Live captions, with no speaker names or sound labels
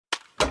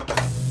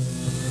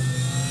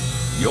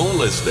You're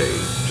listening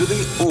to the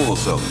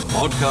Awesome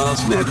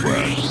Podcast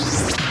Network.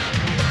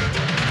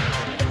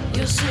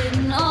 You're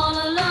sitting all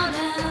alone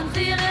and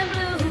feeling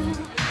blue.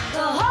 The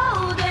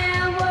whole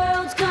damn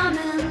world's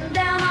coming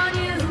down on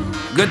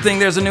you. Good thing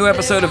there's a new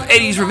episode of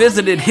 80s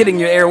Revisited hitting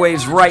your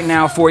airwaves right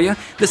now for you.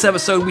 This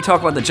episode, we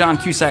talk about the John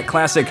Cusack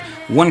classic,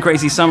 One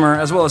Crazy Summer,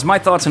 as well as my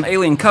thoughts on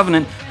Alien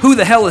Covenant, who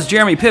the hell is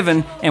Jeremy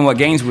Piven, and what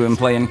games we've been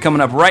playing,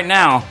 coming up right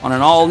now on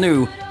an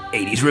all-new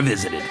 80s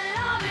Revisited.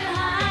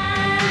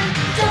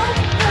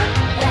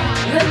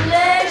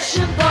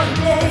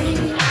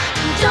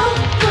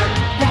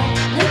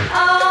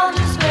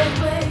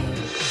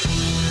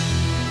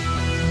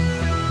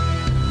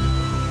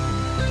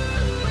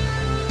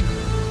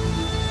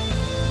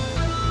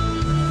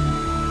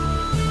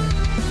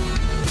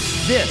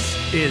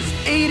 This is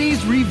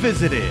 80s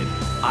Revisited.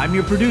 I'm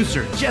your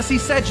producer, Jesse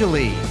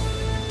Sedgley.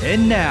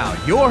 And now,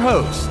 your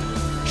host,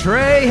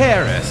 Trey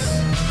Harris.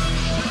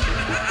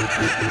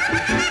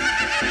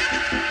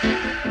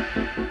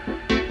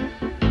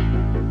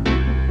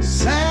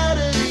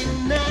 Saturday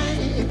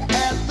night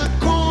at the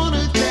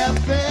corner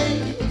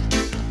cafe.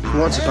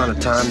 Once upon a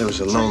time, there was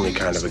a lonely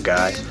kind of a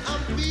guy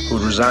who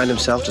would resign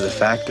himself to the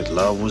fact that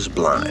love was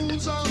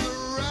blind.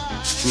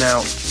 Now,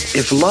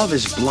 if love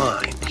is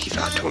blind, he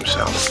thought to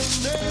himself,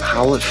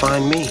 how will it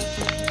find me?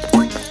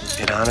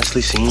 It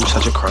honestly seems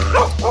such a crime.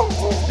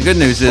 The good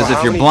news is,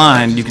 if you're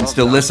blind, you can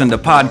still listen to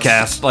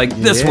podcasts like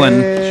this one,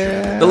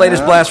 the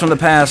latest blast from the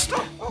past,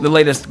 the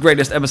latest,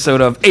 greatest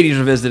episode of 80s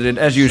Revisited.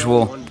 As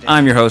usual,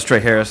 I'm your host, Trey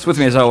Harris. With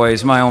me, as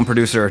always, my own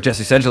producer,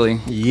 Jesse Sedgley.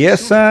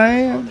 Yes, I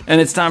am.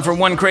 And it's time for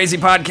One Crazy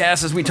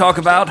Podcast as we talk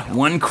about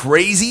One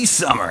Crazy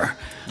Summer.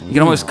 You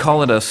can almost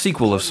call it a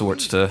sequel of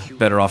sorts to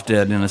Better Off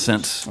Dead, in a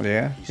sense.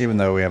 Yeah, even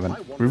though we haven't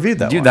reviewed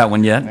that one. That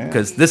one yet,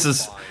 because this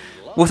is...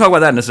 We'll talk about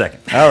that in a second.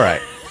 All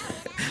right.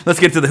 Let's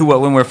get to the who, what,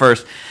 when, where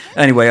first.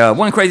 Anyway,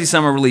 One Crazy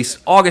Summer released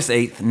August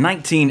 8th,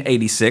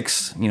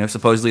 1986. You know,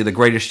 supposedly the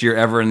greatest year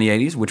ever in the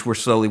 80s, which we're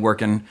slowly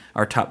working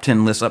our top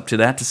 10 lists up to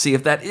that to see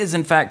if that is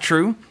in fact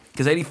true.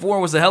 Because 84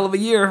 was a hell of a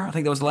year. I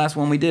think that was the last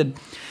one we did.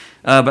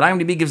 But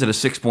IMDb gives it a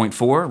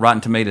 6.4.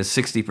 Rotten Tomatoes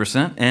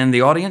 60%. And the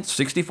audience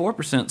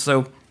 64%.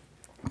 So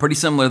pretty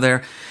similar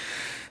there.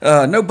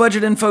 No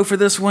budget info for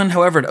this one.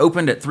 However, it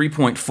opened at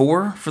 3.4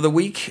 for the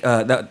week.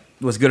 That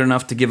was good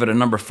enough to give it a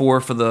number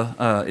 4 for the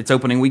its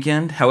opening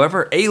weekend.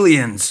 However,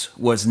 Aliens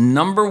was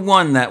number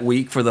 1 that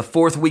week for the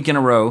 4th week in a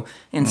row.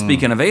 And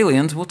speaking of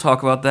Aliens, we'll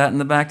talk about that in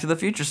the Back to the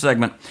Future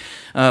segment.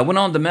 Went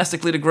on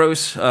domestically to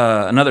gross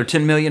another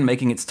 $10 million,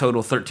 making its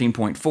total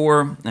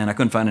 13.4. And I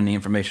couldn't find any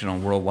information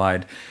on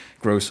worldwide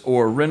gross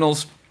or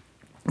rentals.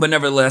 But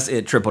nevertheless,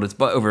 it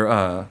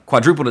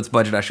quadrupled its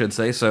budget, I should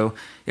say, so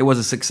it was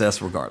a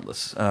success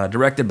regardless.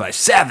 Directed by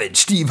Savage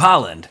Steve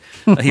Holland.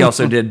 He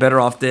also did Better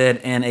Off Dead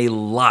and a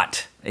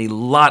lot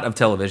of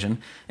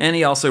television. And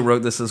he also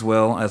wrote this as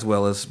well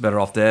as Better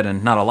Off Dead,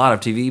 and not a lot of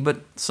TV,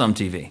 but some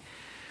TV.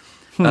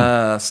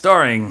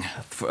 Starring,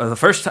 for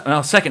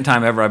the second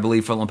time ever, I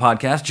believe, for the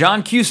podcast,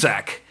 John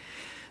Cusack.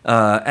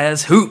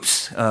 As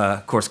Hoops.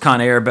 Of course, Con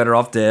Air, Better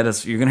Off Dead.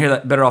 You're going to hear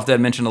that Better Off Dead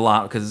mentioned a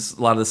lot, because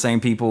a lot of the same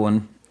people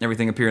and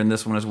everything appear in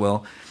this one as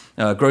well.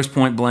 Gross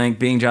Point Blank,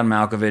 Being John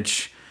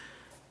Malkovich.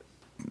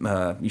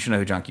 You should know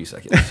who John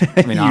Cusack is.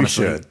 I mean,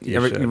 honestly, you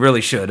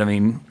really should. I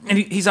mean, and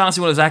he's honestly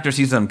one of those actors.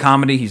 He's done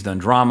comedy, he's done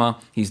drama,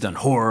 he's done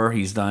horror,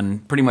 he's done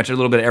pretty much a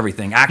little bit of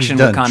everything. Action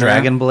He's with done Con Air.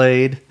 Dragon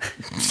Blade.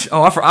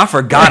 Oh, I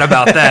forgot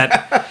about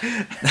that.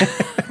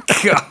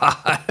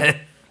 God.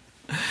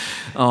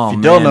 Oh, If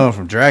you don't know him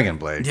from Dragon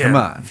Blade, Yeah, come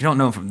on. If you don't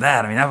know him from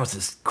that, I mean, that was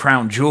his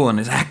crown jewel in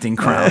his acting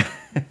crown.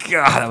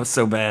 God, that was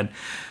so bad.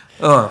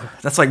 Oh,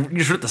 that's like you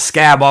just ripped the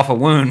scab off a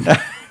wound.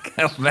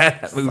 How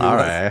bad that movie All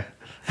was. right.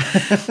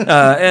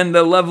 And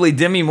the lovely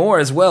Demi Moore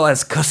as well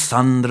as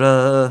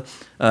Cassandra.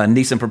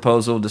 Indecent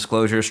Proposal,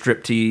 Disclosure,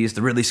 Striptease,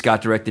 the Ridley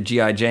Scott directed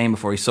G.I. Jane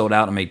before he sold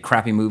out and made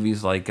crappy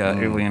movies like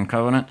Alien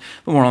Covenant.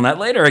 But more on that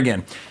later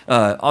again.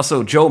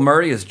 Also, Joel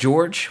Murray as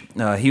George.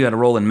 He had a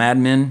role in Mad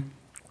Men,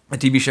 a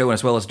TV show,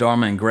 as well as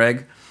Dharma and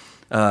Greg.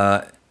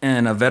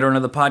 And a veteran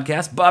of the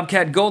podcast,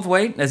 Bobcat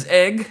Goldthwait as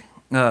Egg.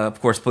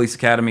 Of course, Police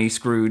Academy,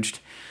 Scrooged.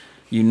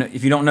 You know,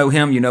 if you don't know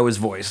him, you know his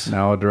voice.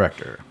 Now a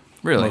director.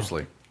 Really?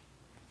 Mostly.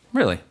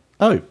 Really?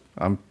 Oh,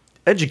 I'm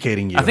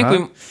educating you, I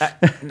think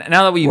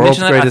now that we World's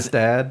mentioned that, Greatest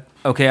Dad.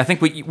 okay, I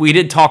think we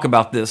did talk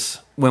about this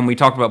when we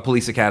talked about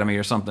Police Academy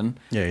or something.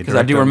 Yeah, because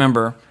I do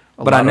remember,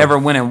 but I never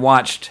went and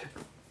watched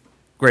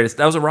Greatest.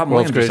 That was a Robin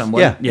World's Williams or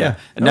Greatest. something. Yeah.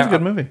 That was a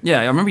good movie.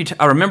 Yeah, I remember.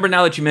 I remember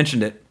now that you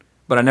mentioned it,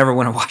 but I never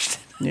went and watched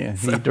it. Yeah,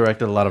 he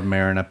directed a lot of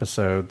Maron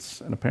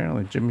episodes, and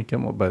apparently Jimmy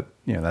Kimmel, but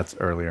that's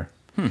earlier.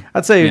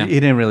 I'd say he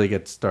didn't really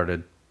get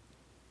started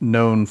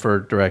known for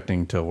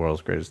directing till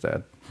World's Greatest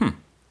Dad.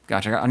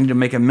 Gotcha. I need to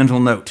make a mental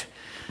note.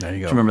 There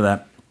you go. To remember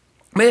that.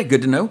 But yeah,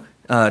 good to know.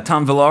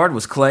 Tom Villard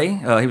was Clay.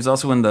 He was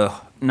also in the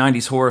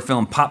 90s horror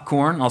film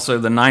Popcorn, also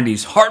the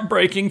 90s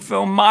heartbreaking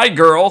film My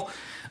Girl,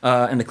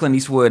 and the Clint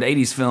Eastwood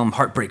 80s film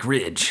Heartbreak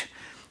Ridge.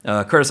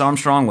 Curtis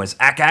Armstrong was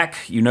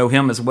Ak-Ak. You know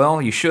him as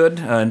well. You should.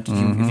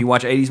 If you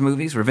watch 80s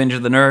movies. Revenge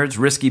of the Nerds,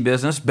 Risky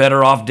Business,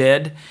 Better Off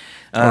Dead.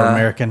 Or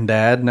American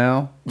Dad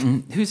now.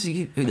 Who's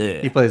he?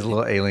 He plays a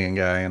little alien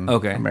guy in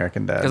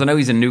American Dad. Because I know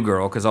he's a New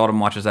Girl. Because Autumn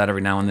watches that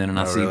every now and then,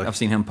 and really? I've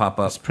seen him pop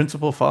up. It's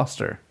Principal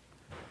Foster.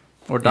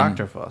 Or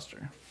Dr.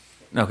 Foster.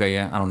 Okay,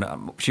 yeah, I don't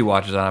know. She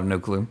watches. I have no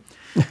clue.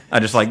 I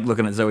just like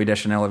looking at Zooey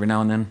Deschanel every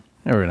now and then.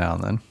 Every now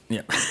and then.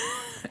 Yeah.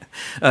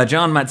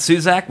 John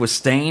Matsuzak was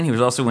Stain. He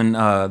was also in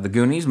The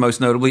Goonies,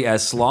 most notably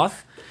as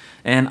Sloth,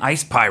 and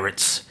Ice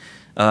Pirates.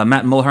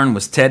 Matt Mulhern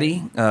was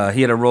Teddy.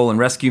 He had a role in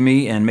Rescue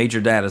Me and Major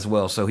Dad as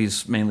well, so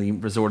he's mainly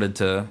resorted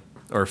to,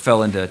 or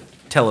fell into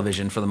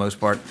television for the most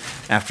part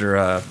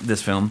after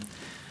this film.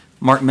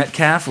 Mark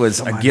Metcalf was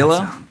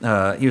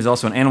Aguila. He was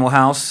also in Animal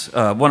House.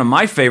 One of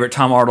my favorite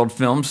Tom Arnold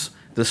films,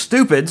 The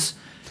Stupids.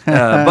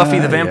 Buffy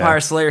the Vampire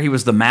Slayer, he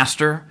was the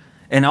Master.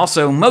 And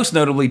also, most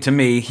notably to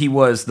me, he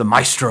was the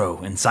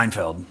Maestro in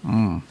Seinfeld.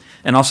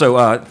 And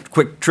also,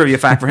 quick trivia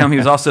fact for him, he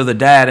was also the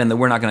dad in the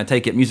We're Not Gonna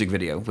Take It music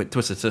video with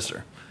Twisted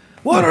Sister.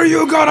 What are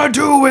you gonna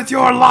do with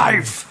your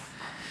life?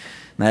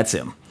 That's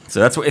him.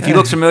 So that's if he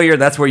looks familiar,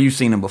 that's where you've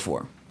seen him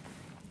before.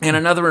 And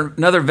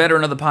another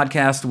veteran of the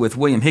podcast with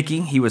William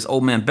Hickey. He was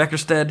Old Man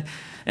Beckerstead,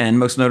 and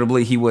most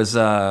notably, he was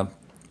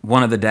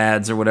one of the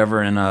dads or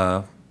whatever in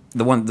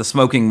the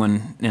smoking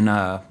one in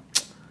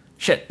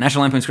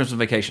National Lampoon's Christmas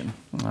Vacation.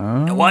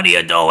 What are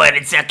you doing?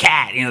 It's a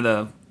cat. You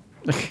know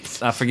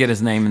I forget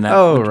his name in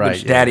that.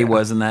 Which Daddy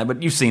was in that,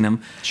 but you've seen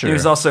him. Sure. He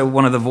was also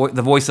one of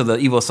the voice of the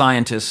evil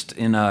scientist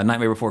in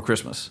Nightmare Before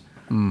Christmas.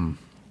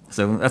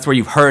 So that's where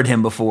you've heard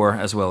him before,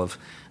 as well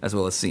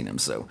as seen him.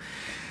 So,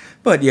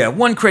 but yeah,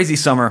 One Crazy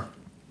Summer.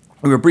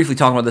 We were briefly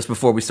talking about this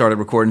before we started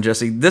recording,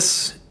 Jesse.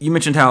 This you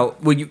mentioned how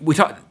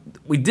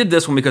we did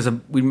this one because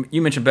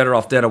you mentioned Better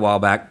Off Dead a while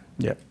back.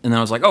 Yep. And then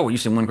I was like, oh, you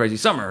seen One Crazy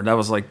Summer? That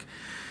was like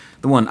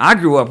the one I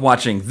grew up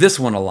watching. This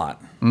one a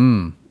lot.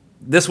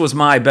 This was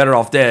my Better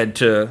Off Dead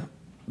to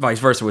vice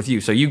versa with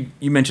you. So you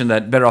mentioned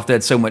that Better Off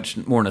Dead so much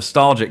more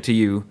nostalgic to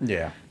you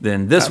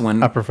than this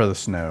one. I prefer the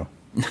snow.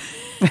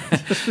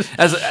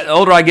 As the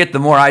older I get, the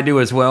more I do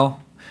as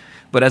well.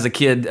 But as a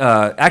kid,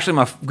 actually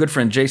my good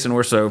friend Jason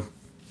Orso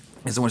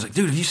is the one who's like,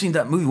 dude, have you seen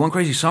that movie One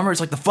Crazy Summer?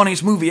 It's like the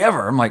funniest movie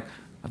ever. I'm like,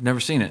 I've never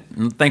seen it.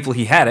 And thankfully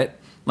he had it,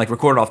 like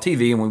recorded off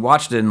TV, and we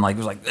watched it, and like it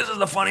was like, this is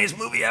the funniest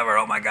movie ever.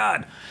 Oh my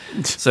God.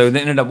 So they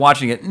ended up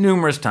watching it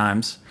numerous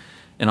times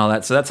and all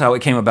that. So that's how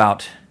it came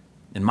about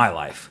in my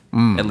life,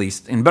 at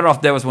least. And Better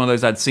Off Dead was one of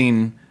those I'd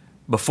seen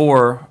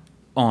before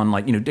on,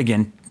 like,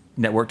 again,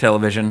 network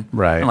television.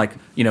 Right. And like,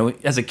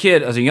 as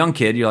a young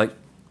kid, you're like,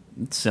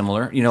 it's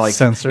similar. Like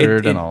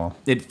censored and all.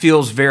 It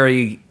feels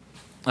very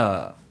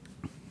the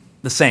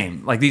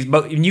same. Like these,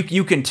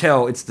 you can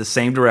tell it's the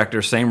same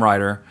director, same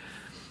writer.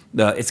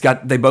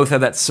 They both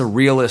have that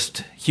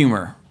surrealist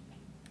humor.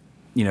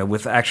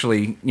 With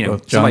actually,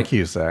 both John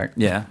Cusack.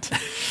 Yeah,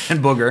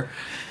 and Booger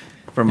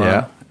from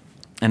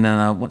and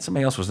then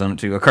somebody else was on it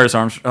too. Curtis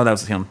Armstrong. Oh, that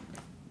was him.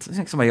 I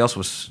think somebody else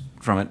was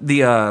from it.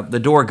 The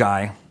door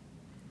guy,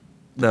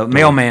 the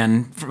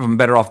mailman from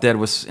Better Off Dead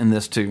was in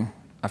this too.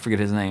 I forget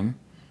his name,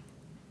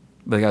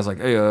 but the guy's like,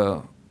 "Hey,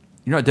 you're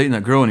not dating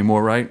that girl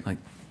anymore, right?" Like,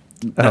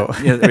 or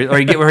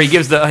he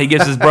gives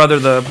his brother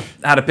the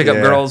how to pick up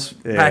girls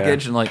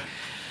package, and like,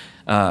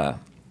 I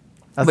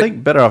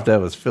think Better Off Dead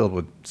was filled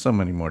with so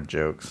many more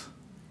jokes.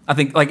 I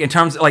think, like, in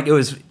terms, like, it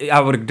was, I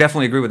would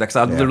definitely agree with that, because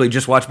I literally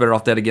just watched Better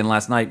Off Dead again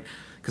last night,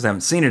 because I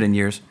haven't seen it in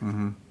years.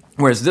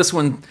 Whereas this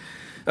one,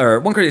 or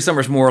One Crazy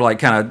Summer, is more like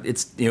kind of,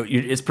 it's,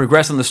 it's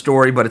progressing the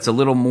story, but it's a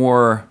little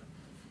more,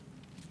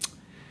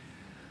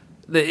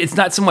 it's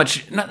not so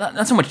much,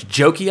 not so much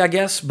jokey, I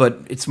guess, but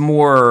it's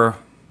more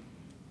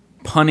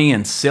punny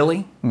and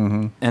silly.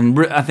 And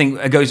I think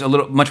it goes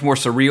much more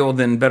surreal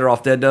than Better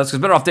Off Dead does,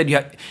 because Better Off Dead,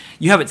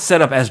 you have it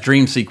set up as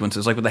dream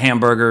sequences, like with the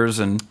hamburgers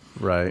and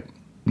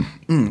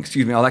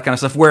excuse me, all that kind of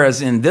stuff.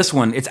 Whereas in this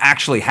one, it's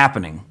actually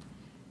happening.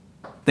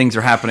 Things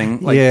are happening,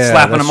 like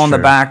slapping them on the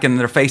back, and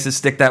their faces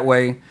stick that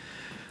way.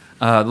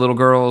 The little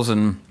girls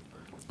and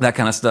that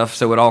kind of stuff.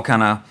 So it all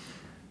kind of,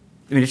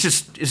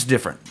 it's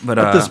different. But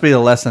let this be a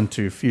lesson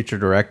to future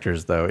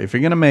directors, though. If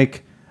you're gonna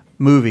make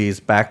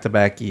movies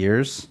back-to-back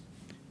years,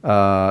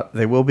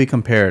 they will be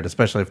compared,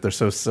 especially if they're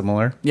so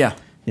similar. Yeah.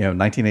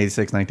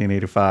 1986,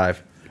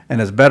 1985. And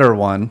his better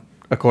one,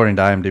 according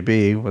to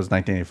IMDb, was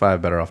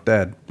 1985, Better Off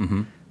Dead.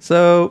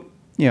 So,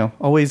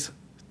 always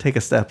take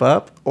a step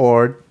up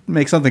or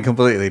make something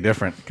completely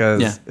different,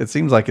 because it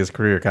seems like his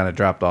career kind of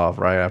dropped off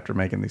right after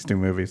making these two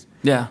movies.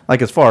 Yeah.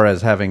 Like, as far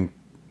as having,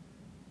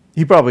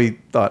 he probably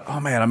thought, oh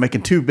man, I'm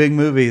making two big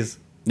movies.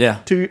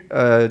 Yeah.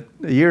 A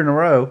year in a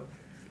row.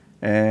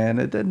 And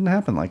it didn't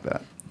happen like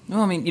that.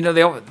 Well,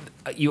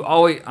 you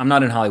always, I'm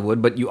not in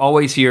Hollywood, but you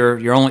always hear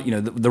you're only,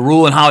 the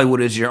rule in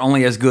Hollywood is you're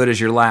only as good as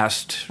your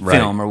last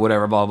film or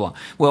whatever, blah, blah.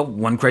 Well,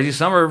 One Crazy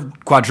Summer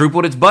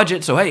quadrupled its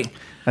budget, so hey.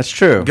 That's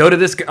true. Go to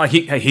this guy,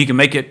 he can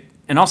make it.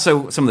 And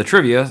also some of the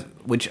trivia,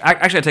 which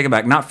actually I take it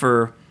back, not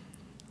for,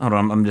 hold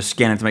on, I'm just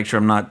scanning to make sure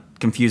I'm not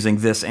confusing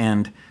this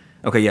and,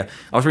 okay, yeah.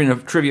 I was reading a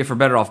trivia for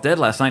Better Off Dead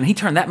last night, and he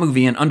turned that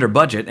movie in under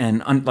budget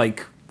and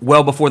like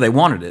well before they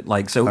wanted it.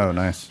 Like, so oh,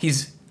 nice.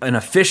 He's an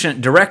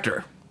efficient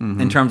director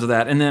in terms of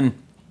that. And then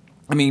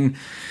I mean,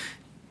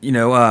 you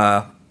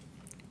know,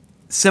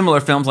 similar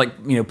films like,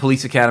 you know,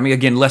 Police Academy,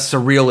 again, less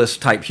surrealist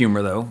type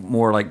humor though,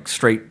 more like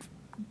straight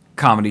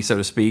comedy, so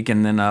to speak,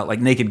 and then like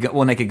Naked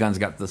Gun's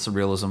got the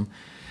surrealism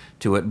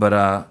to it,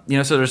 but you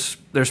know, so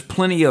there's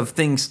plenty of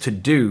things to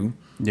do.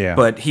 Yeah.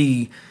 But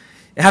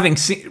having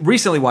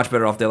recently watched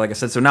Better Off Dead, like I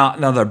said, so now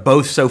they're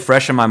both so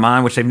fresh in my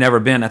mind, which they've never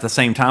been at the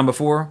same time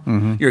before.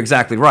 Mm-hmm. You're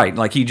exactly right.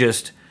 Like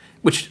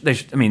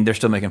they're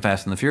still making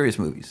Fast and the Furious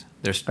movies.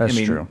 That's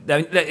true.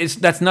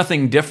 That's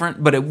nothing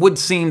different, but it would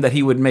seem that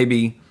he would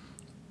maybe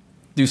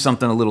do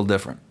something a little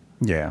different.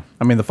 Yeah.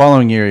 I mean, the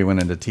following year he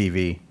went into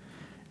TV,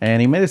 and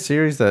he made a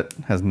series that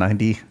has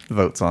 90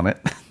 votes on it.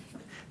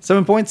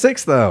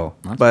 7.6 though.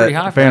 That's but pretty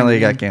high for apparently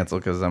him. it got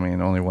canceled because, I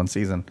mean, only one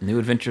season. New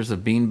Adventures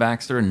of Bean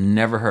Baxter,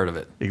 never heard of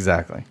it.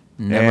 Exactly.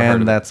 Never heard of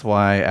and it. that's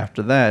why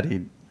after that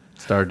he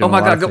started doing Oh my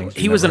a lot God, of things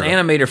he was an never heard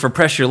of. animator for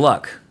Press Your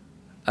Luck.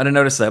 I didn't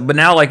notice that, but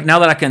now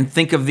that I can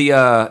think of the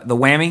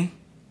whammy,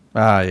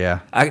 Ah, yeah.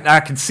 I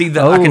can see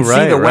the Oh, I can see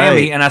right, the whammy,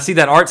 right. and I see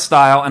that art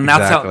style, and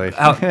Exactly.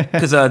 that's how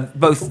because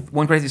both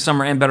One Crazy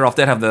Summer and Better Off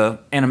Dead have the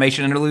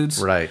animation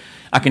interludes. Right.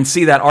 I can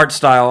see that art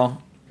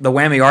style, the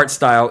whammy art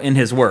style, in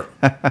his work.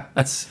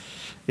 That's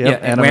Yep,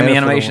 yeah, animated for whammy the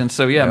animation. one.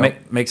 So yeah,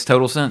 Yep. makes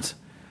total sense.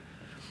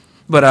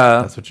 But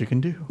That's what you can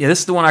do. yeah,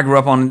 this is the one I grew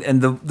up on,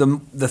 and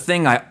the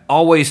thing I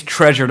always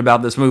treasured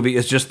about this movie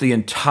is just the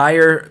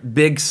entire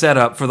big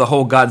setup for the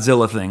whole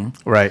Godzilla thing.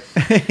 Right.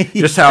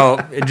 Just how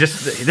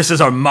this is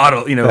our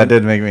model, you know. That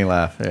did make me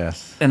laugh,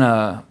 yes. And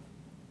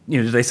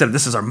you know, they said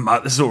this is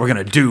what we're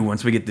gonna do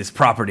once we get this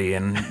property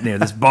and you know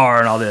this bar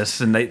and all this,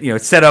 and they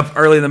it's set up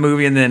early in the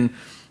movie, and then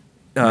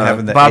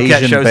Having the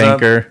Bobcat Asian shows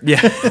banker. up.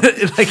 Yeah,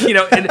 like you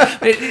know,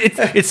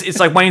 it's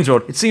like Wayne's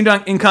World. It seemed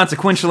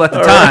inconsequential at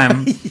the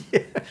time,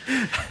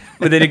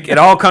 but then it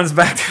all comes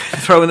back to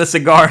throwing the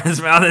cigar in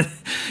his mouth,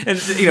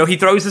 and you know he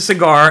throws the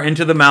cigar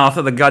into the mouth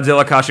of the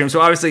Godzilla costume. So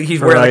obviously he's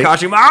wearing the Right.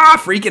 costume,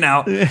 freaking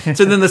out.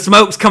 So then the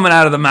smoke's coming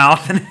out of the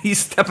mouth, and he's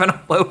stepping all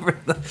over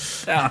the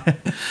town.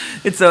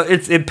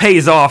 It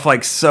pays off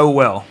like so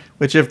well.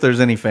 Which, if there's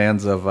any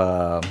fans of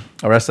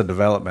Arrested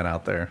Development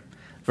out there,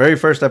 very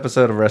first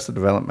episode of Arrested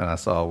Development I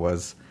saw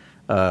was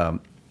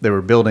they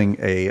were building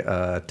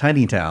a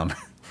tiny town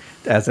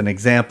as an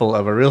example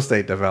of a real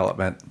estate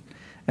development.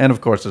 And,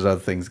 of course, there's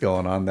other things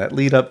going on that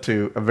lead up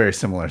to a very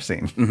similar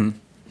scene. Mm-hmm.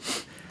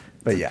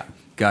 But, yeah.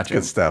 Gotcha.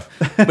 Good stuff.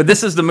 But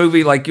this is the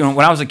movie, like, you know,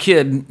 when I was a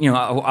kid, you know,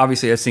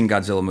 obviously I've seen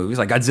Godzilla movies,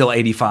 like Godzilla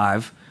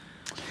 85.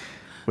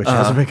 Which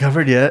hasn't been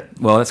covered yet.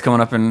 Well, that's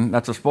coming up, and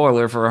that's a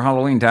spoiler for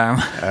Halloween time.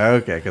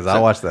 Okay, because I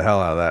watched the hell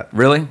out of that.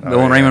 Really? The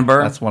one Raymond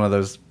Burr? That's one of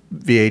those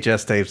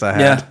VHS tapes I had.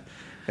 Yeah.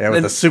 Yeah, with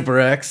And- the Super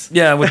X.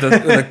 Yeah, with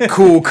the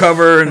cool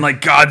cover and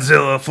like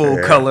Godzilla full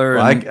Yeah. color.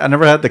 Well, And, I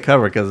never had the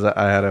cover because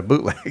I had a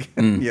bootleg.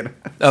 You know?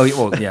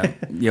 oh, well, yeah.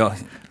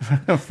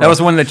 That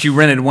was one that you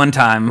rented one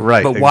time,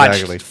 Right, but watched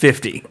exactly.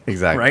 50.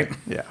 Exactly. Right?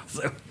 Yeah.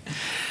 So,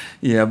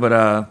 yeah,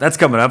 but that's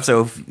coming up.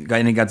 So, if you got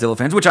any Godzilla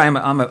fans, which I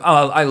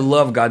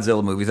love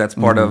Godzilla movies. That's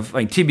part of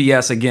like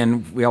TBS.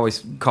 Again, we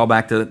always call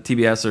back to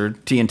TBS or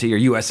TNT or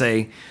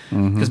USA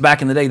because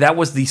back in the day, that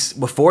was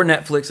before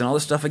Netflix and all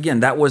this stuff.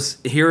 Again, that was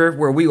here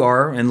where we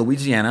are in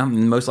Louisiana,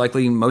 and most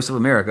likely most of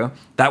America.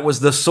 That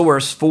was the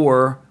source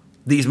for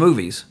these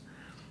movies.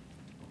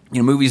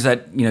 You know, movies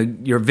that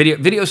your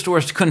video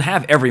stores couldn't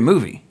have every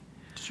movie.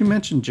 Did you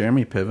mention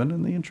Jeremy Piven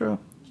in the intro?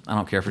 I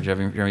don't care for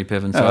Jeremy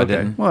Piven, so Oh, I okay.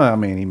 didn't. Well, I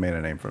mean, he made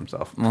a name for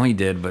himself. Well, he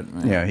did, but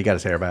Yeah, he got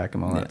his hair back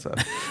and all that stuff.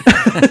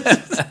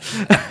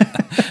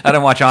 I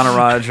don't watch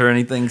Entourage or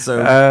anything. So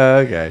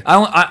Okay.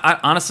 I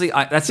honestly,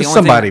 that's the only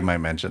Somebody thing. might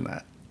mention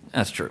that.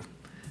 That's true.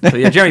 So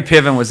yeah, Jeremy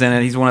Piven was in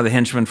it. He's one of the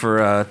henchmen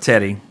for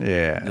Teddy.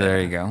 Yeah.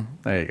 There you go.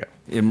 There you go.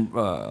 In,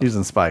 He was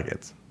in Spy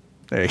Kids.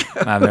 There you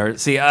go.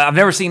 I've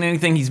never seen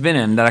anything he's been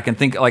in that I can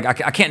think. Like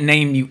I can't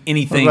name you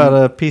anything. What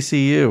about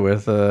PCU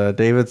with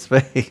David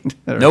Spade?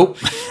 Nope.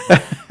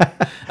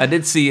 I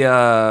did see.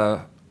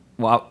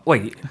 Well,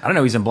 wait. I don't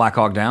know. He's in Black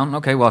Hawk Down.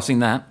 Okay. Well, I've seen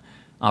that.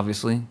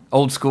 Obviously,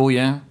 old school.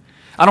 Yeah.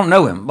 I don't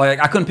know him. Like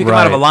I couldn't pick him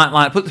out of a Right.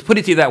 line. Put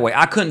it to you that way.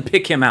 I couldn't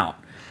pick him out.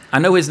 I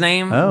know his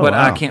name, Oh, but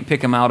I wow. can't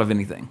pick him out of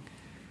anything.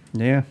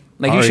 Yeah.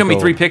 Like you Ari show me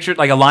Gold. 3 pictures,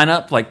 like a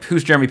lineup. Like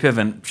who's Jeremy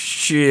Piven?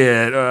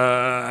 Shit.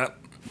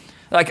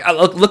 Like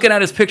looking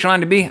at his picture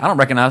on IMDb, I don't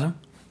recognize him.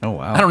 Oh,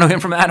 wow. I don't know him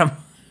from Adam.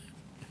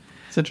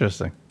 It's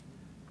interesting.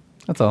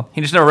 That's all.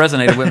 He just never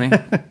resonated with me.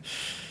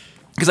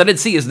 Because I did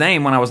see his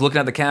name when I was looking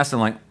at the cast.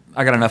 And like,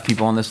 I got enough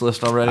people on this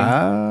list already.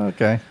 Ah,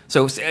 okay.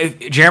 So,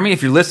 Jeremy,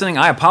 if you're listening,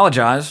 I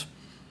apologize.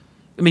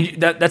 I mean,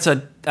 that's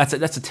a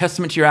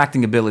testament to your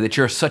acting ability that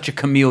you're such a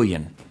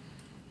chameleon.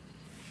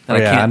 That Oh,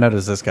 yeah, I can't.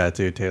 noticed this guy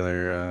too,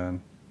 Taylor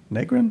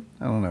Negrin.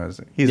 I don't know.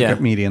 He's Yeah. a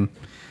comedian.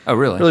 Oh,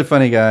 really? Really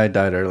funny guy.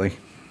 Died early.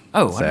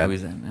 Oh, I know Sad. who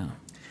he's in. Yeah.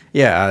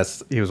 Yeah,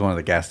 he was one of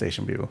the gas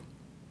station people.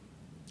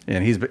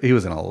 And he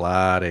was in a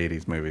lot of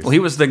 80s movies. Well, he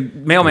was the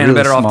mailman in Really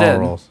Better Off small Dead.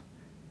 roles.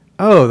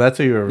 Oh, that's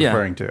who you were Yeah.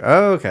 referring to.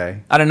 Oh,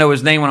 okay. I didn't know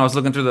his name when I was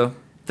looking through the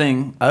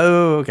thing.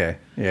 Oh, okay.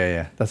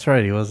 Yeah. That's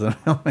right. He was in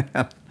Yeah,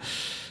 But,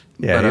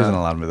 he was in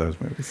a lot of those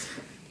movies.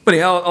 But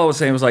yeah, all I was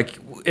saying was like,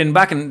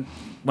 back in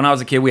when I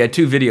was a kid, we had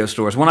 2 video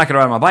stores. One I could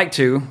ride my bike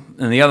to,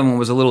 and the other one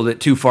was a little bit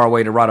too far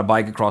away to ride a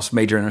bike across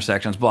major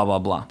intersections, blah, blah,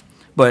 blah.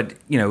 But,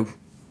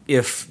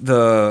 if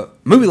the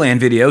Movieland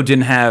video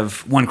didn't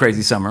have One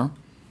Crazy Summer,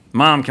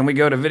 Mom, can we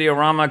go to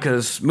Videorama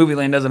because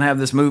Movieland doesn't have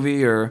this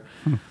movie? Or,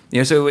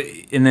 so,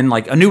 and then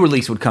like a new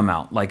release would come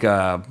out. Like,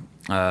 trying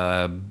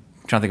to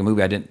think of a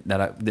movie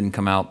that didn't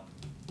come out.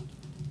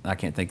 I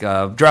can't think.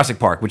 Jurassic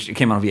Park, which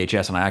came out on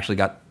VHS, and I actually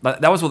that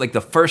was like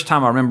the first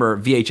time I remember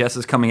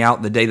VHSs coming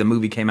out the day the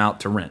movie came out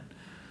to rent.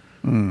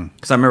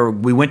 Because I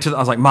remember I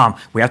was like, Mom,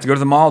 we have to go to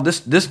the mall this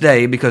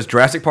day because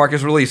Jurassic Park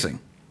is releasing.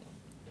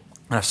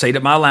 And I saved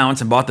up my allowance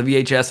and bought the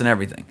VHS and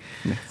everything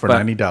for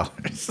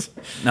 $90.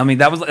 I mean,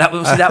 that was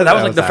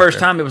like the first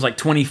time it was like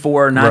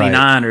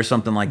 $24.99 or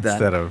something like that.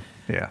 Instead of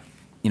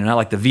not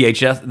like the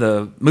VHS,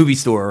 the movie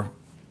store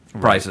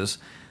prices.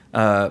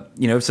 So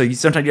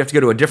sometimes you have to go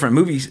to a different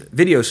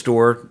video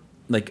store.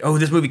 Like, oh,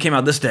 this movie came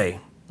out this day.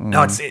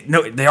 No,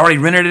 they already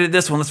rented it at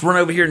this one. Let's run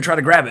over here and try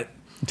to grab it.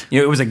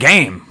 It was a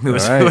game. It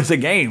was a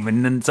game,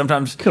 and then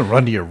sometimes you can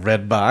run to your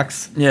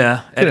Redbox.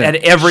 Yeah, at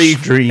every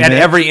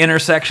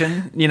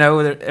intersection.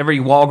 Every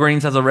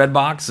Walgreens has a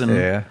Redbox, and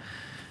I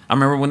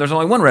remember when there's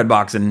only one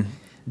Redbox in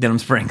Denham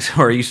Springs,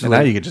 where I used to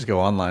live. Now you could just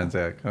go online and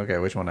say, okay,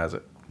 which one has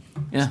it?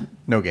 Yeah,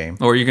 no game.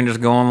 Or you can just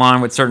go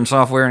online with certain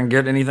software and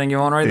get anything you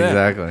want right there.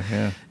 Exactly.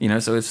 Yeah.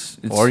 So it's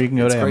or you can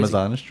go to crazy.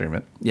 Amazon and stream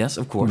it. Yes,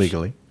 of course,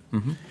 legally.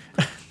 Mm-hmm.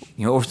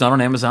 Or if it's not on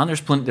Amazon,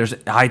 there's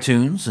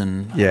iTunes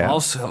and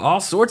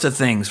all sorts of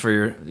things for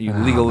your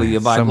legally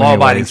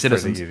law-abiding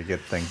citizens. For you to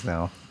get things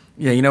now.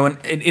 Yeah,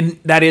 and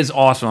that is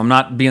awesome. I'm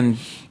not being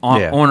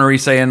ornery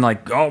saying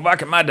like, oh,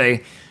 back in my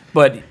day,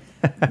 but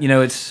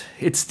it's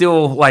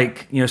still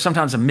like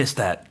sometimes I miss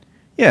that.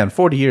 Yeah, in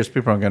 40 years,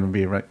 people aren't going to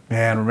be like,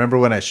 man, remember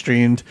when I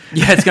streamed?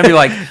 Yeah, it's going to be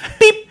like,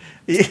 beep.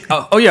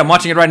 Oh yeah, I'm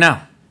watching it right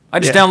now. I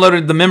just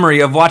downloaded the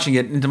memory of watching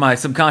it into my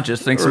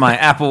subconscious thanks to my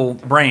Apple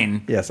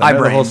brain. Yes, I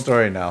know the whole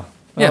story now.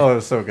 Yeah. Oh, it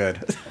was so good.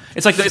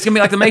 It's going to be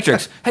like The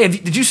Matrix. Hey,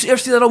 did you ever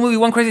see that old movie,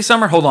 One Crazy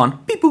Summer? Hold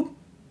on. Beep, boop.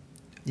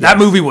 Yes. That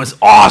movie was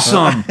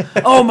awesome.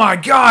 Oh, my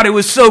God. It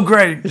was so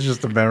great. It's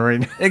just a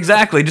memory.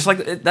 Exactly. Just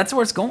like that's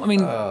where it's going. I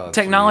mean,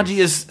 technology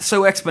is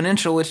so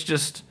exponential.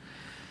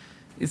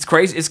 It's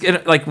crazy. It's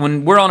like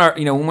when we're in our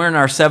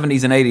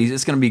 70s and 80s,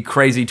 it's going to be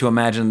crazy to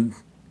imagine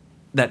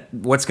that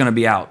what's going to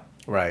be out.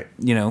 Right.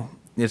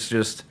 It's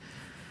just.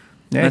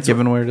 Yeah,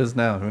 given where it is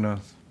now, who knows?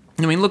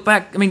 I mean, look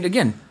back. I mean,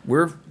 again,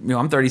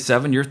 I'm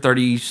 37. You're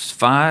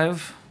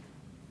 35.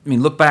 I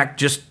mean, look back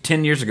just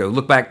 10 years ago.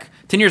 Look back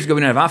 10 years ago,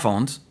 we didn't have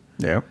iPhones.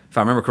 Yeah. If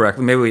I remember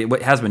correctly, maybe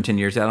it has been 10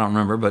 years. I don't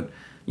remember, but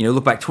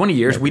look back 20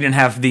 years. We didn't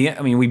have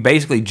we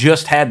basically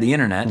just had the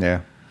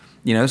internet.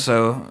 Yeah.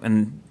 So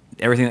and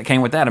everything that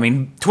came with that. I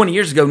mean, 20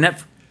 years ago,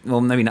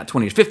 maybe not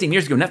 20 years. 15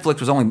 years ago,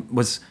 Netflix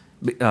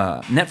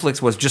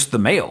was just the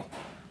mail.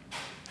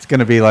 It's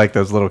gonna be like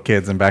those little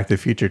kids in Back to the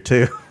Future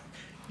 2.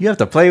 You have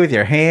to play with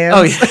your hands.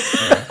 Oh, yeah.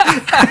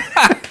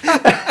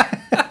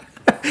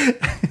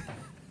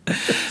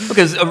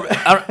 Because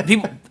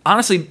people,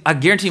 honestly, I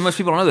guarantee most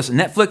people don't know this.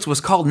 Netflix was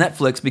called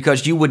Netflix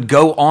because you would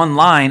go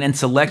online and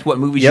select what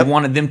movies you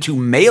wanted them to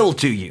mail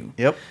to you.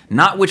 Yep.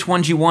 Not which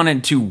ones you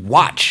wanted to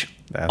watch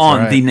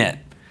on the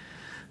net.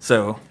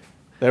 So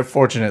they're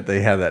fortunate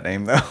they had that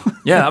name, though.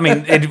 Yeah, I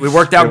mean, it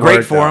worked out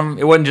great for them.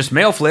 It wasn't just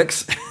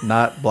Mailflix.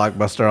 Not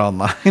Blockbuster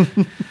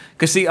Online.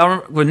 Because, see, I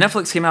remember when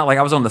Netflix came out,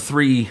 I was on the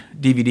 3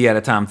 DVD at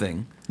a time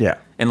thing. Yeah.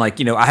 And,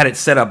 I had it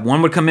set up.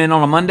 One would come in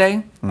on a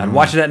Monday. I'd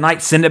watch it at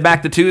night, send it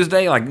back to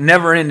Tuesday.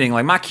 Never ending.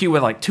 My queue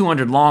was,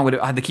 200 long.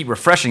 I had to keep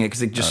refreshing it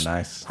because it just... Oh,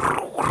 nice.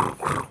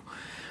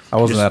 I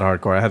wasn't that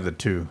hardcore. I had the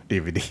 2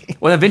 DVD.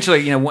 Well,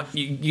 eventually,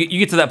 you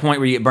get to that point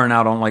where you get burnt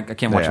out on, I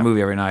can't watch a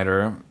movie every night.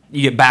 Or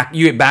you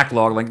get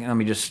backlog. Let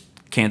me just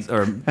cancel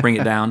or bring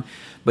it down.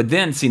 But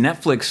then, see,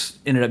 Netflix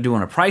ended up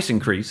doing a price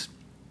increase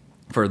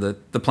for the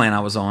plan I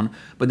was on.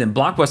 But then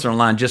Blockbuster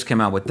Online just came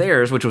out with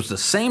theirs, which was the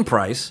same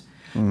price,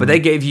 but they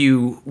gave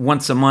you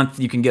once a month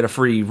you can get a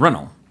free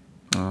rental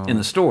in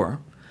the store.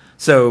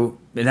 So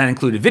that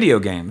included video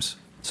games.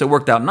 So it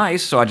worked out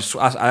nice. So I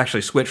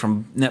actually switched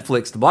from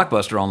Netflix to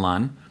Blockbuster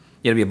Online.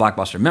 You had to be a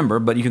Blockbuster member,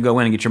 but you could go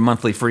in and get your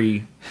monthly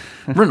free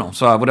rental.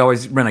 So I would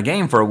always rent a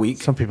game for a week.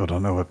 Some people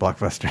don't know what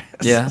Blockbuster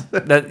is.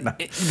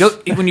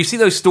 Yeah. When you see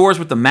those stores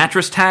with the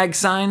mattress tag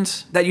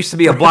signs, that used to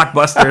be a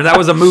Blockbuster. That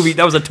was a movie.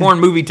 That was a torn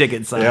movie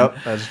ticket sign. Yep,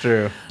 that's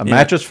true. A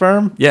mattress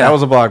firm? Yeah. That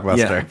was a Blockbuster.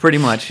 Yeah, pretty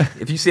much.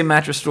 If you see a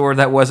mattress store,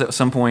 that was at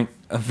some point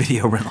a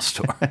video rental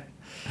store.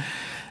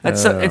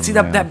 That's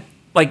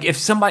if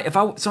somebody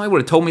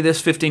would have told me this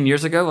 15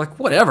 years ago,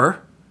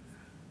 whatever.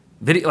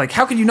 Video,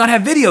 how could you not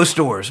have video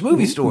stores,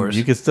 movie stores?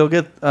 You could still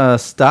get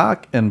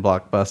stock in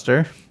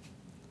Blockbuster.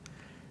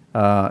 It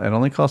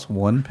only costs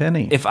 1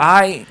 penny. If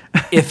I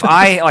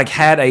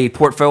had a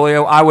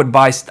portfolio, I would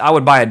buy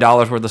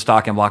 $1 worth of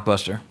stock in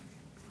Blockbuster,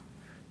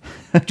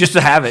 just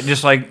to have it.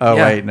 Just wait,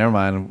 never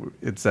mind.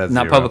 It says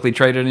not 0. publicly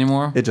traded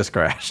anymore. It just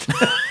crashed.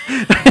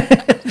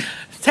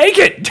 Take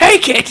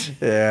it.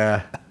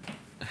 Yeah.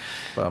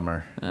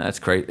 Bummer. That's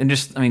great. And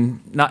just, I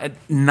mean,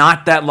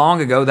 not that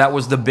long ago, that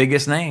was the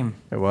biggest name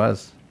It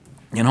was.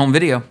 in home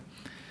video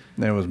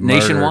It was murdered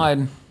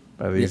nationwide.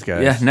 by these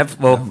guys. Yeah,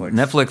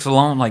 Netflix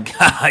alone, like,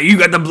 you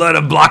got the blood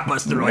of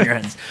Blockbuster on your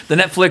hands. The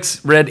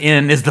Netflix red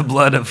N is the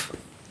blood of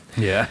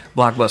Yeah.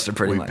 Blockbuster,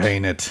 pretty We much.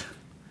 paint it.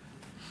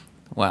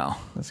 Wow.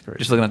 That's crazy.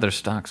 Just looking at their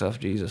stock stuff,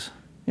 Jesus.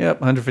 Yep,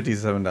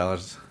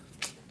 $157.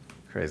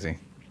 Crazy.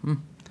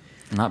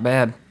 Not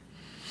bad.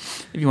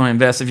 If you want to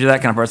invest, if you're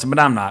that kind of person, but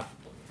I'm not.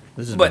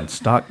 This has But- been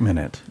Stock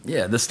Minute.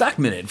 Yeah, the stock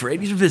minute for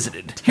 80s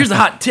Revisited. Here's a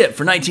hot tip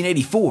for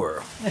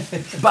 1984.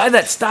 Buy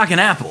that stock in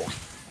Apple.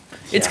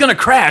 It's going to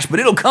crash, but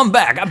it'll come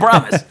back, I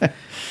promise.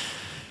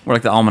 We're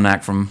like the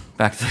almanac from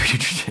Back to the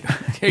Future 2.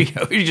 Here you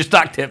go. Here's your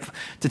stock tip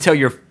to tell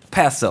your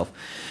past self.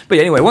 But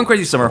yeah, anyway, One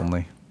Crazy Summer.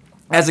 Only.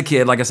 As a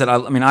kid, like I said,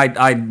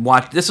 I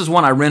watched. This is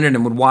one I rented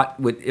and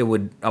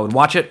I would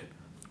watch it,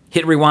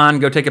 hit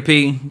rewind, go take a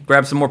pee,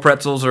 grab some more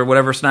pretzels or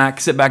whatever snack,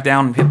 sit back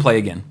down, and hit play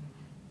again,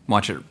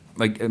 watch it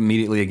like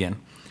immediately again.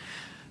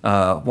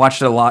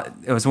 Watched it a lot.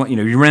 It was one,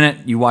 you rent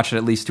it, you watch it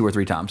at least 2 or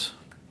 3 times,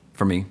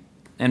 for me,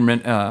 and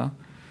rent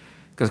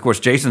because of course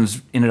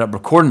Jason's ended up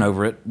recording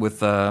over it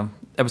with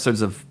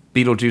episodes of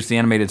Beetlejuice the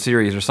animated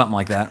series or something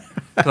like that.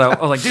 So I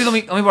was like, dude, let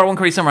me borrow One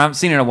Crazy Summer. I haven't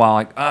seen it in a while.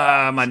 Like,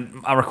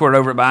 I recorded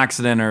over it by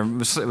accident, or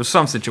it was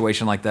some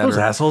situation like that. Those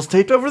or, assholes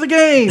taped over the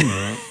game.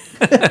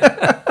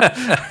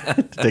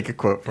 Take a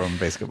quote from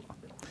Basketball.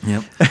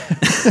 Yep.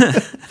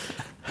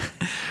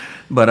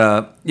 But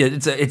yeah,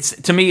 it's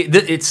to me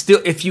it's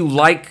still, if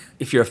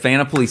you're a fan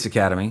of Police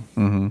Academy,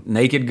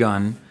 Naked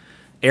Gun,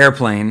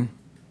 Airplane,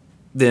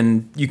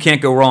 then you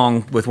can't go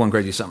wrong with One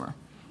Crazy Summer.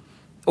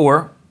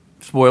 Or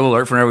spoiler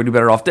alert for Never We Do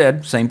Better Off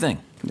Dead, same thing.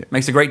 Yeah.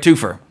 Makes a great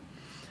twofer.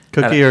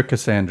 Cookie or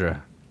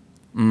Cassandra?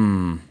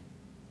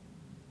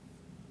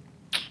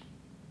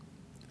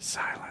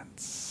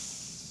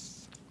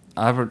 Silence.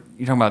 You're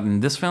talking about in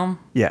this film?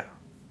 Yeah.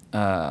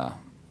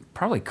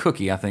 Probably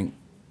Cookie, I think.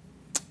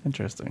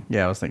 Interesting.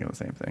 Yeah, I was thinking the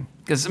same thing.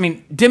 Because, I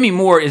mean, Demi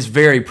Moore is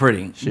very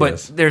pretty, but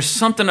is. there's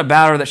something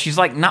about her that she's,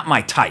 like, not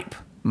my type.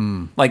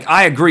 Like,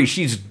 I agree,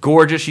 she's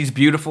gorgeous, she's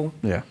beautiful,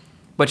 Yeah.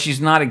 but she's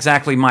not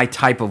exactly my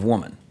type of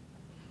woman.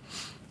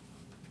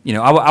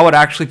 I would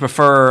actually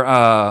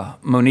prefer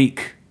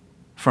Monique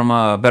from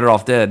Better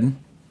Off Dead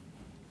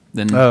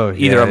than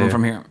either of them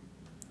from here.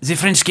 The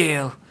French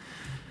Gale.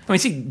 I mean,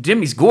 see,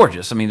 Demi's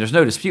gorgeous. I mean, there's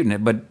no disputing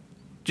it, but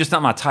just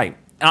not my type.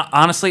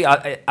 Honestly,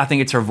 I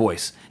think it's her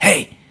voice.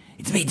 Hey,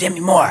 it's me, Demi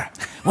Moore.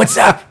 What's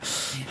up?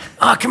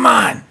 Oh, come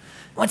on.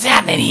 What's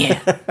happening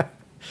here?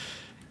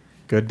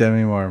 Good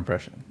Demi Moore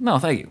impression. No,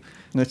 thank you.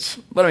 It's,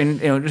 But I mean,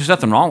 there's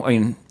nothing wrong. I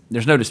mean,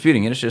 there's no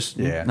disputing it. It's just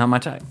Yeah. not my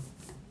type.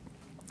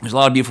 There's a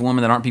lot of beautiful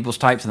women that aren't people's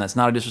types, and that's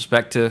not a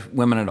disrespect to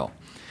women at all.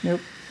 nope.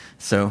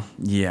 So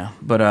yeah,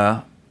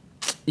 but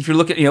if you're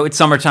looking, it's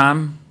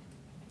summertime.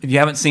 If you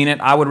haven't seen it,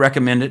 I would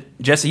recommend it.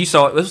 Jesse, you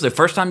saw it. This was the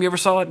first time you ever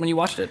saw it when you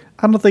watched it.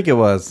 I don't think it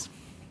was.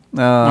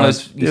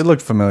 those- It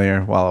looked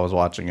familiar while I was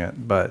watching it,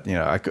 but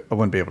I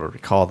wouldn't be able to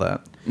recall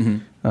that.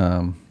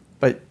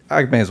 But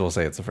I may as well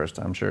say it's the first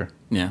time, sure.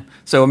 Yeah.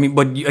 So I mean,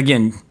 but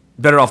again,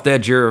 Better Off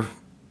Dead, your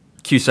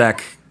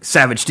Cusack,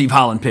 Savage, Steve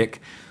Holland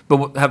pick.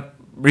 But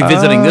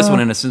revisiting this one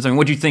in a sense, I mean,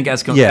 what do you think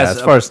as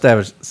Far as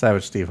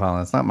Savage Steve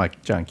Holland, it's not my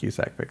John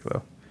Cusack pick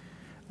though.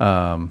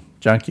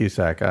 John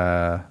Cusack,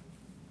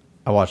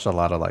 I watched a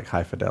lot of like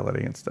High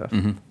Fidelity and stuff.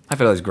 I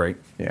feel that's great.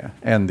 Yeah,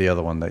 and the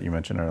other one that you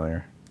mentioned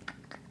earlier.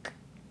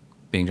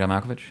 Being John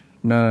Malkovich.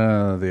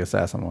 No, the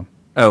assassin one.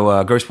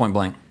 Oh, Grosse Point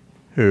Blank.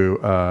 Who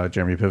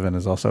Jeremy Piven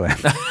is also in.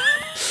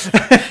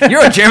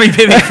 You're a Jeremy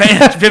Piven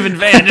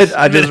fan.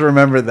 I just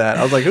remembered that.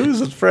 I was like, who's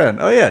his friend?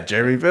 Oh yeah,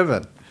 Jeremy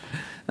Piven.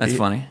 That's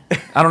funny.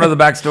 I don't know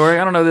the backstory.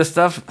 I don't know this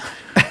stuff.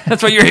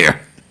 That's why you're here.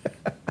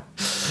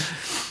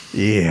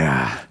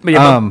 Yeah. But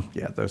yeah,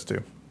 yeah, those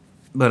two.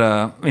 But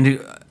I mean,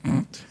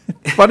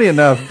 Funny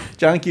enough,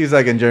 John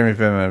Cusack and Jeremy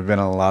Piven have been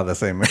in a lot of the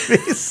same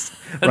movies.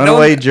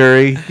 Runaway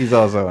Jury, he's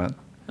also in.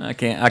 I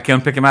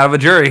couldn't pick him out of a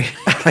jury.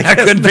 I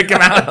couldn't pick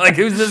him out. Like,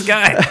 who's this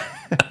guy?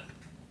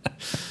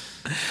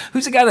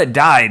 Who's the guy that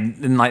died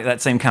in like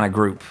that same kind of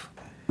group?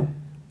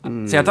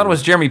 See, I thought it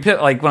was Jeremy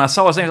Pitt. Like when I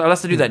saw his name,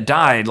 that's the dude that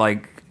died.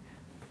 Like,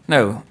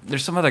 no,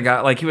 there's some other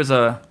guy. Like he was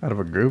a. Out of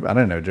a group? I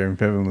didn't know Jeremy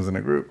Piven was in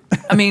a group.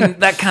 I mean,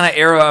 that kind of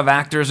era of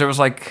actors. There was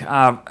like,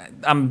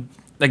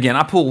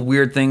 I pull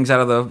weird things out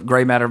of the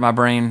gray matter of my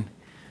brain.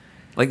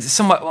 Like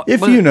somewhat.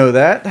 If you know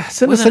that,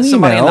 send us Wasn't an it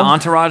somebody in the email.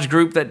 Entourage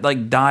group that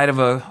like died of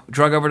a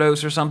drug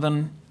overdose or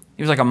something?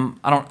 He was like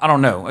I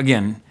don't know.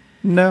 Again,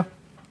 No.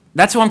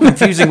 that's who I'm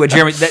confusing with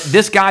Jeremy.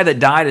 This guy that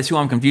died is who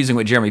I'm confusing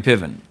with Jeremy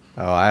Piven.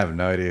 Oh, I have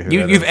no idea who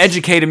You've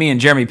educated me in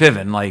Jeremy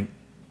Piven. Like,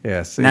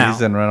 Yeah, see, Now.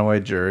 he's in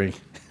Runaway Jury.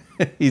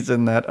 He's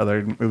in that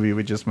other movie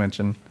we just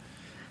mentioned.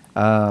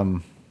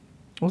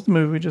 What's the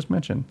movie we just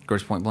mentioned?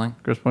 Grosse Point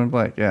Blank. Grosse Point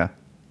Blank, yeah.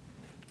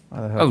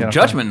 Why the hell Oh, can't I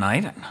Judgment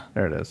Night. I find-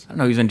 There it is. don't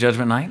know he's in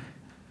Judgment Night.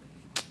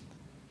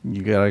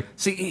 You gotta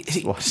See,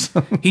 watch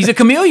some. he's a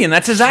chameleon.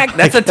 That's his act.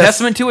 That's a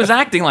testament to his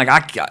acting. Like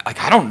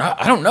I don't know.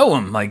 I don't know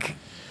him. Like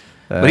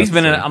But he's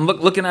been in. I'm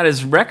looking at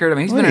his record. I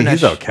mean, he's been in.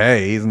 He's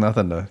okay. He's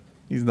nothing to.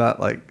 He's not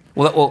like.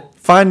 Well,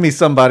 Find me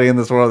somebody in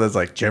this world that's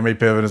like Jeremy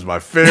Piven is my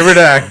favorite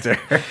actor.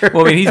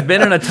 well, I mean, he's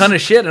been in a ton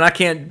of shit, and I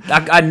can't.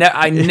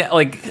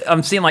 Like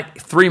I'm seeing like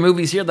 3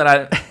 movies here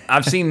that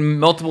I've seen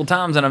multiple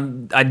times,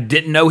 and I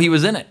didn't know he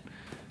was in it.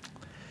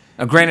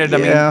 Granted, I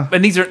Yeah.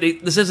 mean,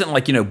 and this isn't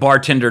like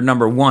bartender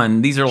number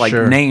 1. These are like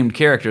Sure. named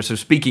characters, so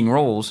speaking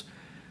roles.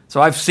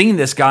 So I've seen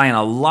this guy in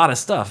a lot of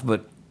stuff,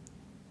 but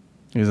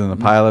He was in the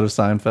pilot of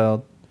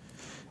Seinfeld,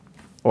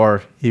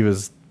 or he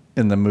was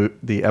in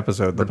the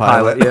episode the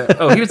pilot. yeah.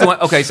 Oh, he was the one.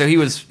 Okay, so he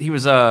was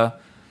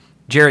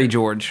Jerry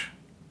George.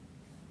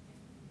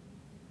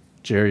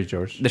 Jerry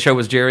George. The show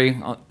was Jerry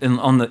in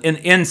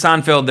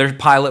Seinfeld. Their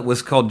pilot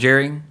was called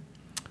Jerry.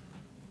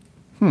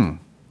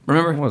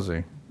 Remember? What was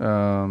he?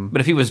 But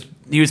if he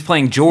was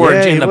playing George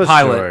Yeah, in he the was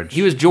pilot. George.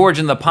 He was George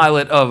in the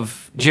pilot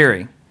of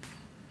Jerry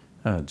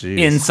Oh, geez.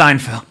 in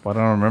Seinfeld. Why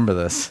don't I remember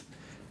this?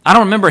 I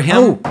don't remember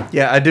him.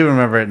 Yeah, I do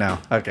remember it now.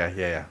 Okay,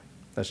 yeah,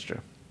 that's true.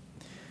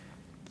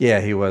 Yeah,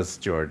 he was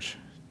George,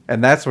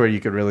 and that's where you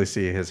could really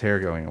see his hair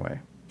going away.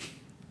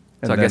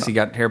 And So I then- guess he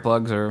got hair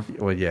plugs, or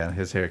Well, yeah,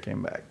 his hair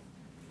came back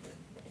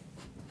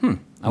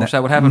I wish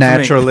that would happen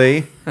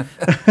naturally. for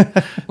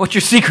me. What's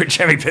your secret,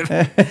 Jimmy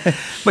Piven?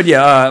 But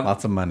yeah.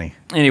 Lots of money.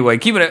 Anyway,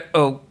 keeping it.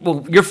 Oh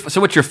well. So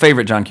what's your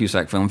favorite John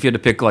Cusack film? If you had to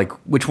pick, like,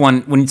 which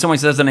one? When someone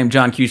says the name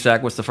John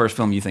Cusack, what's the first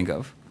film you think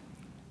of?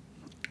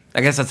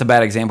 I guess that's a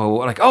bad example.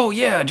 Like, oh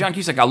yeah, John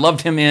Cusack. I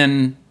loved him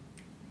in.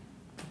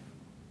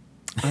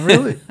 Oh,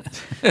 really?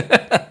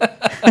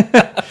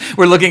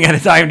 We're looking at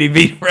his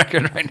IMDb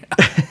record right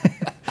now.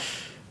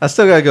 I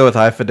still gotta go with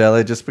High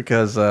Fidelity just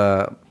because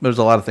there's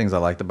a lot of things I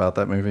liked about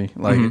that movie.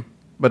 Like,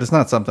 but it's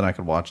not something I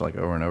could watch like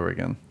over and over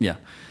again. Yeah.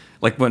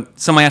 Like when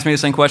somebody asks me the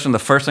same question, the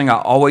first thing I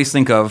always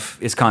think of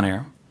is Con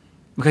Air.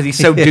 Because he's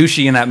so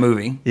douchey in that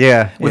movie.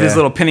 Yeah, With his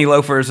little penny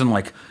loafers and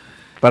like,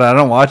 But I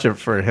don't watch it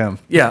for him.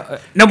 yeah.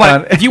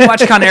 Nobody, if you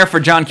watch Con Air for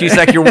John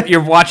Cusack,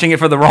 you're watching it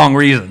for the wrong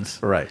reasons.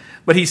 Right.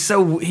 But he's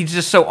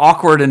just so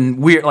awkward and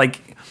weird.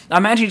 Like, I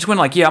imagine he just went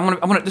like, yeah, I'm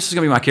gonna this is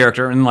gonna be my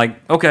character. And like,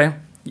 okay,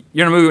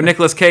 you're in a movie with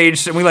Nicolas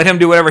Cage and we let him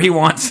do whatever he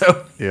wants.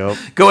 So Yep.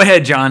 go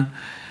ahead, John.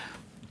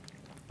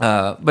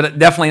 But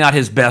definitely not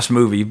his best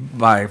movie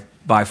by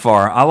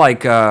far. I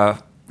like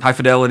High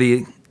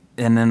Fidelity,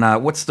 and then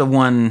what's the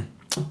one,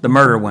 the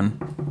murder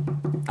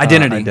one?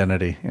 Identity.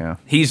 Identity, yeah.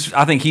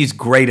 I think he's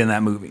great in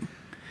that movie.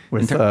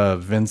 With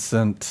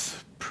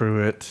Vincent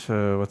Pruitt,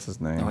 what's his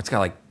name? Oh, it's got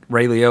like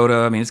Ray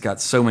Liotta. I mean, it's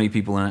got so many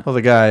people in it. Well,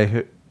 the guy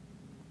who,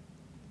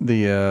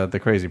 the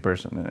crazy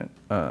person in it.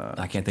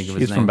 I can't think of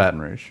his He's name. from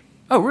Baton Rouge.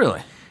 Oh,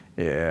 really?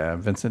 Yeah,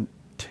 Vincent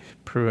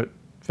Pruitt,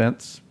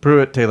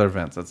 Taylor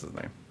Vince. That's his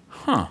name.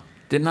 Huh.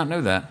 Did not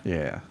know that.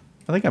 Yeah,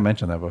 I think I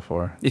mentioned that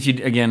before. If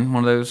you again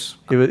one of those.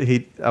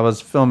 I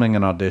was filming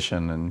an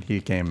audition and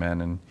he came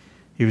in and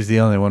he was the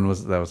only one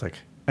that was like,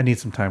 I need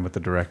some time with the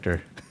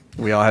director.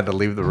 We all had to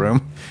leave the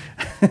room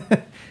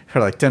for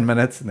like 10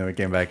 minutes and then we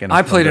came back in. and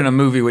I played in filmed a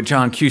movie with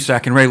John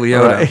Cusack and Ray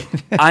Liotta.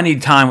 Right. I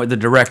need time with the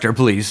director,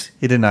 please. it.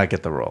 He did not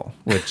get the role,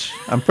 which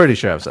I'm pretty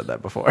sure I've said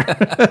that before.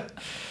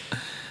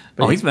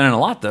 Oh, he's been in a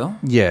lot though.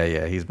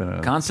 Yeah, he's been in a ton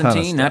of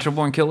Constantine, stuff. Natural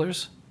Born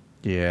Killers.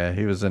 Yeah,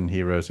 he was in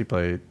Heroes. He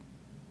played.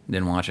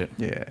 Didn't watch it.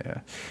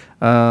 Yeah.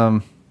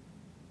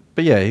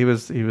 But yeah, he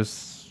was.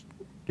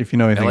 If you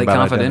know anything LA about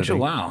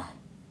Confidential. Identity, Wow.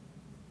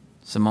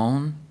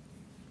 Simone.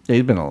 yeah,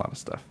 he's been in a lot of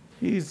stuff.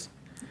 He's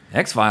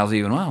X Files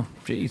even. Wow.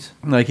 Jeez.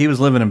 like he was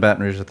living in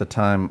Baton Rouge at the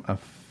time I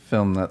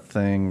filmed that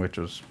thing, which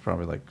was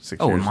probably like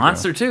 6 Oh, years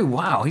Monster ago. too.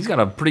 Wow. He's got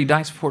a pretty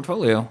nice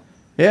portfolio.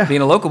 Yeah,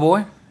 Being a local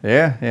boy.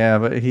 yeah,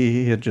 but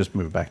he had just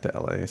moved back to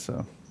LA,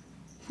 so.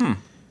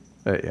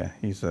 But yeah,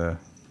 he does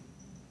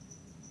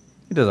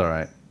all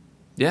right.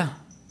 Yeah.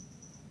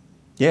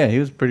 Yeah, he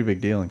was a pretty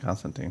big deal in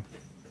Constantine.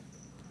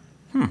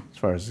 As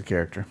far as the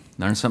character.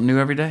 Learn something new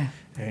every day.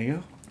 There you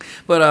go.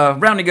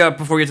 But rounding up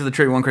before we get to the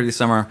trivia, One Crazy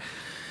Summer,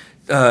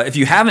 if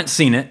you haven't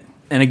seen it,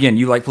 and again,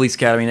 you like Police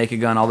Academy, Naked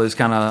Gun, all those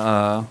kind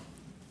of,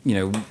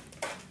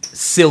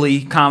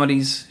 silly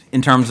comedies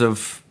in terms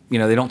of,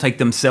 they don't take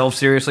themselves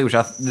seriously, which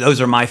those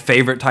are my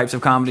favorite types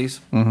of comedies.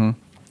 Mm-hmm.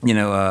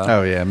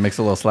 Oh yeah, mix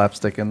a little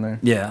slapstick in there.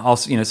 Yeah.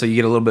 Also, so you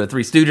get a little bit of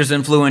Three Stooges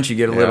influence. You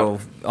get a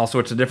little all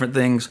sorts of different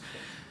things.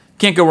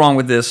 Can't go wrong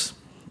with this.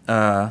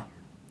 And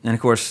of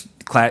course,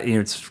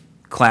 it's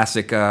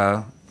classic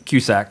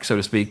Cusack, so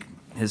to speak.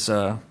 His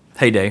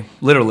heyday,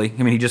 literally.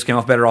 I mean, he just came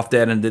off Better Off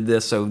Dead and did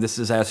this. So this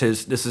is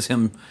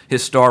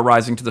his star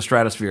rising to the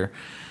stratosphere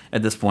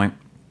at this point.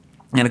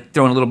 And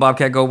throwing a little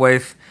Bobcat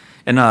Goldthwait.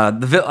 And I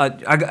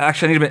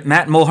actually need to admit,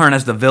 Matt Mulhern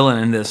as the villain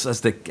in this,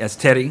 as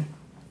Teddy.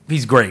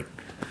 He's great.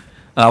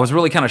 I was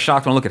really kind of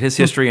shocked when I look at his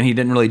history, and he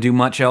didn't really do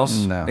much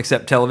else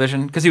except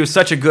television, because he was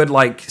such a good,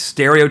 like,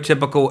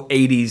 stereotypical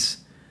 80s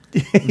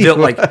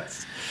villain.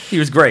 He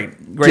was great.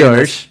 In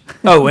this.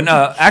 Oh, and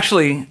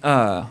actually,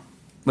 well,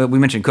 we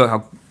mentioned Cook,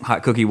 how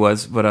hot Cookie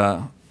was,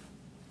 but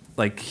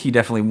he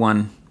definitely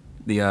won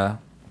the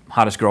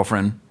hottest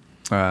girlfriend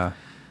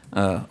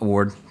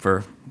award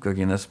for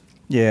Cookie in this.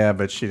 Yeah,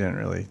 but she didn't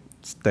really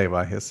stay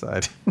by his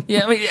side.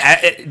 Yeah, I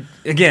mean,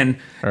 again,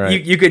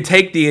 Right. you could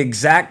take the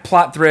exact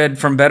plot thread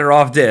from Better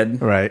Off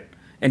Dead Right.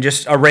 and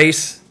just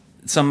erase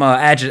some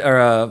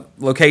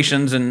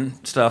locations and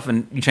stuff,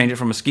 and you change it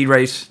from a ski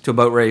race to a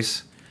boat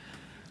race.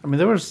 I mean,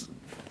 there was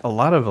a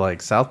lot of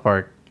like South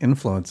Park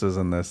influences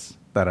in this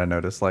that I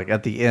noticed. Like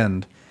at the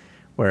end,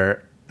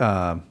 where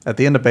at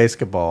the end of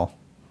Basketball,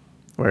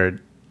 where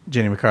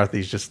Jenny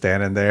McCarthy's just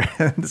standing there.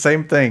 The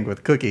same thing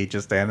with Cookie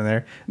just standing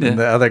there, and Yeah.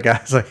 the other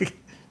guy's like,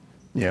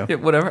 you know, Yeah,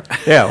 whatever.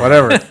 yeah,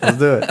 whatever, let's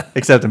do it.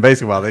 Except in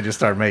Basketball, they just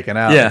start making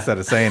out Yeah. instead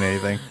of saying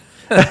anything.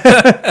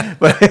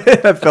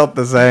 But I felt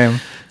the same.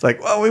 It's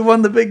like, well, we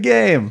won the big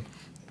game.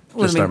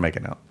 Well, Just I mean, start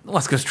making out. Well,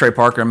 that's because Trey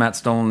Parker and Matt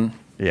Stone.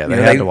 Yeah, you they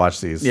know, had to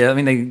watch these. Yeah, I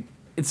mean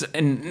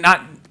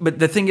but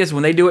the thing is,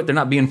 when they do it, they're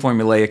not being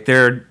formulaic.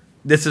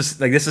 This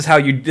is how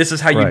you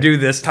Right. do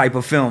this type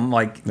of film,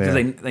 like 'cause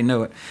Yeah. they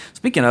know it.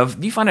 Speaking of,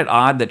 do you find it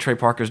odd that Trey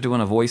Parker's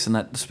doing a voice in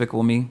that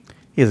Despicable Me?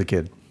 He's a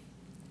kid.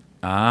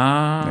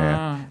 Ah,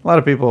 Yeah. A lot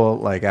of people,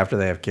 like, after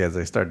they have kids,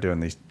 they start doing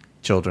these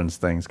children's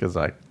things because,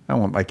 like, I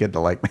want my kid to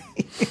like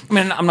me. I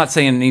mean, I'm not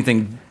saying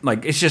anything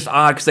like it's just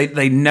odd because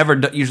they never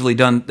usually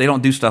they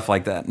don't do stuff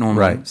like that normally.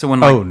 Right. So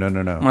when Oh, like, no.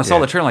 when I saw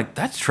Yeah. the trailer, like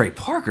that's Trey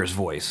Parker's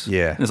voice.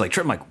 Yeah. and it's like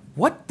I'm like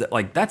what?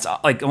 Like that's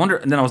like I wonder.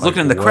 And then I was Like,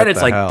 looking in the what credits,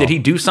 the like hell? did he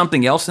do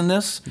something else in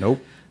this?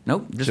 Nope.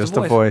 Nope, Just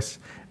a a voice. voice.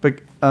 But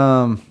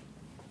I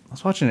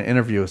was watching an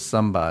interview with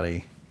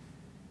somebody,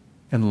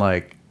 and,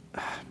 like,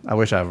 I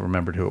wish I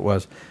remembered who it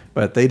was,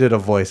 but they did a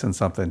voice in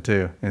something,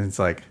 too. And it's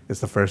like, it's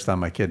the first time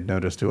my kid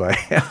noticed who I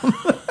am.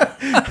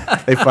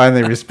 They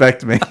finally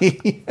respect me.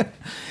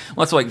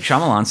 Well, that's like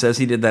Shyamalan says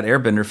he did that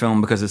Airbender film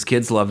because his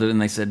kids loved it,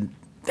 and they said,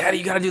 "Daddy,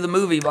 you got to do the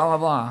movie." Blah blah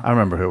blah. I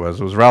remember who it was.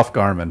 It was Ralph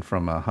Garman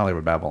from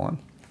Hollywood Babylon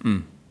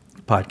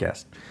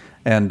podcast.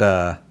 And,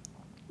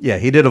 yeah,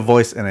 he did a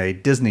voice in a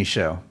Disney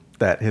show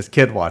that his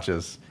kid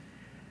watches.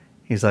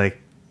 He's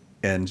like,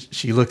 and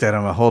she looked at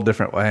him a whole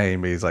different way.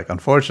 And he's like,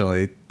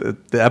 unfortunately,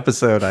 the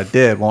episode I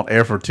did won't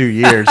air for 2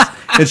 years,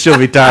 and she'll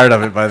be tired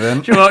of it by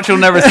then. She'll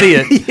never see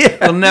it.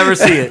 She'll never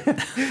see it.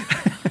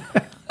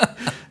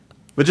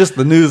 But just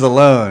the news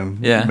alone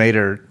Yeah. made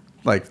her,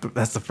 like,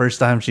 that's the first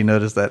time she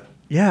noticed that,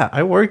 yeah,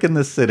 I work in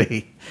this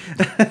city.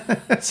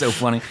 It's so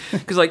funny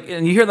because like,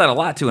 and you hear that a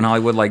lot too in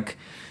Hollywood. Like,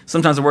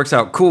 sometimes it works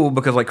out cool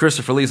because like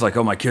Christopher Lee's like,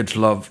 "Oh, my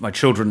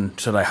children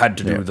said I had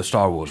to do the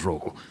Star Wars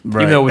role,"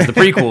 Right. even though it was the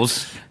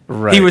prequels.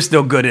 Right. He was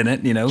still good in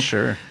it, you know.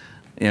 Sure.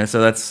 You know, so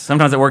that's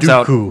sometimes it works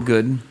out Dooku.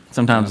 good.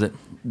 Sometimes it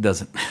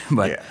doesn't.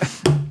 But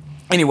Yeah.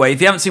 anyway,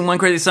 if you haven't seen One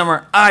Crazy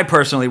Summer, I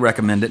personally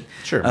recommend it.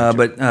 Sure.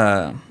 But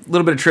a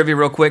little bit of trivia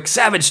real quick.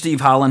 Savage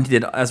Steve Holland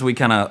did, as we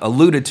kind of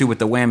alluded to with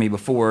the whammy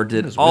before,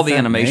 did is all with the that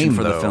animation name,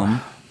 for the though?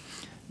 film.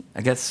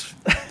 I guess,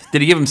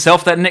 did he give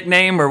himself that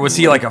nickname, or was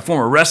he like a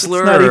former wrestler?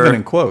 It's not or- even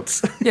in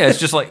quotes. Yeah, it's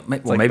just like, well,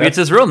 like maybe that- it's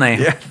his real name.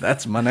 Yeah,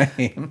 that's my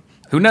name.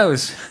 Who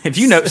knows? If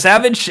you know,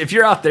 Savage, if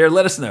you're out there,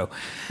 let us know.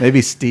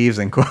 Maybe Steve's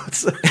in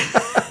quotes.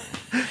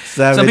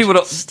 Savage Some people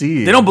don't.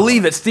 Steve. They don't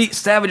believe that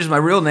Savage is my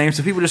real name,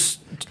 so people just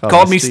Call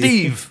called me me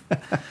Steve.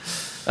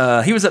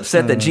 Steve. He was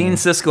upset that Gene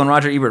Siskel and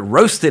Roger Ebert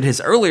roasted his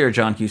earlier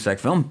John Cusack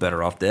film,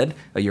 Better Off Dead,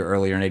 a year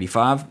earlier in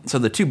 '85. So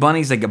the two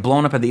bunnies that get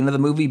blown up at the end of the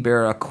movie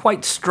bear a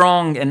quite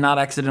strong and not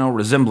accidental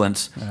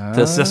resemblance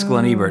to Siskel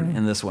and Ebert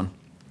in this one.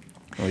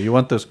 Well, you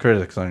want those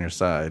critics on your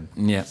side.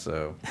 Yeah.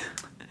 So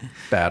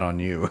bad on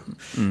you.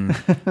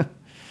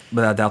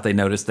 But I doubt they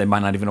noticed. They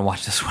might not even have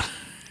watched this one.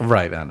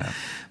 Right, I know.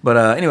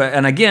 But anyway,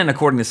 and again,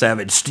 according to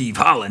Savage Steve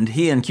Holland,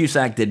 he and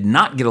Cusack did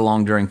not get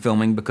along during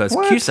filming because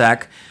What?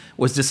 Cusack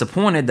was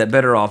disappointed that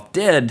Better Off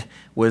Dead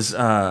was.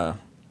 Hold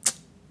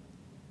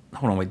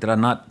on, wait, did I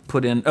not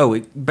put in? Oh,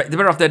 the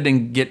Better Off Dead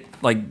didn't get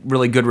like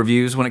really good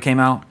reviews when it came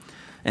out,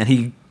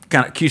 and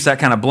Cusack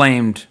kind of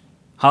blamed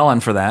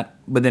Holland for that.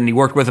 But then he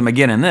worked with him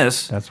again in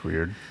this. That's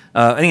weird.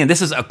 And again,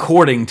 this is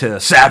according to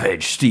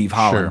Savage Steve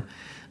Holland.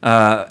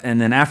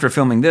 And then after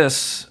filming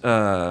this,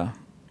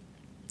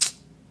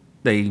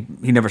 they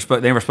never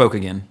spoke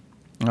again.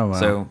 Oh, wow.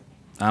 So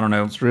I don't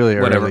know. It's really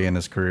whatever. early in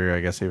his career.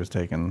 I guess he was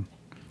taking,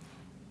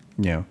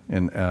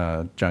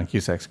 in John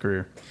Cusack's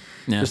career.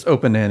 Yeah. Just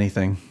open to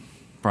anything.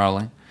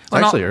 Probably. It's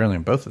Well, actually no, early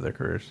in both of their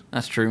careers.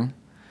 that's true.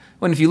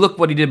 When if you look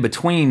what he did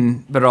between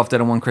Better Off Dead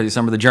and One Crazy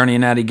Summer, The Journey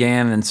and Natty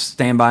Gann and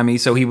Stand By Me,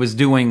 so he was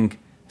doing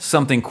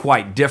something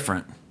quite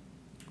different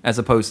as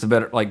opposed to the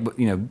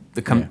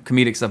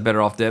comedic stuff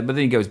Better Off Dead. But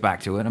then he goes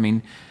back to it. I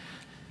mean,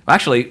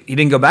 actually, he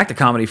didn't go back to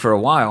comedy for a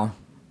while.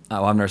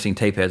 Oh, I've never seen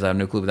Tapeheads. I have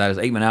no clue what that is.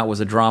 8 Men Out was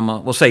a drama.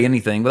 We'll say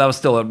anything, but that was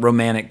still a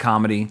romantic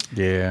comedy.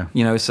 Yeah.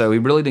 You know, so he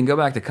really didn't go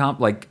back to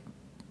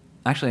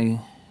actually,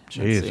 let's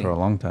Jeez, see. for a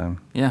long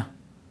time. Yeah.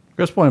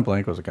 Grosse Point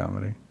Blank was a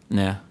comedy.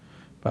 Yeah.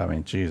 But I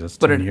mean, geez, that's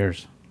But 10 it-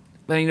 years.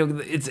 But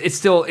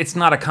it's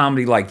not a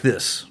comedy like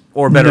this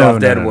or Better Off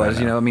Dead was.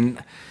 no. You know, I mean,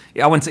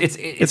 I wouldn't say it's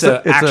It's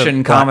an a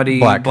action comedy,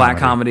 black black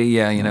comedy. comedy.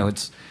 Yeah, you know,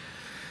 it's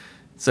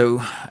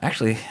so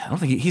actually I don't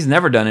think he's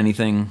never done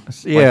anything.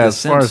 Yeah, like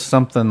this as far as since.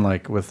 something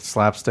like with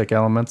slapstick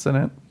elements in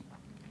it.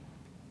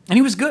 And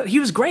he was good. He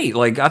was great.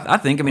 Like I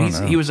think. I mean,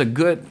 no. he was a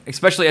good,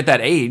 especially at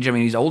that age. I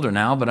mean, he's older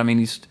now, but I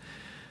mean,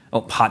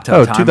 Oh, Hot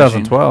Tub Time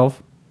Machine.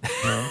 2012.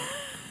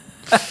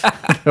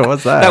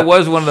 What's that? That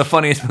was one of the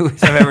funniest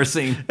movies I've ever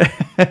seen.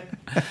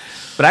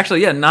 But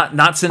actually, yeah,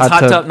 not since Hot Hot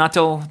Tub- Tub, not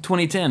till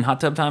 2010, Hot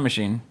Tub Time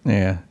Machine.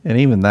 Yeah, and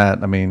even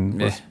that, I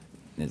mean, Eh, was,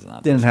 it's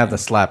not didn't the have same. the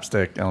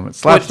slapstick element.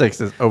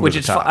 Slapsticks is over Which the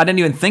is top. I didn't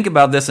even think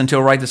about this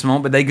until right this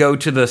moment, but they go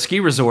to the ski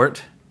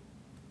resort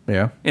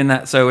Yeah. in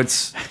that, so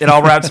it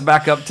all wraps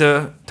back up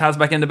to ties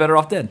back into Better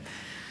Off Dead.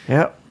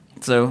 Yep.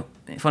 So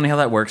funny how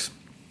that works.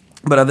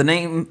 But the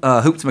name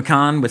Hoops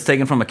McCann was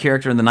taken from a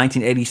character in the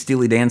 1980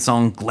 Steely Dan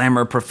song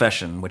 "Glamour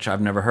Profession," which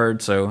I've never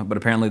heard. But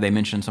apparently they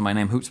mentioned somebody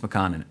named Hoops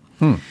McCann in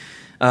it.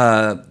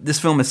 This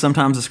film is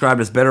sometimes described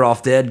as Better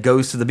Off Dead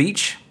Goes to the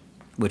Beach,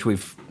 which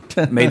we've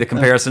made the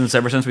comparisons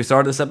ever since we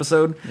started this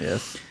episode.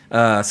 Yes.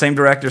 Same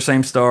director,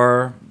 same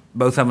star,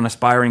 both have an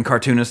aspiring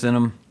cartoonist in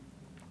them.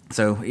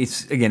 So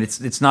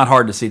it's not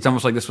hard to see. It's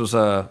almost like this was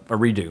a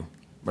redo,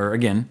 or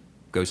again,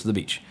 Goes to the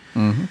Beach,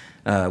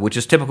 which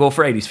is typical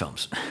for 80s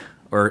films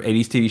or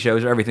 80s TV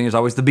shows or everything. There's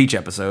always the beach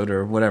episode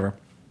or whatever.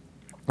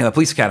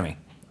 Police Academy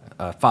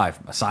 5,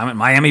 assignment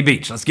Miami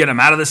Beach. Let's get them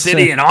out of the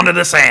city and onto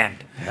the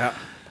sand. Yeah.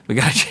 We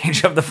got to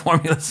change up the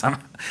formula somehow.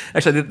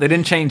 Actually, they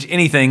didn't change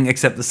anything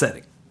except the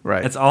setting.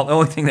 Right. That's the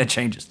only thing that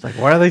changes. Like,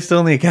 why are they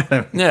still in the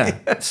academy?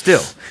 Yeah,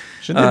 still.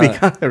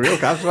 Shouldn't they be real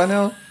cops by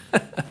now?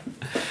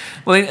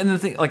 Well, and the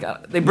thing, like,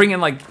 they bring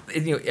in, like,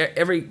 you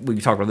know, we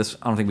talked about this.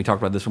 I don't think we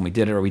talked about this when we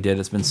did it, or we did.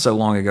 It's been so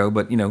long ago,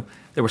 but you know,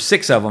 there were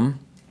 6 of them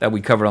that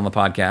we covered on the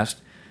podcast,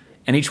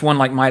 and each one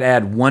like might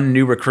add one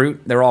new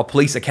recruit. They're all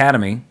police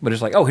academy, but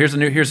it's like, oh, here's a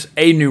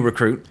new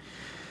recruit,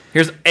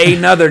 here's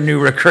another new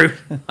recruit.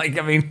 Like,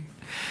 I mean,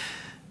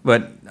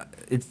 but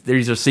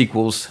these are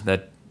sequels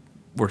that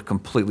were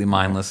completely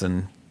mindless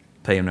and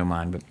pay him no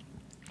mind.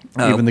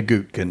 But Even the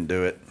Goot couldn't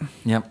do it.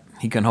 yep,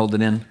 he couldn't hold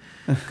it in,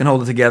 couldn't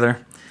hold it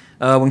together.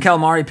 When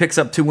Calamari picks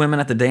up 2 women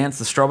at the dance,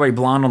 the strawberry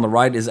blonde on the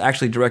right is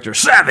actually director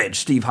Savage,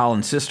 Steve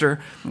Holland's sister,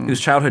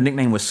 whose childhood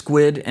nickname was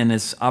Squid, and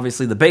is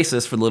obviously the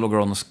basis for the little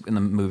girl in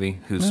the movie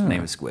whose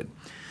name is Squid.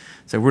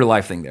 So real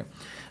life thing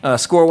there.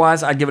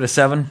 Score-wise, I'd give it a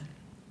 7.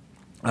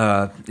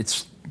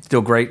 It's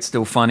still great,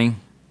 still funny.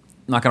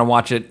 Not going to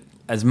watch it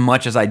as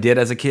much as I did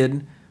as a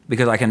kid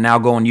because I can now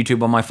go on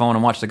YouTube on my phone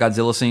and watch the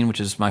Godzilla scene,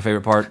 which is my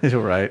favorite part.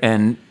 Right.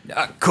 And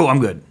cool, I'm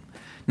good.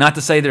 Not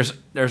to say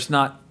there's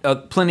not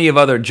plenty of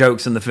other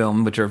jokes in the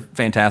film, which are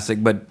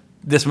fantastic, but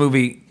this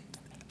movie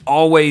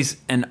always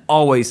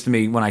to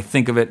me, when I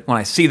think of it, when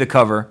I see the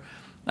cover,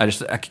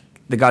 the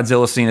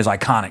Godzilla scene is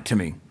iconic to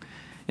me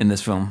in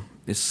this film.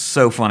 It's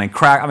so funny.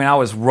 I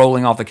was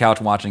rolling off the couch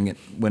watching it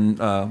when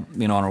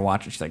me and Honor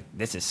watched it. She's like,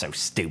 "This is so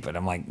stupid."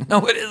 I'm like,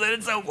 "No, it isn't.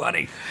 It's so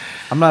funny."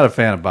 I'm not a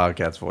fan of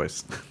Bobcat's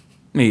voice.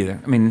 Me either.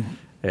 I mean,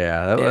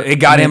 Yeah. it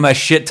got him a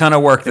shit ton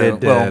of work, though. It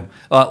did.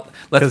 Well,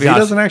 let's Because be he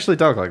honest. doesn't actually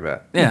talk like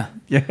that. Yeah.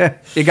 Yeah.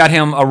 It got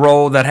him a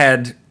role that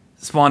had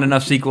spawned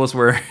enough sequels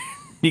where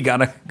he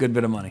got a good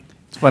bit of money.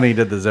 It's funny he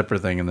did the zipper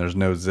thing and there's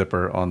no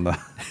zipper on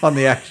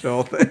the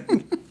actual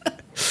thing.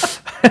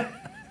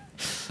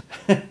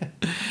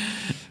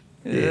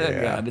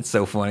 Yeah. God, it's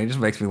so funny. It just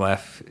makes me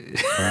laugh.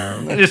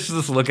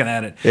 just looking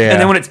at it. Yeah. And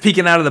then when it's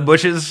peeking out of the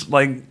bushes,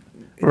 like,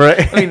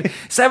 Right. I mean,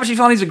 Savage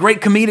Fawley's a great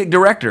comedic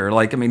director.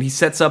 Like, I mean, he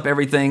sets up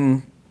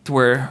everything to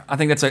where I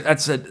think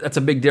that's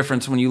a big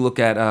difference when you look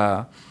at,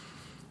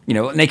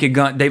 Naked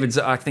Gun.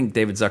 I think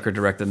David Zucker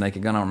directed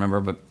Naked Gun. I don't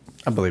remember, but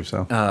I believe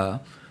so.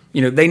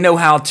 they know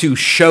how to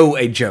show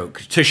a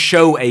joke, to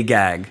show a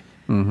gag.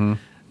 Mm-hmm.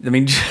 I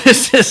mean,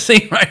 just this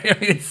scene right here,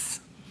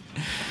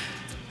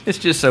 it's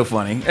just so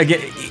funny.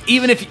 Again,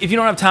 even if you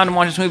don't have time to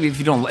watch this movie,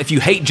 if you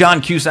hate John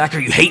Cusack or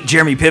you hate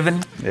Jeremy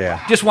Piven,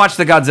 Yeah. just watch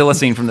the Godzilla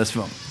scene from this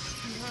film.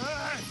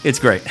 It's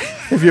great.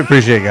 If you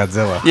appreciate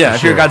Godzilla. Yeah, for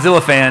if you're a sure.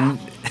 Godzilla fan.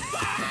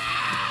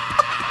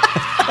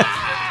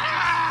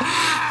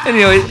 And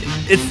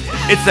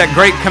it's that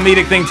great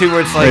comedic thing too,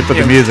 where it's They like put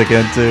the music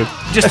in too.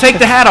 just take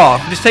the hat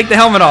off, just take the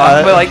helmet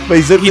off. But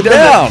he zipped it does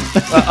down.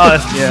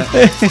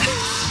 Yeah.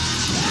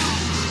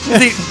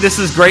 See, this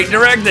is great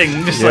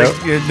directing. Just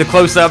Yep. like the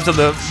close-ups of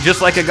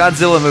just like a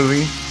Godzilla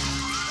movie,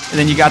 and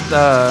then you got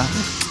the.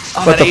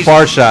 But the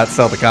far shots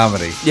sell the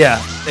comedy.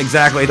 Yeah,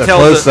 exactly. It The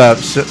tells close-up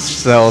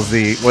sells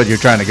what you're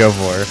trying to go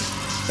for.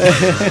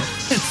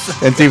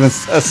 It's even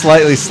a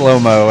slightly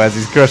slow-mo as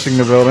he's crushing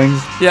the buildings.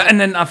 Yeah, and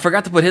then I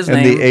forgot to put his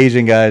And name. the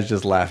Asian guy is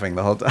just laughing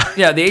the whole time.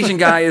 Yeah, the Asian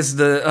guy is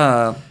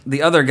the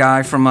other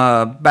guy from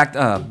Back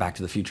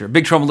to the Future,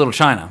 Big Trouble in Little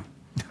China.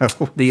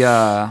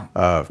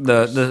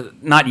 The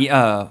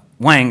not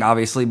Wang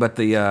obviously, but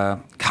I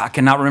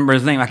cannot remember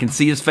his name. I can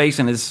see his face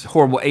in his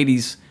horrible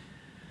 80s.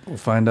 We'll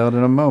find out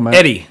in a moment.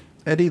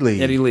 Eddie Lee.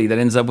 that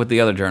ends up with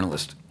the other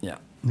journalist. Yeah,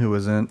 He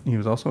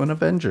was also in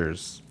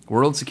Avengers.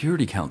 World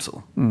Security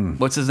Council.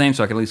 What's his name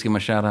so I can at least give him a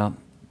shout out?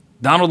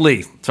 Donald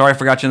Lee. Sorry, I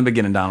forgot you in the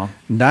beginning, Donald.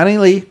 Donnie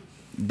Lee.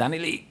 Donnie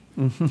Lee.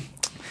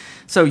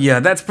 So yeah,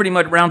 that's pretty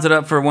much rounds it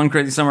up for One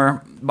Crazy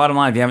Summer. Bottom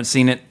line, if you haven't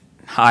seen it,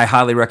 I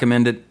highly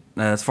recommend it.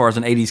 As far as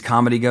an 80s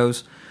comedy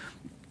goes,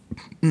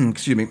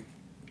 excuse me,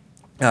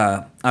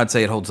 I'd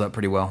say it holds up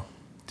pretty well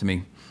to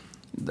me.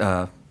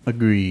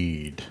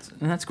 Agreed.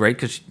 And that's great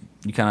because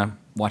you kind of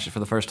watch it for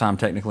the first time,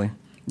 technically.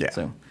 Yeah.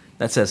 So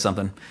that says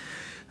something.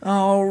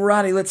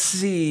 Alrighty, let's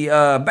see.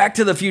 Back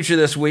to the Future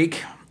this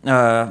week.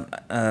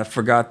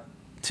 Forgot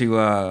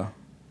to.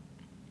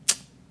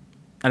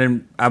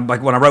 I'm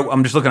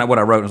just looking at what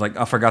I wrote. I was like,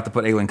 I forgot to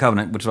put Alien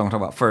Covenant, which is what I'm going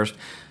to talk about first.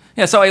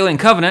 Yeah, so Alien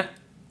Covenant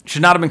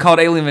should not have been called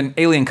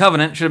Alien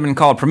Covenant. Should have been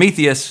called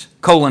Prometheus: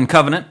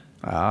 Covenant.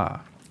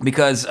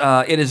 Because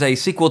it is a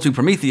sequel to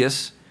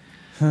Prometheus,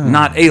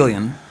 not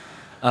Alien.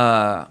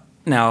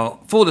 Now,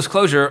 full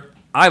disclosure,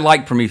 I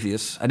like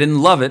Prometheus. I didn't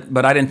love it,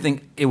 but I didn't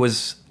think it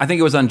was. I think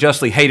it was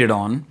unjustly hated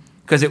on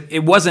because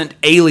it wasn't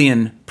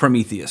Alien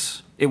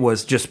Prometheus. It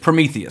was just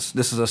Prometheus.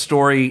 This is a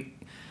story,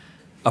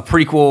 a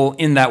prequel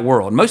in that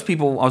world. Most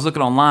people, I was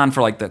looking online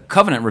for like the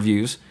Covenant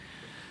reviews,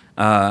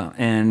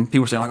 and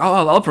people were saying like, "Oh,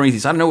 I love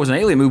Prometheus. I didn't know it was an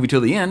Alien movie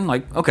till the end."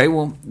 Like, okay,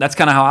 well, that's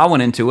kind of how I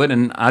went into it,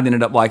 and I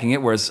ended up liking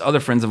it. Whereas other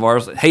friends of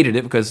ours hated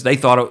it because they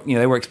thought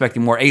they were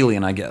expecting more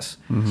Alien, I guess.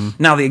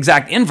 Now the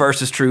exact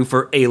inverse is true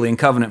for Alien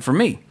Covenant for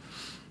me.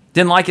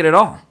 Didn't like it at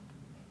all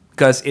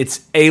because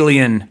it's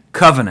Alien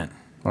Covenant.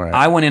 All right.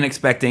 I went in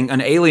expecting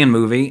an Alien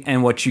movie,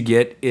 and what you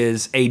get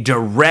is a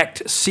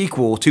direct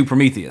sequel to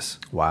Prometheus.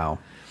 Wow.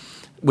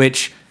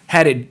 Which,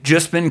 had it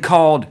just been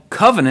called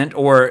Covenant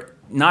or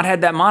not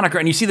had that moniker,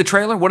 and you see the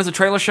trailer, what does the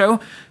trailer show?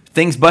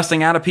 Things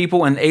busting out of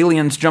people and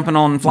aliens jumping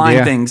on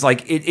flying things.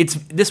 Like it's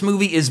this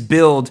movie is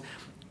billed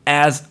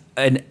as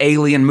an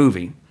Alien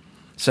movie.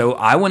 So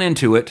I went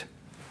into it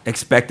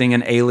expecting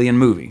an Alien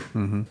movie.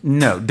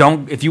 No,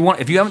 don't. If you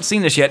haven't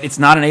seen this yet, it's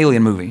not an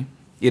Alien movie.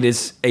 It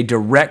is a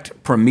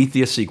direct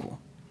Prometheus sequel.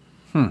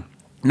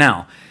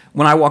 Now,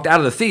 when I walked out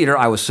of the theater,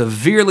 I was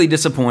severely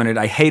disappointed.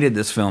 I hated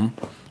this film.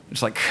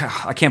 It's like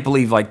I can't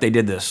believe like they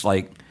did this.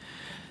 Like,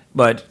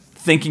 but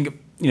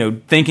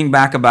thinking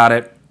back about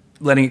it,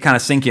 letting it kind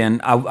of sink in,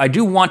 I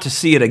do want to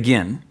see it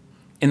again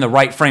in the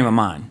right frame of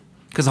mind.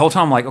 Because the whole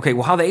time I'm like, okay,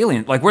 well, how the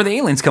alien? Like, where are the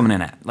aliens coming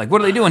in at? Like, what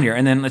are they doing here?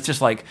 And then it's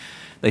just like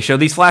they show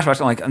these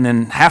flashbacks, and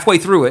then halfway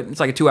through it, it's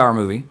like a 2-hour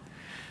movie.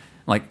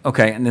 Like,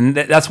 okay, and then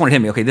that's when it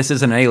hit me. Okay, this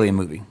isn't an Alien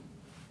movie.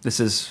 This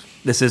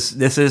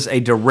is a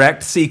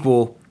direct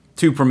sequel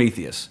to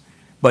Prometheus.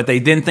 But they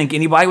didn't think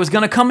anybody was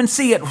going to come and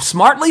see it.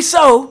 Smartly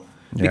so,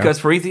 because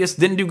Prometheus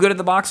didn't do good at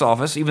the box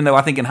office. Even though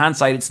I think in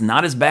hindsight it's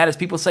not as bad as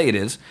people say it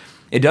is.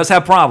 It does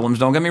have problems.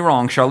 Don't get me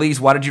wrong, Charlize.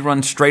 Why did you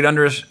run straight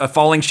under a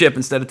falling ship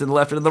instead of to the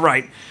left or to the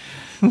right?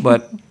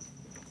 But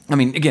I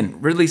mean, again,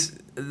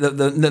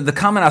 the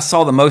comment I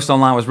saw the most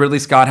online was Ridley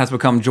Scott has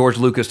become George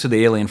Lucas to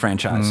the Alien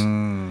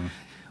franchise.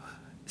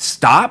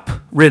 Stop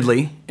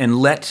Ridley and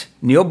let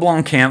Neil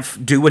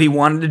Blomkamp do what he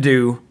wanted to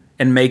do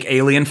and make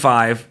Alien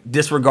 5,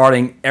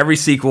 disregarding every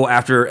sequel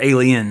after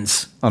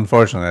Aliens.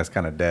 Unfortunately, that's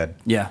kind of dead.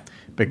 Yeah.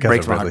 Because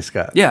Breaks of my Ridley heart.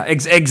 Scott. Yeah,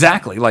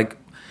 exactly. Like,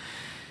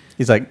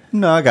 He's like,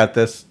 no, I got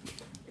this.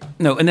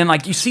 no, and then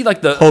like you see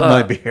like the Hold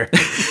my beer.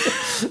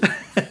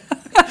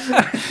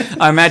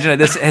 I imagine at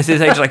his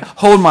age, like,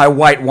 hold my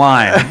white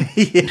wine.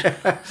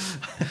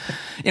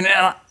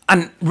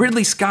 And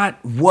Ridley Scott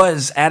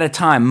was, at a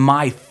time,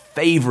 my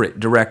favorite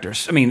director.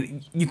 I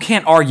mean, you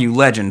can't argue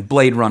Legend,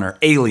 Blade Runner,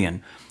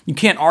 Alien. You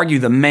can't argue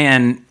the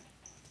man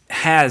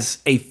has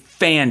a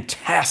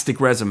fantastic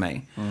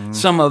resume.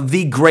 Some of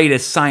the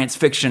greatest science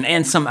fiction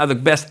and some of the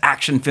best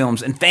action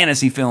films and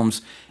fantasy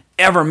films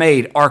ever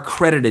made are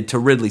credited to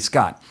Ridley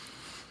Scott.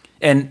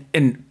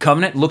 And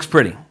Covenant looks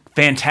pretty.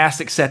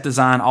 Fantastic set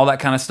design, all that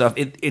kind of stuff.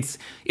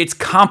 It's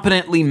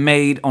competently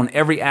made on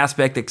every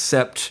aspect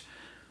except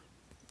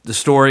the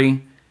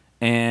story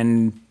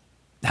and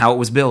how it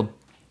was billed.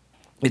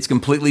 It's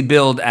completely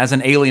billed as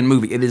an Alien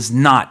movie. It is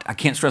not. I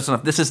can't stress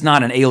enough. This is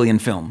not an Alien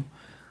film.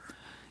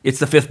 It's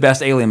the 5th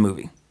best Alien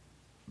movie.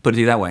 Put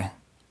it that way.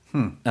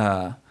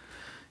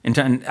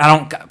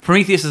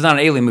 Prometheus is not an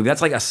Alien movie.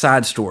 That's like a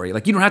side story.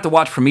 Like, you don't have to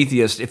watch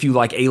Prometheus if you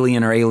like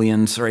Alien or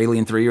Aliens or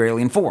Alien 3 or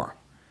Alien 4.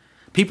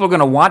 People are going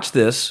to watch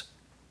this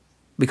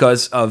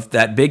because of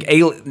that big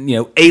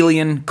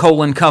Alien: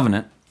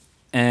 Covenant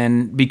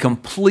and be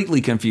completely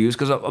confused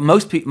because a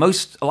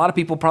lot of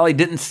people probably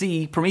didn't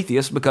see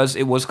Prometheus because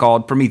it was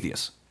called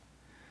Prometheus.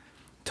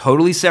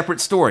 Totally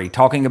separate story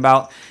talking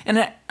about and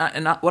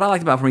what I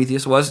liked about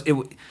Prometheus was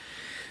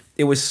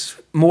it was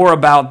more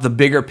about the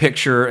bigger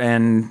picture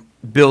and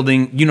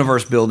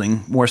universe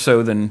building more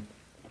so than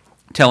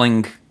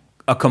telling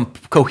a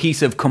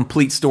cohesive,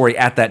 complete story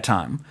at that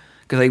time.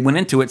 Because they went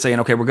into it saying,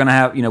 okay, we're going to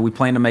have, we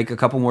plan to make a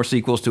couple more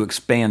sequels to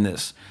expand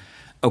this.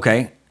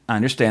 Okay, I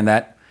understand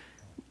that.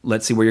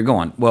 Let's see where you're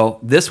going. Well,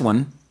 this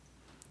one,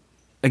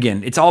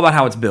 again, it's all about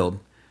how it's billed.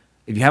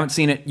 If you haven't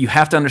seen it, you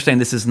have to understand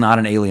this is not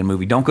an Alien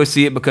movie. Don't go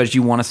see it because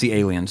you want to see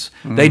aliens.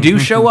 They do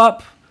show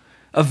up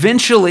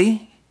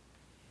eventually.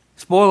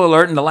 Spoiler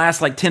alert, in the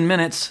last 10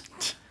 minutes.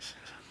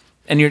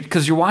 And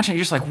because you're watching,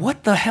 you're just like,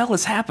 what the hell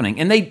is happening?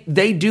 And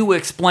they do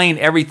explain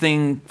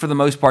everything for the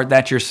most part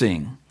that you're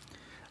seeing.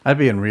 I'd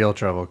be in real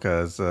trouble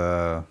because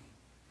I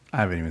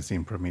haven't even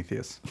seen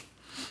Prometheus.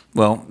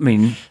 Well, I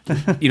mean,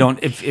 you don't.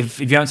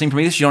 If you haven't seen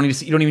Prometheus, you don't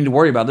even need to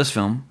worry about this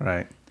film.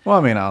 Right. Well,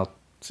 I mean, I'll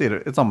see it.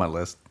 It's on my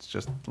list. It's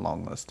just a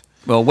long list.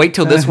 Well, wait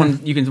till this one.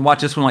 You can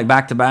watch this one like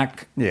back to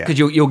back. Yeah. Because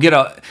you'll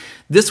get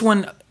this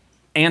one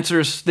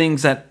answers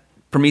things that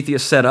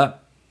Prometheus set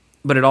up,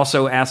 but it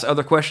also asks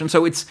other questions.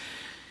 So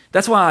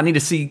that's why I need to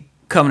see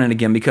Covenant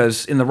again,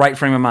 because in the right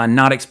frame of mind,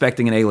 not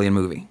expecting an alien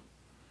movie.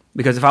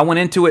 Because if I went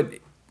into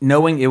it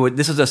knowing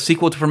this is a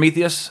sequel to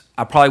Prometheus,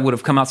 I probably would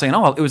have come out saying,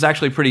 "Oh, it was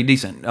actually pretty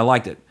decent. I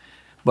liked it."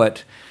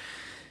 But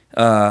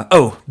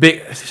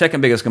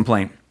second biggest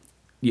complaint.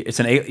 It's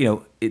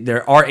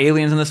there are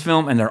aliens in this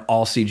film, and they're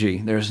all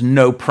CG. There's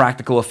no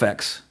practical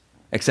effects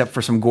except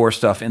for some gore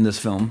stuff in this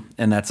film,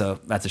 and that's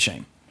a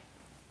shame.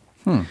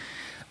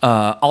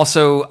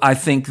 Also, I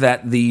think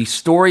that the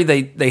story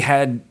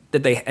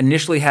they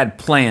initially had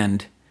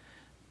planned,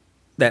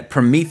 that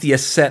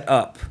Prometheus set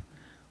up,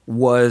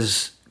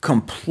 was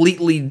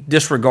completely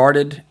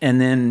disregarded, and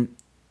then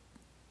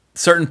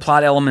certain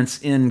plot elements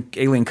in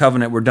Alien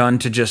Covenant were done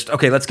to just,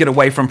 okay, let's get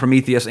away from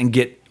Prometheus and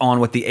get on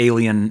with the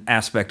alien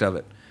aspect of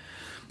it.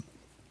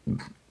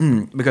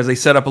 Because they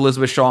set up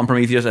Elizabeth Shaw and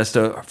Prometheus as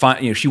to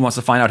find, she wants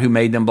to find out who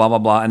made them, blah, blah,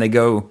 blah, and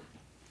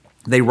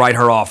they write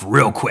her off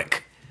real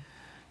quick.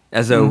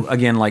 As though,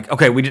 again, like,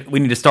 okay, we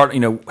need to start,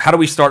 how do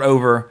we start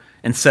over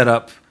and set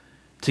up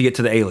to get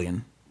to the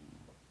alien?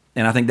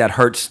 And I think that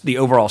hurts the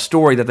overall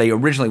story that they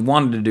originally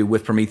wanted to do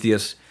with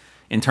Prometheus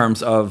in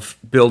terms of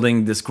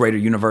building this greater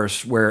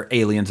universe where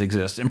aliens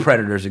exist and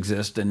Predators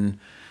exist and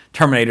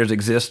Terminators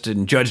exist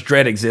and Judge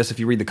Dredd exists. If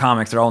you read the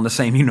comics, they're all in the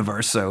same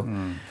universe. So,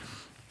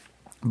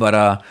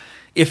 but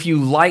if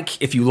you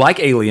like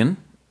Alien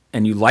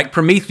and you like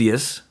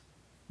Prometheus,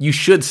 you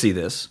should see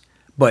this.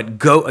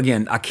 But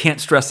again, I can't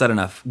stress that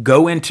enough.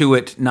 Go into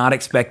it not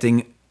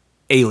expecting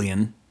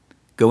Alien.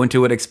 Go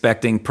into it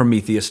expecting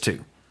Prometheus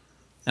 2.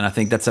 And I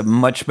think that's a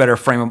much better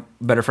frame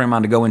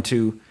on to go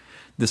into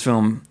this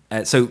film.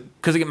 So,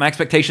 because my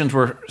expectations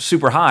were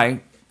super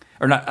high,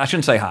 or not, I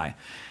shouldn't say high.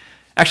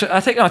 Actually, I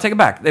take it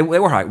back. They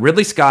were high.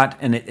 Ridley Scott,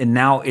 and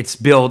now it's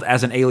billed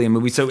as an alien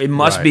movie, so it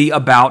must be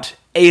about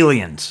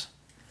aliens.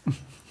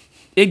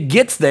 It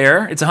gets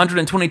there. It's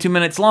 122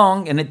 minutes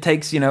long, and it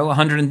takes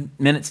 100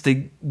 minutes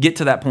to get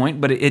to that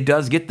point, but it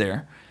does get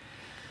there.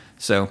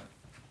 So,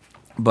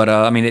 but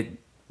it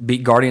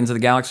beat Guardians of the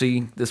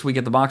Galaxy this week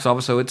at the box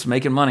office, so it's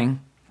making money.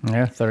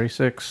 Yeah,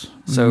 36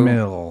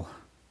 mil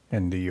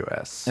in the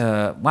U.S.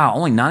 Wow,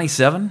 only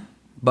 97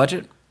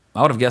 budget.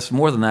 I would have guessed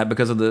more than that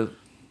because of the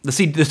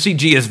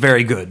CG is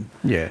very good.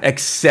 Yeah,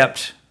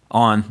 except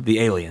on the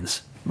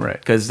aliens, right?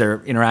 Because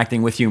they're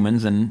interacting with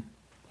humans, and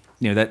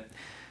that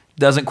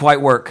doesn't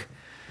quite work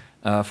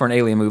for an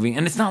alien movie.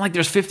 And it's not like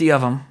there's 50 of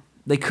them.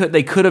 They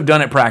could have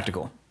done it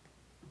practical,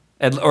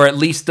 or at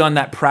least done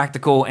that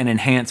practical and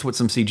enhanced with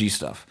some CG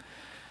stuff.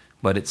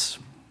 But it's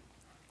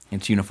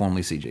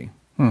uniformly CG.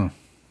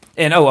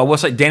 And I will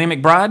say, Danny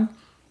McBride,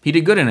 he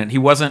did good in it. He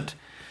wasn't.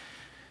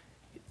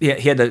 He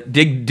had to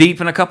dig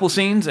deep in a couple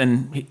scenes,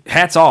 and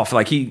hats off.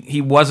 Like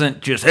he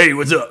wasn't just, hey,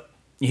 what's up?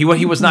 He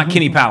was not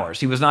Kenny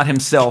Powers. He was not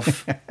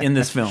himself in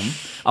this film.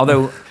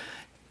 Although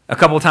a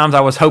couple of times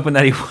I was hoping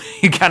that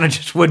he kind of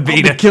just would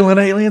be killing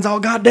aliens all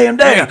goddamn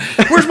day.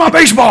 Yeah. Where's my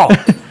baseball?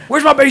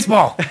 Where's my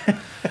baseball?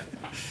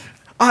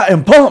 I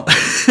am pumped.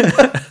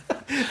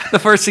 The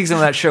first season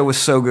of that show was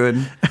so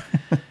good.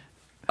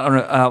 I don't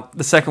know.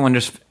 The second one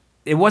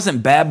it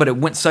wasn't bad, but it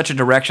went such a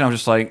direction. I was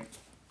just like,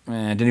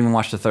 I didn't even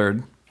watch the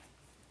third.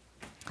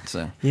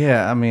 So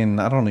yeah,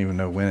 I don't even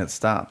know when it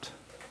stopped.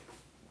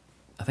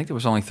 I think there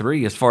was only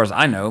 3 as far as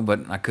I know,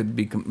 but I could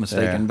be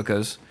mistaken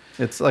because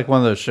it's like one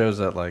of those shows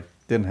that like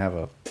didn't have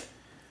a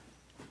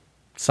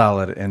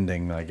solid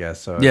ending, I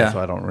guess. So yeah. So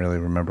I don't really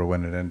remember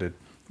when it ended.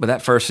 But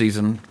that first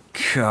season,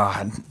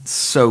 God,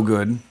 so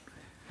good.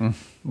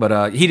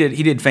 But he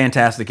did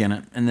fantastic in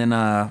it. And then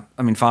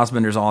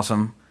Fassbender's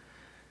awesome.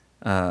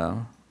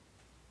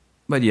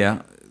 But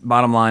yeah,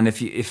 bottom line,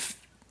 if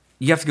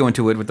you have to go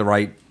into it with the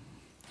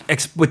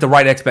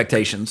right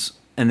expectations,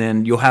 and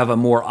then you'll have a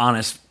more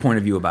honest point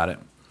of view about it.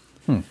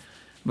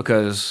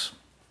 Because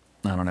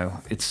I don't know,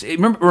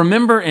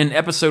 remember in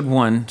Episode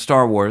 1,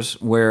 Star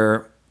Wars,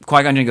 where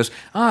Qui-Gon Jinn goes,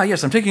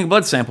 yes, I'm taking a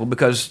blood sample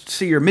because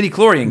see your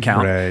midi-chlorian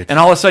count, right. And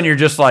all of a sudden you're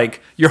just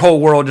like, your whole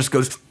world just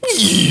goes,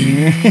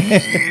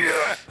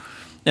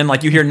 and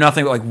like you hear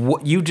nothing, like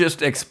what you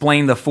just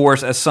explained the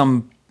Force as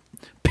some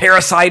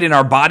parasite in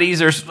our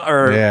bodies,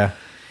 or yeah,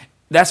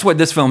 that's what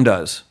this film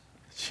does.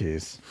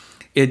 Jeez.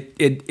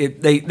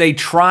 They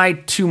try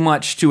too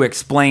much to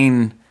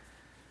explain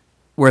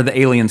where the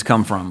aliens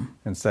come from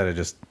instead of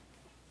just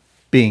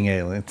being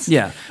aliens.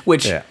 Yeah,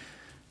 which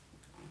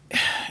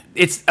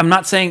I'm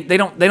not saying they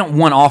don't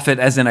one off it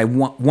as in a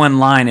one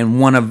line in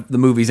one of the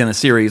movies in a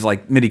series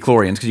like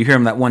midi-chlorians, because you hear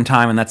them that one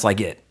time and that's like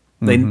it.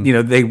 They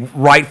they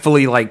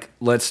rightfully like,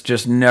 let's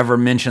just never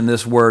mention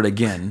this word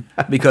again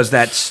because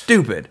that's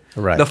stupid.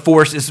 Right. The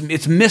Force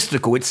it's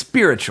mystical, it's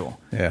spiritual.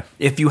 Yeah.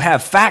 If you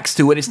have facts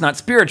to it, it's not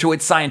spiritual,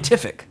 it's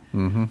scientific.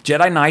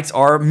 Jedi Knights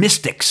are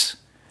mystics.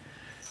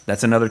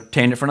 That's another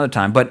tangent for another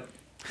time. But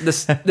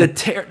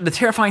the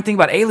terrifying thing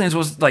about aliens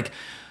was like,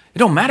 it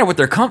don't matter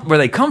where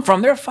they come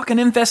from, they're a fucking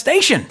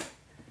infestation.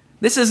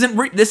 This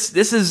isn't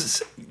this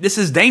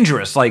is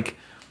dangerous. Like,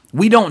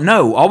 we don't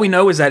know. All we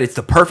know is that it's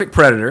the perfect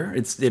predator.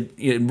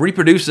 It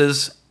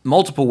reproduces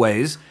multiple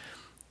ways,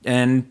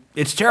 and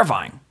it's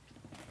terrifying.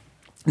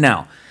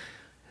 Now,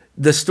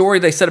 the story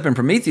they set up in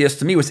Prometheus,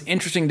 to me, was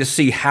interesting to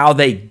see how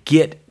they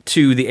get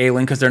to the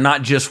alien, because they're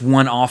not just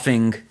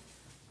one-offing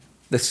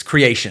this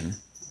creation.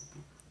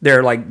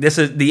 They're like, this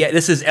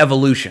is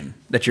evolution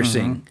that you're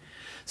seeing.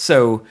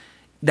 So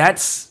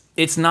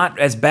it's not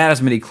as bad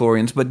as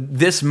midichlorians, but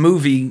this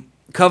movie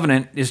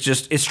Covenant is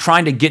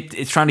trying to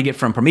get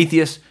from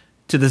Prometheus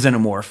to the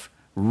Xenomorph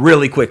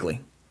really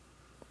quickly.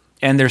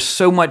 And there's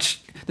so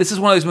much. This is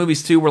one of those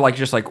movies too where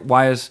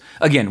why is,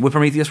 again, with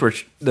Prometheus, where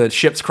the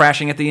ship's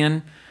crashing at the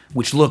end,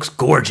 which looks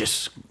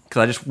gorgeous,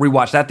 because I just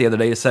rewatched that the other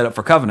day to set up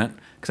for Covenant,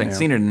 because I hadn't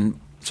seen it in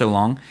so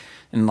long,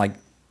 and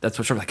that's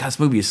what's like, God, this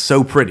movie is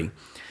so pretty.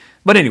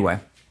 But anyway,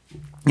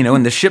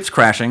 and the ship's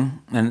crashing,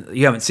 and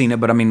you haven't seen it,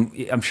 but I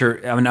mean, I'm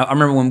sure. I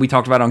remember when we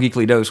talked about it on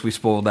Geekly Dose, we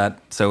spoiled that.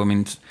 So I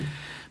mean,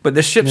 but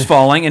the ship's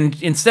falling,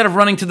 and instead of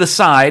running to the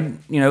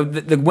side,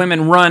 the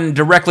women run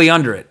directly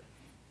under it.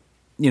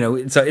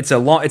 It's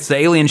the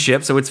alien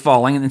ship, so it's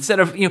falling, and instead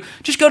of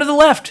just go to the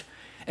left.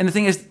 And the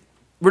thing is,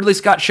 Ridley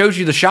Scott shows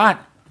you the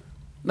shot,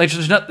 like,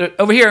 there's not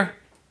over here.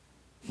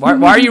 Why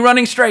are you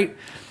running straight?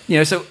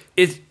 So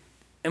it's,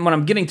 and what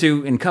I'm getting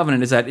to in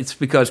Covenant is that it's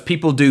because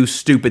people do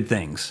stupid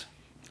things.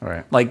 All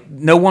right. Like,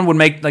 no one would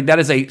make, like, that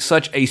is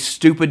such a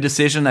stupid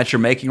decision that you're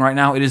making right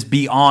now. It is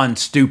beyond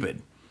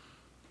stupid.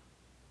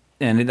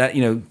 And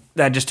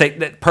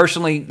that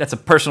personally, that's a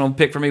personal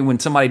pick for me. When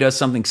somebody does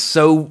something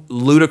so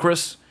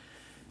ludicrous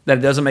that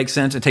it doesn't make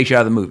sense, it takes you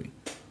out of the movie.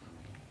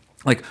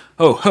 Like,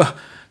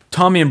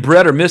 Tommy and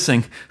Brett are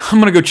missing. I'm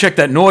going to go check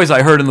that noise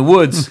I heard in the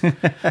woods.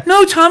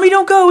 No, Tommy,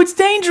 don't go. It's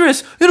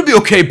dangerous. It'll be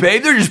okay,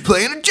 babe. They're just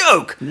playing a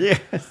joke.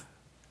 Yes.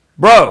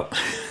 Bro.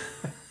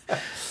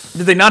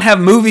 Did they not have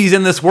movies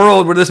in this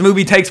world where this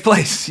movie takes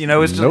place?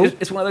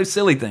 It's one of those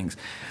silly things.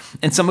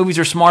 And some movies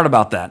are smart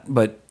about that.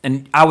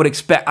 And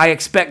I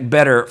expect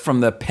better from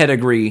the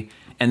pedigree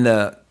and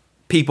the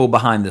people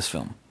behind this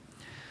film.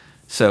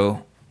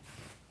 So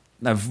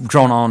I've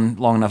drawn on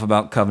long enough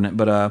about Covenant,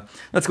 but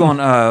let's go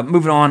on.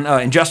 Moving on,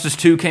 Injustice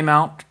 2 came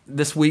out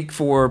this week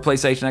for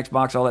PlayStation,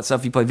 Xbox, all that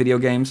stuff. You play video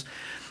games.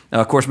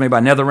 Of course, made by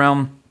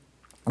NetherRealm.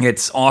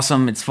 It's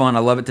awesome. It's fun. I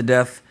love it to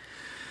death.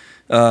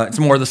 It's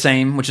more of the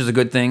same, which is a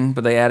good thing,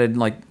 but they added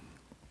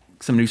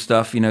some new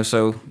stuff,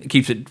 so it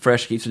keeps it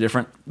fresh, keeps it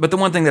different. But the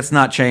one thing that's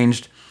not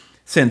changed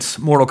since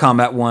Mortal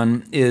Kombat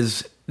 1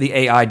 is the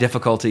AI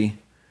difficulty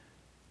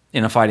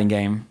in a fighting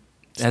game.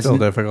 Still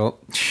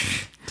difficult.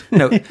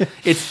 No,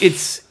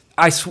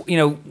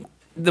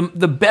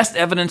 the best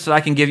evidence that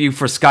I can give you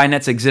for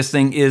Skynet's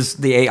existing is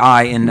the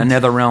AI in a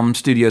NetherRealm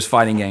Studios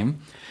fighting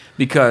game,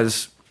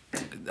 because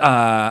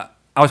I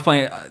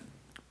played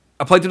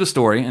through the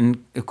story,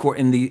 and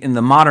in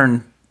the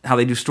modern, how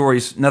they do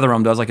stories,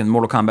 NetherRealm does, like in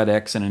Mortal Kombat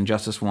X and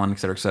Injustice 1, et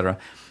cetera, et cetera.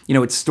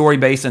 It's story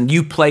based, and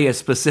you play as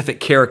specific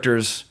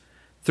characters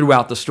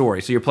throughout the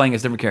story, so you're playing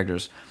as different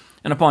characters.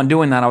 And upon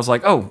doing that, I was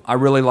like, oh, I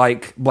really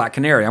like Black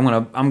Canary. I'm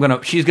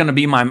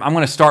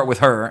gonna start with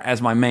her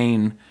as my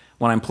main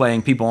when I'm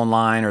playing people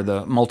online or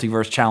the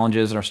multiverse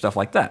challenges or stuff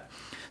like that.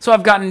 So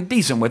I've gotten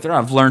decent with her.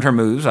 I've learned her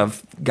moves.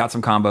 I've got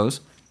some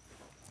combos.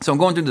 So I'm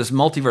going through this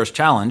multiverse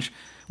challenge,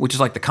 which is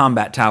like the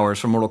combat towers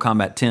from Mortal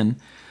Kombat 10.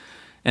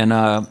 And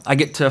I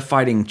get to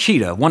fighting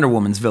Cheetah, Wonder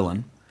Woman's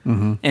villain.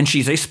 Mm-hmm. And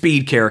she's a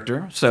speed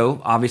character,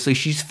 so obviously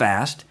she's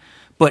fast.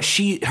 But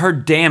her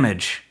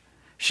damage,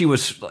 she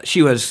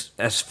was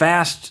as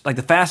fast, like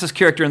the fastest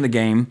character in the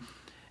game,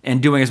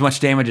 and doing as much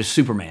damage as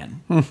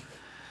Superman.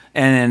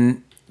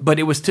 But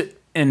it was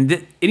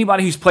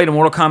anybody who's played a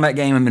Mortal Kombat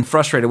game and been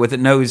frustrated with it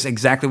knows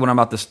exactly what I'm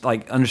about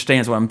to,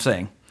 understands what I'm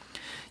saying.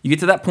 You get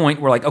to that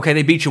point where, okay,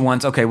 they beat you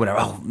once, okay,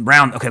 whatever,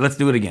 round, okay, let's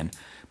do it again.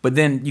 But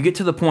then you get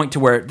to the point to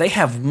where they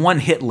have one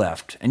hit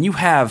left, and you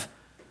have,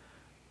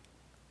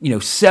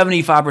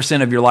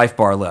 75% of your life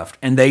bar left,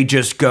 and they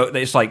just go,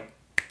 it's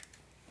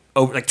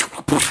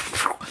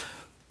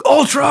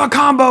ultra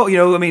combo,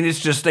 it's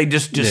just, they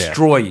just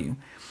destroy you.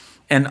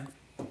 And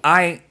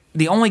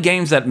the only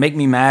games that make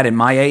me mad at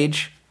my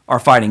age are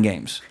fighting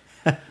games.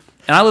 And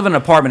I live in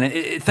an apartment.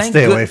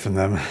 Stay away from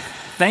them.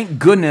 Thank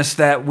goodness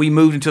that we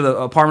moved into the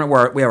apartment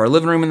where we have our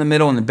living room in the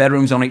middle and the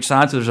bedrooms on each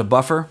side, so there's a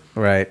buffer.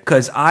 Right.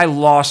 Because I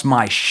lost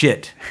my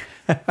shit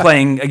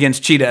playing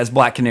against Cheetah as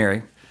Black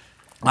Canary.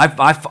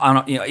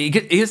 It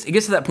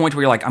gets to that point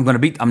where you're like,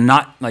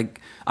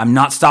 I'm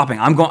not stopping.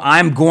 I'm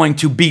going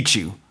to beat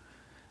you.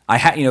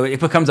 It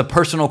becomes a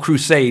personal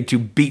crusade to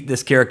beat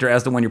this character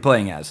as the one you're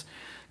playing as,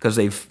 because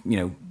they've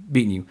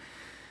beaten you.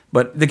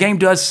 But the game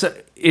does.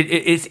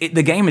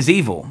 The game is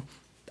evil.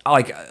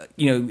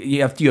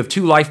 You have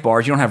 2 life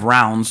bars. You don't have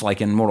rounds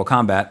like in Mortal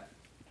Kombat.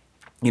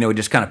 It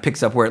just kind of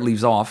picks up where it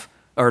leaves off,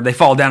 or they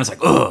fall down. It's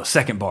like,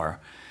 second bar,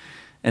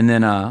 and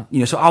then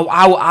so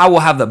I will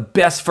have the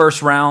best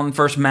first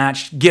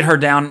match, get her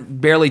down,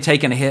 barely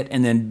taking a hit,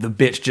 and then the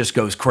bitch just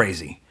goes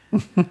crazy.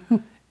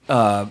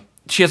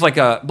 she has like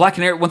a Black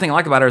Canary. One thing I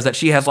like about her is that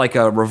she has like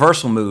a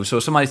reversal move. So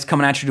if somebody's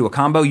coming at you to do a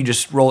combo, you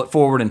just roll it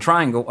forward in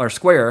triangle or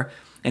square,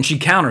 and she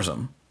counters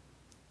them,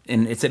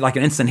 and it's like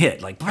an instant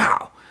hit. Like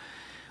wow.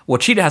 Well,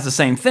 Cheetah has the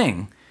same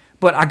thing,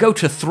 but I go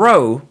to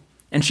throw,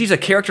 and she's a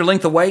character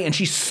length away, and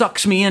she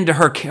sucks me into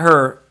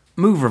her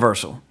move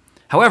reversal.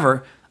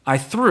 However, I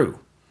threw.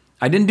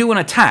 I didn't do an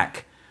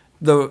attack.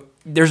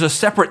 There's a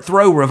separate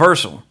throw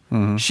reversal.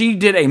 She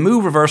did a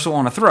move reversal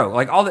on a throw.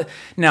 Like all the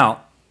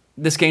now,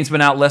 this game's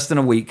been out less than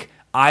a week.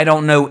 I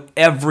don't know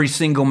every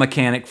single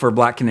mechanic for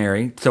Black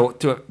Canary, so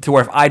to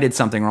where if I did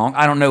something wrong,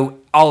 I don't know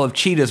all of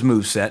Cheetah's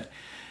moveset.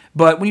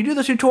 But when you do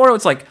the tutorial,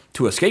 it's like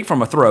to escape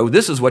from a throw,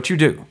 this is what you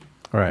do.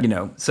 Right. You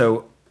know,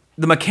 so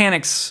the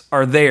mechanics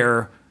are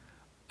there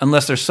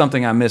unless there's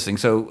something I'm missing.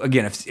 So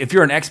again, if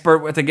you're an expert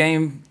with the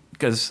game,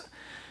 because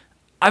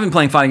I've been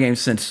playing fighting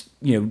games since,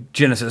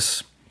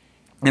 Genesis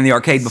and the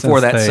arcade before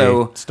Since that. they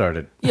So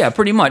started. yeah,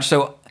 pretty much.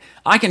 So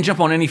I can jump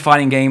on any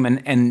fighting game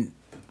and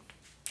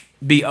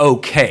be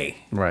okay.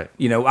 Right.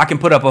 I can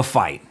put up a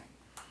fight.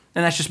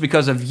 And that's just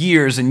because of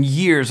years and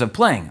years of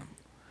playing them.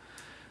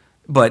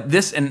 But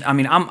this, and I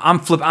mean,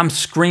 I'm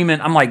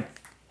screaming. I'm like,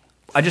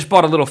 I just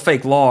bought a little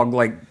fake log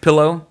like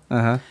pillow,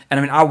 and I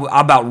mean, I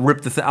about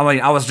ripped the thing. I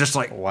mean, I was just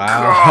like,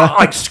 Wow.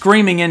 like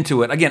screaming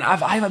into it. Again, I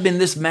haven't been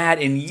this mad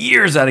in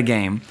years at a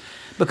game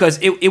because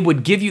it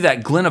would give you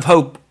that glint of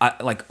hope.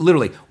 Like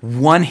literally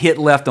one hit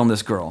left on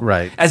this girl,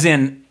 Right. As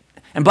in,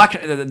 and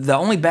the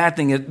only bad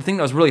thing, the thing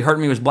that was really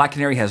hurting me was Black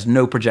Canary has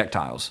no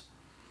projectiles.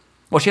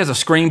 Well, she has a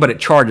screen, but it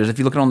charges. If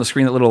you look at it on the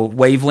screen, that little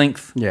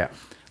wavelength, Yeah.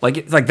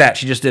 like that.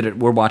 She just did it.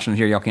 We're watching it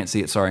here. Y'all can't see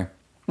it. Sorry.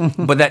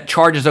 But that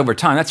charges over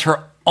time. That's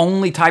her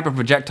only type of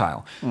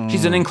projectile.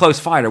 She's an in-close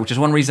fighter, which is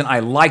one reason I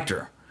liked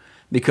her.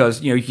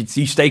 Because,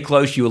 you stay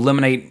close. You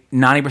eliminate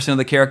 90% of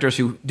the characters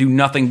who do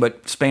nothing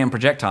but spam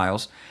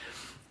projectiles.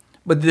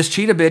 But this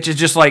Cheetah bitch is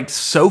just like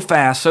so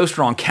fast, so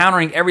strong,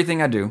 countering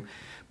everything I do.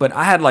 But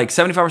I had like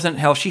 75%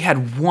 health. She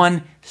had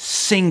one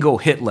single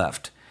hit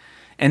left.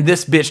 And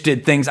this bitch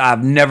did things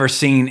I've never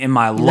seen in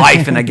my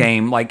life in a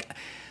game. Like,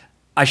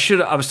 I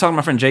was talking to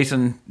my friend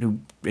Jason, who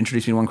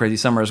introduced me to One Crazy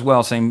Summer as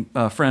well, same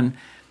friend,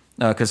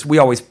 because we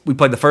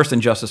played the first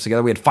Injustice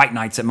together. We had fight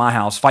nights at my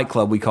house, Fight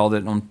Club we called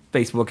it on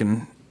Facebook,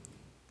 and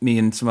me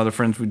and some other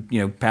friends would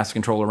pass the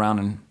controller around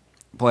and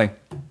play.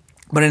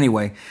 But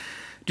anyway,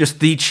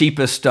 just the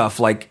cheapest stuff.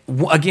 Like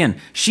again,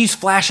 she's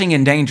flashing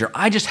in danger.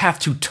 I just have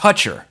to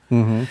touch her,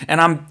 and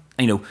I'm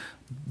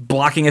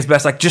blocking as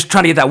best, like just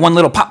trying to get that one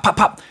little pop, pop,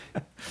 pop.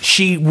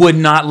 She would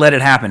not let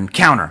it happen.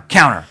 Counter,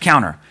 counter,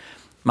 counter.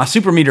 My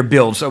super meter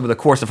builds over the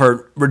course of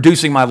her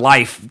reducing my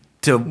life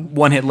to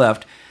one hit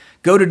left.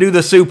 Go to do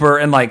the super,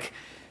 and like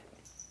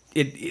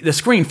the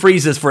screen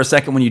freezes for a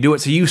second when you do it,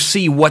 so you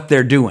see what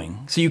they're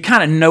doing. So you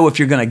kind of know if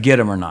you're going to get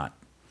them or not.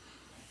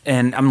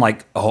 And I'm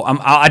like,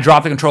 I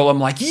drop the controller. I'm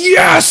like,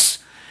 yes!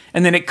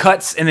 And then it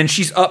cuts, and then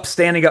she's up,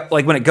 standing up.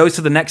 Like when it goes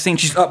to the next scene,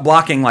 she's up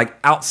blocking like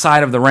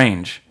outside of the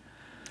range.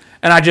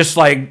 And I just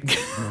like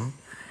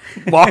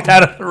walked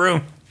out of the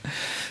room.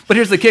 But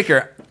here's the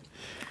kicker.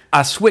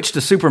 I switched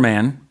to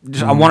Superman.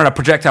 I wanted a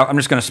projectile.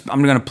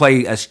 I'm gonna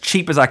play as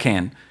cheap as I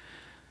can.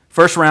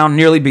 First round,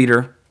 nearly beat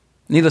her.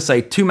 Needless to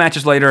say, 2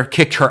 matches later,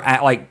 kicked her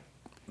at like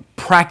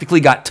practically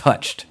got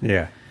touched.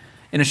 Yeah.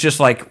 And it's just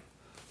like,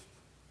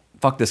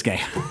 fuck this game.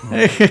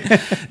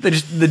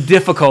 the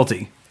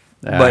difficulty.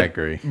 I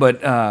agree.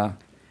 But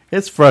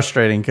It's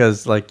frustrating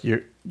because like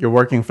you're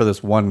working for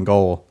this one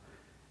goal,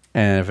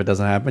 and if it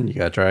doesn't happen, you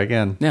gotta try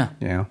again.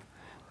 Yeah.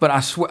 But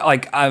I swear,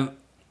 like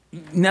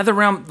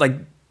NetherRealm, like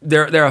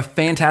they're a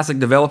fantastic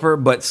developer,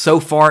 but so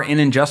far in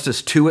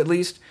Injustice 2 at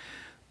least,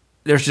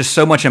 there's just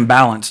so much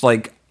imbalance.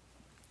 Like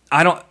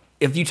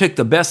if you took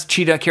the best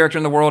Cheetah character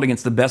in the world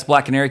against the best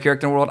Black Canary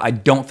character in the world, I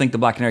don't think the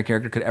Black Canary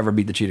character could ever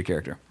beat the Cheetah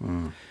character.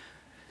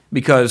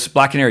 Because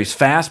Black Canary's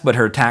fast, but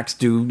her attacks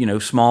do,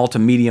 small to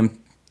medium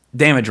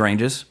damage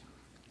ranges.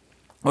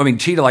 I mean,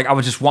 Cheetah, like I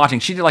was just watching,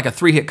 she did like a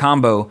 3-hit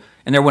combo,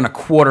 and there went a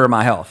quarter of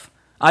my health.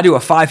 I do a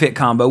 5-hit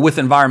combo with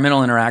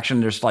environmental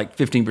interaction, there's like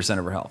 15%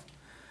 of her health.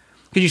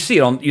 Because you see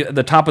it on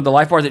the top of the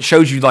life bars, it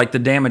shows you like the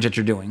damage that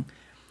you're doing.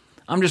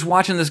 I'm just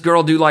watching this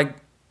girl do like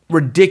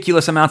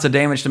ridiculous amounts of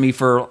damage to me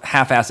for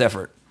half-ass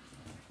effort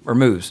or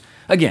moves.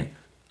 Again,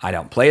 I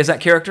don't play as that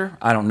character.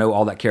 I don't know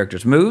all that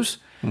character's moves.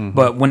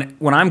 But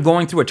when I'm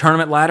going through a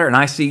tournament ladder and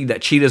I see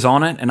that Cheetah's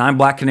on it and I'm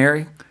Black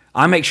Canary,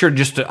 I make sure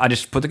I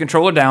just put the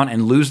controller down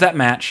and lose that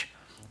match,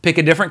 pick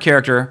a different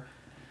character,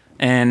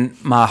 and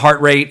my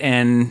heart rate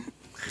and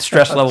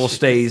stress level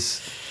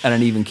stays at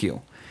an even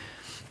keel.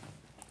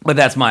 But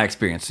that's my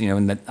experience,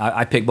 and that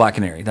I pick Black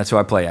Canary. That's who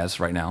I play as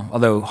right now.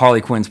 Although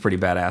Harley Quinn's pretty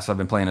badass. I've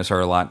been playing as her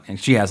a lot, and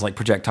she has like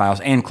projectiles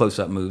and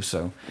close-up moves.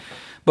 So,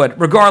 but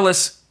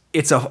regardless,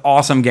 it's an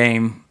awesome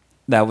game.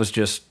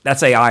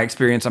 That's AI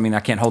experience. I mean,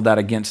 I can't hold that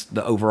against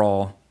the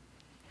overall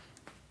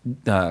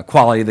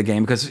quality of the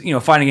game because, a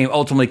fighting game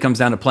ultimately comes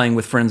down to playing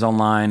with friends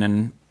online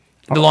and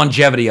the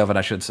longevity of it,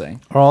 I should say.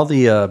 Are all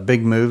the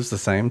big moves the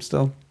same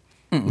still?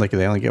 Like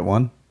they only get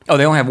one? Oh,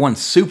 they only have one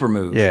super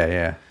move. Yeah.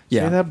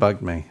 Yeah. See, that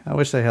bugged me. I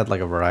wish they had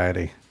like a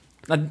variety.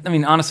 I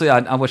mean, honestly,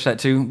 I wish that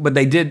too. But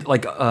they did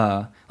like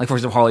for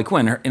example, Harley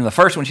Quinn. In the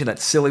first one, she had that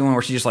silly one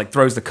where she just like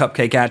throws the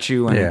cupcake at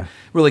you, and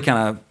really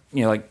kind of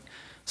like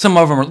some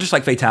of them are just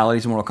like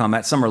fatalities in Mortal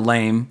Kombat. Some are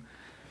lame,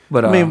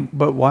 but I mean,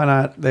 but why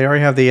not? They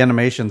already have the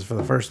animations for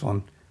the first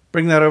one.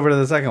 Bring that over to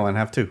the second one.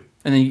 Have 2,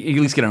 and then you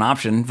at least get an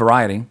option,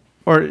 variety,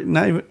 or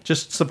not even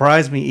just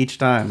surprise me each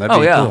time. That'd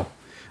be yeah.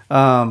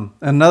 cool.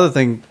 Another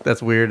thing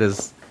that's weird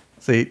is,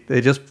 see,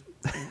 they just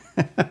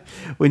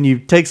when you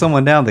take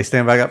someone down, they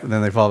stand back up and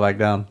then they fall back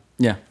down.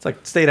 Yeah, it's like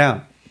stay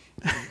down.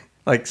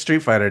 Like Street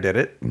Fighter did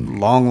it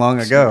long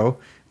ago,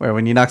 where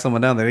when you knock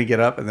someone down, they didn't get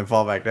up and then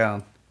fall back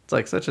down. It's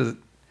like such a,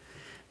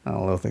 I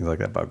don't know, things like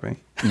that bug me.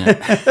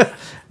 Yeah.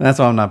 That's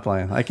why I'm not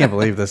playing. I can't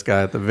believe this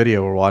guy at the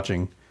video we're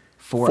watching.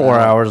 4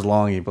 hours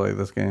long he played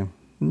this game.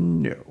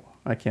 No,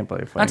 I can't play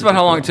it. That's about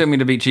how long it took me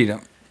to beat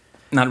Cheetah.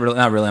 Not really.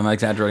 I'm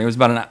exaggerating. It was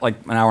about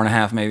an hour and a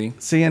half, maybe.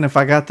 See, and if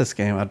I got this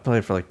game, I'd play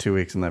it for like 2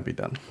 weeks and that'd be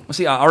done. Well,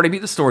 see, I already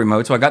beat the story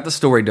mode, so I got the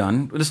story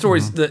done. The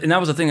story's, and that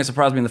was the thing that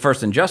surprised me in the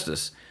first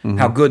Injustice,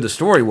 how good the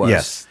story was.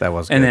 Yes, that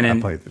was good. And then I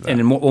played through that. And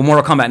then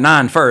Mortal Kombat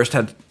 9 first,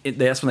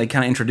 that's when they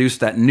kind of introduced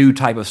that new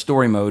type of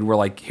story mode where,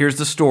 like, here's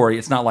the story.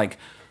 It's not like,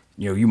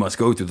 you must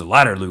go through the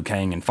ladder, Liu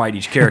Kang, and fight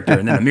each character,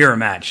 and then a mirror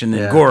match, and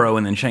then Goro,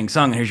 and then Shang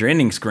Tsung, and here's your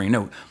ending screen.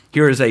 No,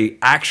 here is a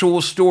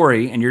actual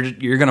story, and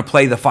you're going to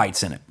play the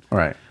fights in it.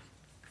 Right.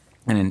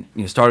 And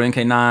then started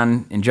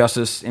MK9,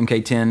 Injustice,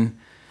 MK10,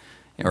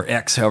 or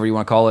X, however you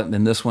want to call it, and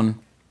then this one.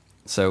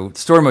 So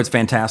story mode's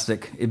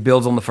fantastic. It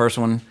builds on the first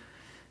one.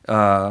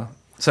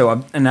 So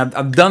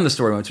I've done the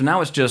story mode. So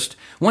now it's just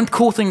one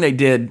cool thing they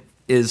did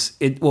is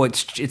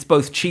it's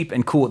both cheap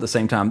and cool at the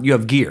same time. You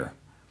have gear,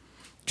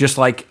 just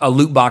like a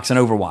loot box in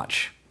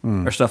Overwatch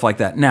or stuff like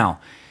that.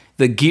 Now,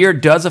 the gear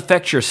does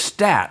affect your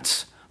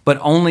stats, but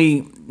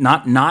only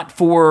not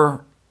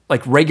for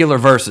like regular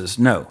versus.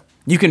 No.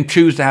 You can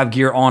choose to have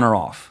gear on or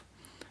off.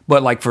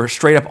 But like for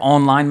straight up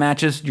online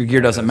matches, your gear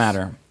doesn't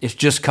matter. It's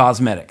just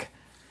cosmetic.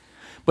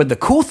 But the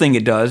cool thing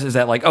it does is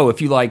that like, if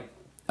you like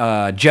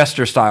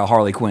Jester style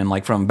Harley Quinn,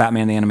 like from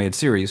Batman the Animated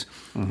Series,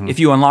 if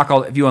you unlock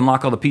all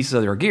the pieces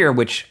of their gear,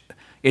 which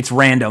it's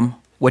random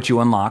what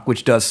you unlock,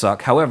 which does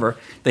suck. However,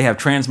 they have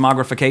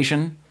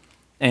transmogrification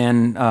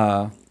and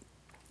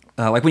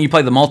like when you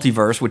play the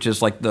multiverse, which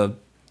is like the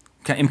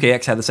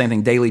MKX had the same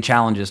thing, daily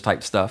challenges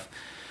type stuff.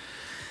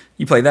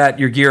 You play that,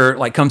 your gear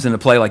like comes into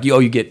play, like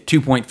you get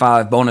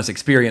 2.5 bonus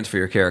experience for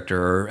your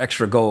character or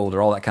extra gold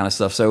or all that kind of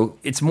stuff. So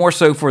it's more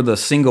so for the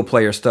single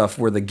player stuff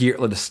where the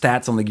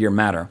stats on the gear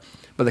matter.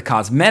 But the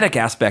cosmetic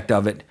aspect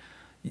of it,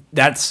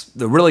 that's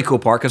the really cool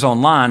part, because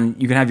online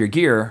you can have your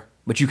gear,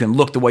 but you can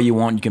look the way you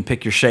want. You can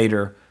pick your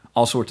shader,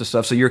 all sorts of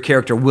stuff. So your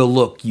character will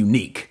look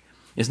unique.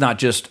 It's not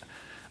just,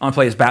 I'm going to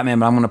play as Batman,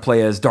 but I'm going to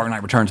play as Dark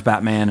Knight Returns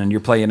Batman, and you're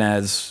playing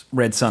as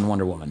Red Sun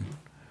Wonder Woman.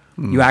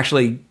 You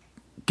actually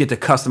get to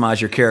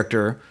customize your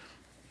character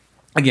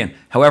again,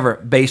 however,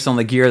 based on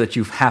the gear that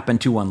you've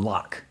happened to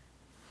unlock,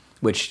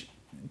 which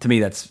to me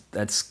that's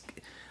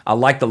I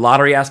like the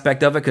lottery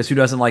aspect of it, because who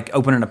doesn't like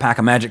opening a pack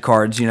of magic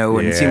cards,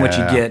 and seeing what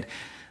you get.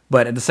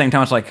 But at the same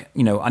time, it's like,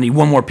 I need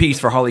one more piece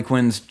for Harley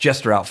Quinn's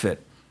Jester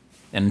outfit,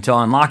 and until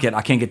I unlock it,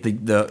 I can't get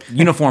the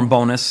uniform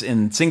bonus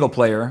in single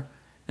player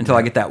until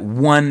I get that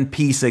one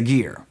piece of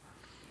gear.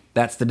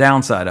 That's the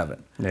downside of it.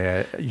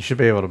 Yeah, you should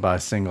be able to buy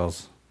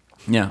singles.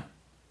 Yeah.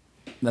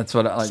 That's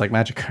what I like. It's like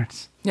magic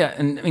cards. Yeah,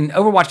 and I mean,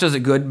 Overwatch does it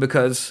good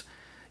because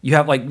you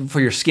have, like, for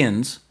your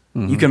skins,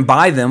 you can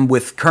buy them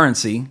with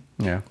currency.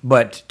 Yeah.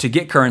 But to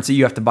get currency,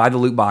 you have to buy the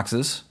loot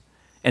boxes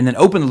and then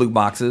open the loot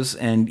boxes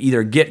and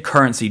either get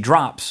currency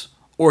drops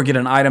or get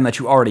an item that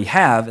you already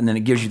have, and then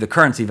it gives you the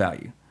currency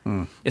value.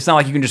 It's not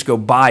like you can just go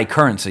buy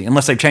currency,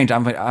 unless they've changed. I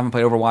haven't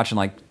played Overwatch in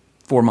like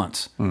 4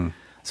 months.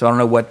 So I don't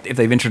know if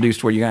they've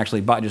introduced where you can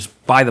actually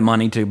buy the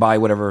money to buy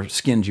whatever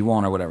skins you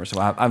want or whatever. So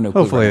I have no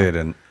clue. Hopefully they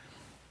didn't.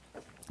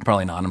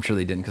 Probably not. I'm sure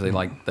they didn't, because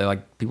they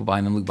like people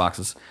buying them loot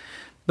boxes.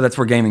 But that's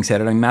where gaming's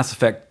headed. I mean, Mass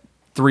Effect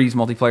 3's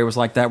multiplayer was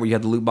like that, where you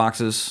had the loot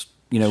boxes.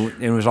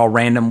 It was all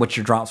random what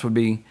your drops would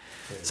be.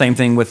 Same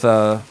thing with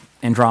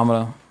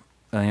Andromeda.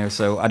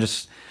 So I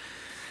just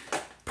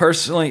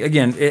personally,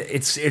 again,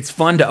 it's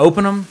fun to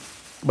open them,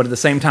 but at the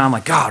same time,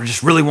 like, God, I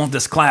just really want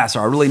this class,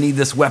 or I really need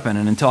this weapon,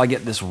 and until I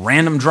get this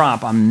random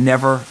drop, I'm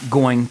never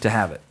going to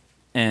have it.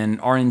 And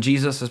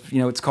RNGesus,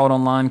 it's called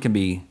online, can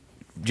be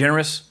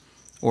generous,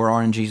 or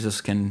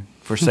RNGesus can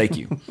forsake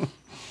you.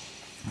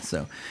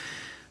 So,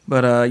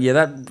 but yeah,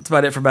 that's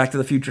about it for Back to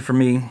the Future for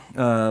me.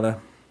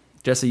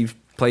 Jesse, you've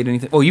played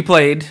anything? Oh, you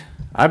played.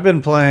 I've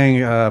been playing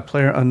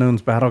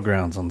PlayerUnknown's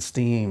Battlegrounds on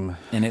Steam.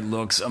 And it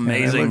looks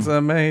amazing. It looks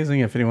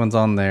amazing. If anyone's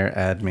on there,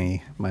 add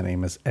me. My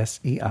name is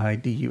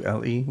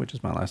Seidule, which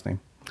is my last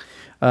name.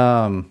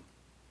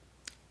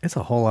 It's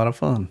a whole lot of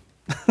fun.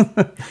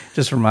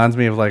 Just reminds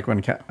me of like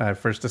when I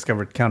first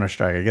discovered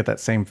Counter-Strike. I get that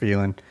same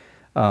feeling.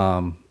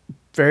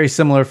 Very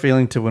similar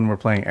feeling to when we're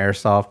playing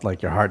Airsoft,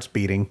 like your heart's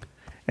beating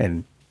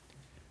and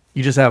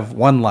you just have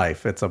one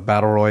life. It's a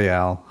battle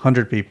royale,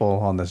 100 people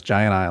on this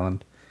giant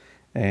island.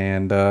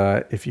 And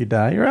if you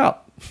die, you're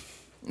out.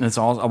 That's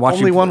all. I watched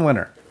Only one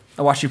winner.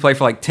 I watched you play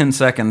for like 10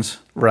 seconds.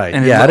 Right.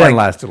 And Yeah, I it, didn't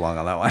like, last too long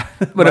on that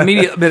one. But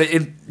immediately, but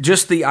it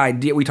just the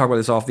idea. We talk about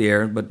this off the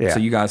air, but Yeah. so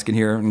you guys can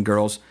hear and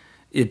girls,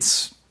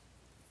 it's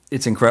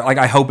incredible. Like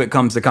I hope it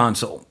comes to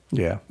console.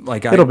 Yeah.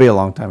 Like it'll be a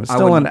long time. It's I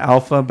still in wouldn't-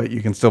 alpha, but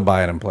you can still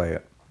buy it and play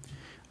it.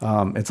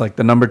 It's like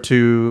the number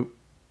 2,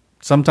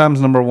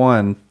 sometimes number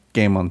 1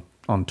 game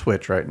on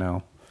Twitch right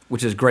now.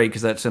 Which is great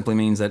because that simply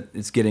means that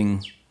it's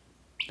getting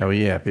Oh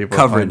yeah, people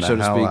coverage, are so playing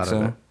the to hell speak. out of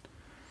So it.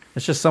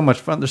 It's just so much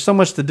fun. There's so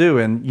much to do,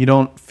 and you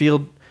don't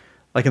feel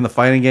like in the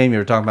fighting game you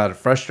were talking about it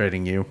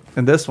frustrating you.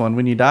 In this one,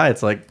 when you die,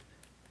 it's like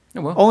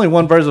yeah, well, only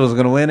one person was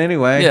going to win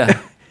anyway.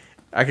 Yeah.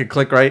 I could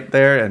click right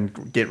there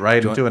and get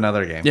right into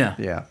another game. Yeah.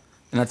 Yeah.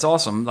 and that's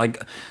awesome.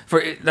 Like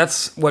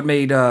that's what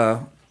made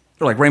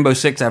like Rainbow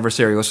Six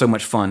Adversary was so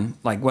much fun.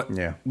 Like what?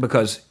 Yeah.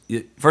 Because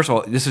first of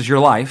all, this is your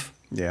life.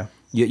 Yeah.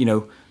 You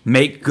know,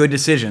 make good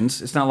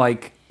decisions. It's not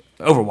like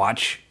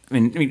Overwatch. I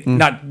mean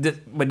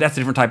but that's a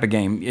different type of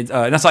game. It's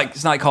not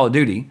like Call of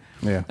Duty.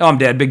 Yeah. Oh, I'm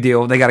dead. Big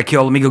deal. They got to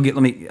kill.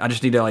 I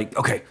just need to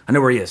okay. I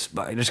know where he is,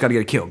 but I just got to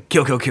get a kill.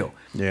 Kill.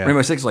 Yeah.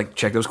 Rainbow Six is like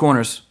check those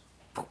corners.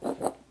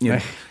 You know,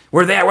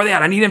 where they at? Where they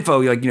at? I need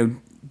info. Like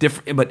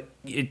different. But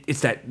it's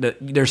that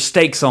there's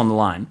stakes on the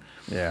line.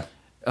 Yeah.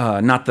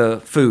 Not the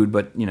food,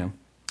 but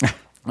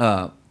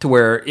to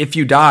where if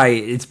you die,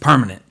 it's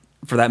permanent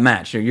for that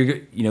match.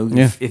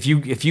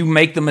 If you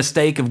make the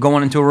mistake of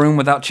going into a room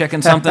without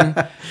checking something,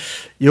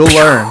 You'll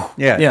learn.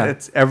 Yeah. Yeah.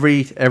 It's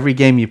every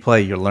game you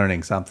play, you're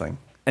learning something.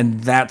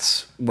 and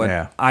that's what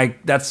Yeah.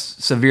 that's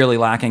severely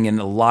lacking in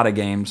a lot of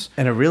games.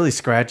 And it really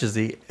scratches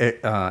the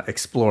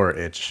explorer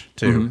itch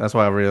too. Mm-hmm. That's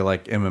why I really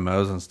like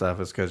MMOs and stuff,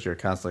 is because you're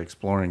constantly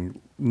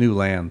exploring new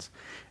lands.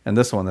 And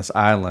this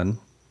island,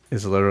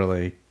 is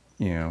literally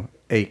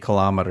 8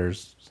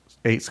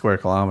 square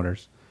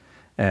kilometers.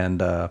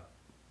 And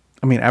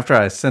I mean, after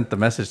I sent the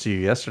message to you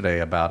yesterday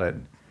about it,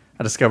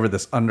 I discovered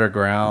this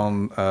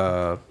underground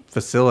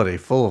facility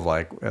full of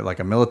like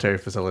a military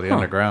facility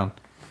underground.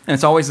 And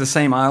it's always the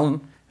same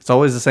island. It's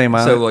always the same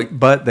island, So, like-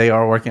 but they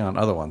are working on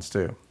other ones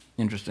too.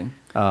 Interesting.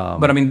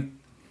 But I mean,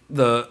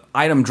 the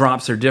item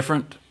drops are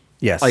different.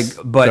 Yes, Like,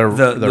 but they're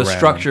the random.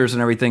 structures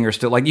and everything are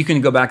still like you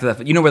can go back to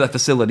that. You know where that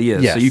facility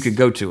is, Yes. so you could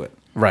go to it.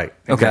 Right,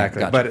 Okay,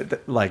 exactly. gotcha.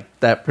 But like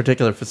that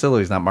particular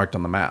facility is not marked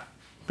on the map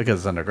because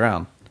it's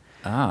underground.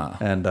 Ah.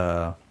 And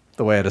the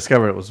way I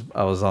discovered it was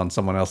I was on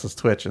someone else's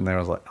Twitch, and I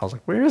was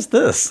like, where is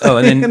this? Oh,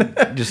 and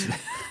then just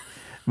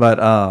But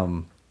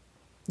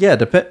yeah,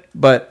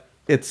 but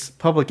it's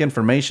public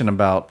information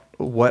about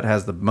what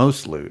has the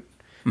most loot.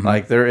 Mm-hmm.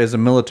 Like there is a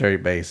military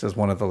base as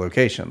one of the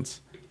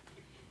locations.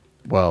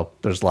 Well,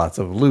 there's lots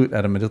of loot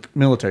at a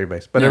military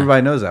base, but Yeah.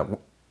 everybody knows that.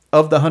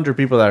 Of the 100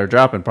 people that are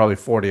dropping, probably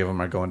 40 of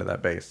them are going to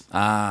that base.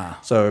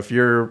 So if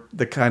you're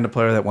the kind of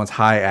player that wants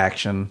high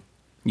action,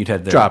 you'd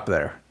head there. drop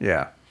there.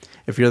 Yeah.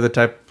 If you're the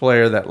type of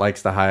player that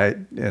likes to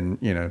hide and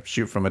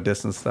shoot from a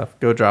distance stuff,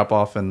 go drop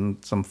off in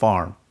some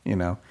farm.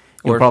 You'll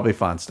Or probably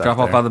find stuff. Drop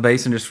off there. by the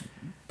base and just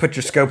put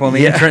your scope on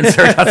the entrance.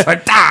 Or that's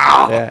like,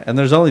 "Dow!" Yeah, and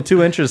there's only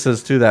 2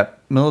 entrances to that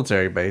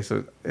military base,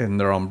 and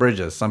they're on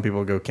bridges. Some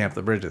people go camp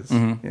the bridges.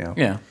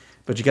 Yeah.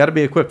 But you got to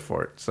be equipped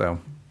for it. So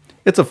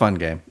it's a fun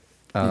game.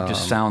 It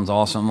just sounds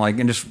awesome. Like,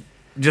 and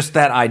just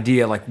that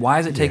idea. Like, why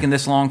is it taking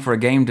this long for a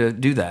game to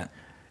do that?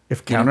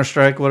 If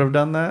Counter-Strike would have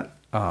done that,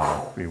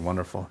 it'd be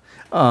wonderful.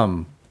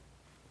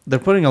 They're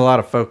putting a lot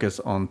of focus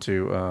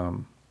onto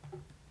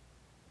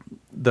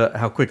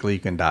how quickly you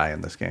can die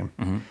in this game.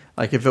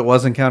 Like if it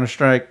wasn't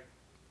Counter-Strike,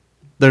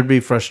 there'd be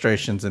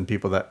frustrations in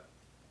people that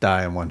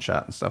die in one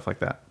shot and stuff like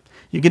that.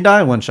 You can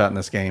die in one shot in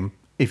this game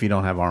if you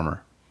don't have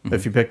armor.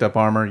 If you picked up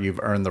armor, you've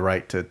earned the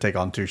right to take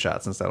on 2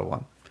 shots instead of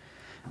 1.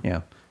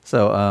 Yeah.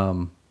 So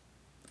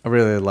I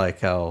really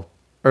like how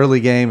early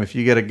game, if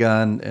you get a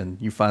gun and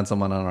you find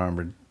someone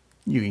unarmored,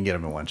 you can get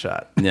them in 1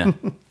 shot. Yeah.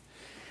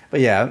 But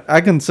yeah, I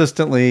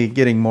consistently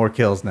getting more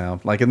kills now.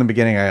 Like in the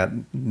beginning, I got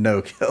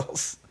no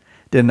kills.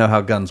 Didn't know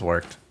how guns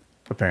worked,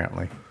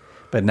 apparently.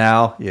 But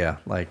now, yeah,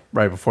 like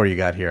right before you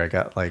got here, I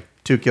got like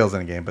 2 kills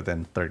in a game, but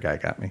then third guy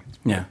got me.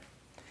 Yeah.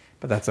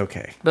 But that's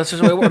okay. That's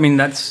just the way it works. I mean,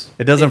 that's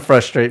It doesn't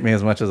frustrate me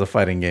as much as a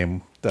fighting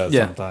game does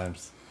Yeah.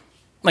 sometimes.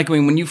 like, I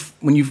mean,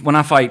 when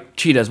I fight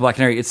Cheetahs, Black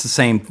Canary, it's the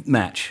same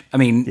match. I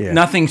mean, Yeah.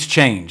 nothing's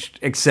changed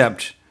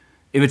except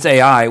if it's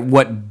AI,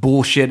 what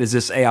bullshit is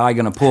this AI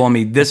going to pull on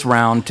me this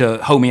round to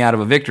hold me out of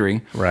a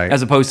victory? Right.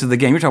 As opposed to the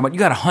game you're talking about, you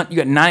got to hunt. You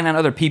got 99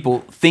 other people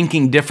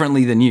thinking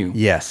differently than you.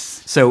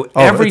 Yes. So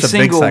Oh, every it's a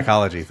single big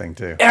psychology thing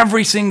too.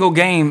 every single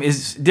game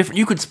is different.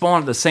 You could spawn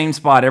at the same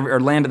spot or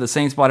land at the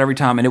same spot every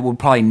time, and it would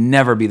probably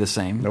never be the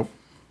same. Nope.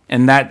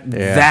 And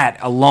that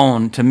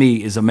alone to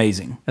me is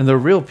amazing. And they're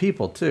real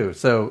people too.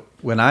 So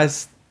when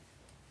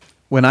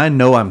I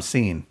know I'm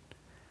seen,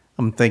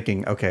 I'm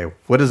thinking, okay,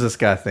 what is this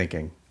guy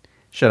thinking?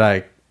 Should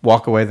I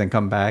walk away then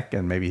come back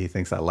and maybe he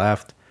thinks I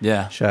left?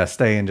 Yeah. Should I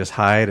stay and just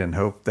hide and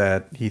hope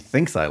that he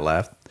thinks I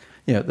left?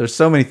 There's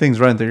so many things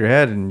running through your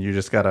head, and you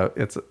just gotta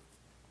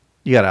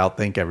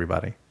outthink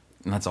everybody.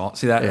 And that's all.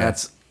 See that Yeah.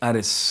 that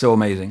is so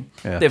amazing.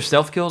 Yeah. They have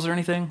stealth kills or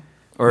anything,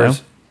 or No.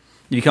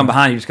 you come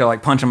behind, you just gotta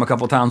like punch them a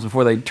couple times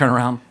before they turn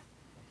around.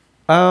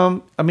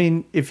 I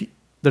mean,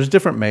 there's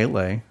different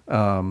melee.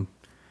 Do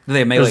they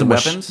have melee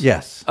weapons?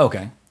 Yes.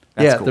 Okay.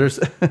 That's cool. There's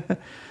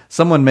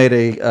someone made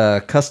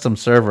a custom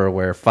server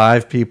where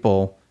 5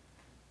 people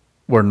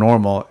were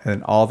normal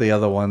and all the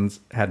other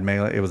ones had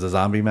melee. It was a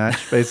zombie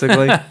match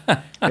basically,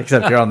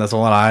 except you're on this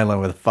one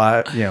island with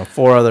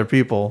 4 other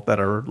people that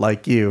are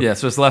like you. Yeah,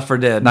 so it's Left 4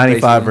 Dead.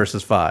 95 basically.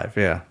 versus 5.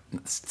 Yeah.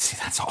 See,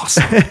 that's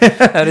awesome.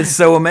 That is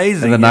so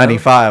amazing. And the you know?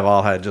 95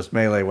 all had just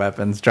melee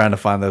weapons, trying to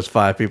find those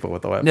 5 people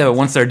with the weapons. Yeah, but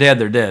once they're dead,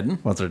 they're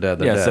dead. Once they're dead,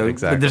 Yeah, so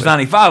exactly. there's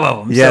 95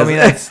 of them. Yes. So, I mean,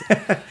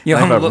 that's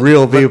 95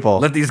 real people.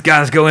 Let these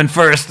guys go in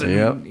first.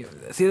 And,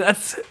 Yep. See,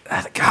 that's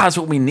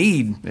what we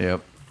need.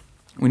 Yep.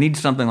 We need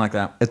something like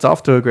that. It's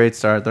off to a great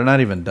start. They're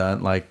not even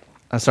done. Like,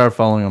 I started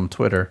following them on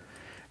Twitter,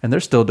 and they're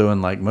still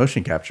doing like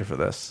motion capture for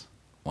this.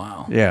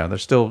 Wow. Yeah, they're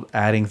still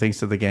adding things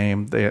to the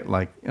game. They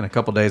like in a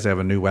couple days they have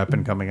a new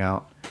weapon coming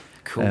out.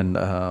 Cool.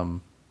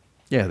 And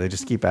yeah, they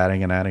just keep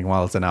adding and adding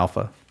while it's in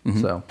alpha.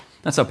 Mm-hmm. So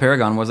That's how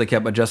Paragon was. They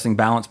kept adjusting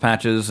balance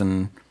patches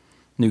and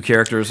new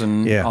characters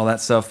and Yeah. all that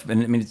stuff.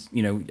 And I mean, it's,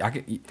 I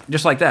could,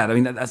 just like that. I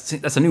mean,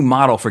 that's a new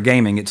model for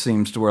gaming. It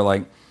seems to where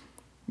like,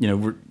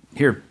 we're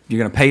here. You're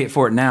going to pay it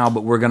for it now,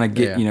 but we're going to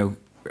get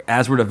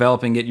as we're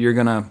developing it,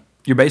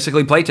 you're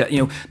basically play test.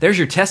 There's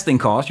your testing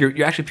cost.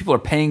 You're actually people are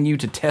paying you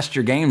to test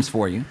your games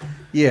for you.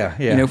 yeah.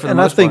 For the and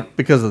most I think part.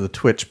 because of the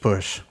Twitch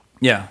push,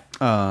 Yeah.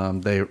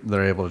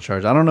 they're able to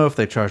charge. I don't know if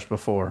they charged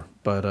before,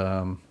 but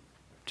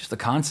Just the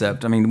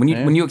concept. I mean,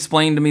 when you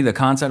explained to me the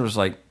concept, I was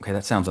like, okay,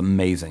 that sounds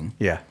amazing.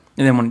 yeah.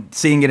 And then when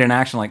seeing it in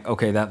action, like,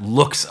 okay, that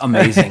looks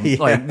amazing. Yeah.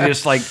 Like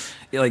just like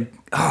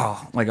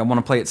I want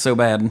to play it so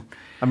bad.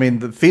 I mean,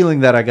 the feeling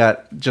that I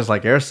got just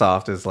like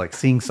Airsoft is like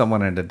seeing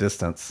someone at a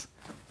distance.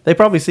 They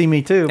probably see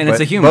me too, And but it's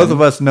a human. both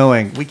of us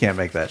knowing we can't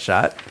make that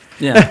shot.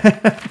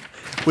 Yeah,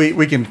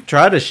 We can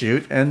try to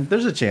shoot, and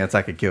there's a chance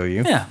I could kill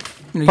you. yeah.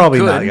 You Probably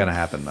could. not going to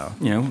happen though.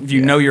 If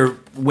you know your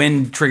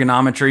wind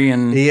trigonometry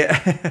and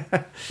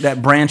Yeah,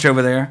 that branch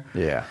over there.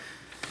 yeah.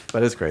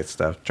 But it's great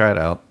stuff. Try it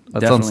out. It's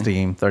on Definitely.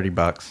 Steam,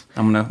 $30.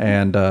 I'm gonna-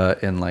 And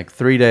in like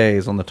 3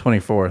 days, on the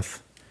 24th,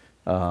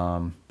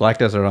 Black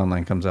Desert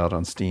Online comes out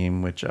on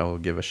Steam, which I will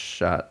give a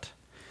shot.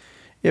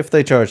 If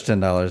they charge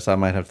 $10, I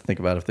might have to think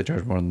about if they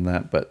charge more than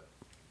that. But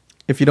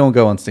if you don't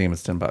go on Steam,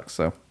 it's $10.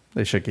 So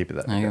they should keep it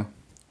that There way. you go.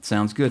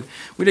 Sounds good.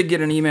 We did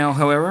get an email,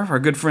 however. Our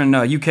good friend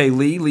UK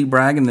Lee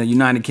Bragg in the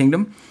United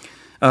Kingdom.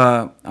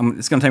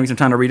 It's going to take me some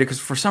time to read it because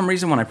for some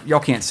reason, y'all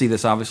can't see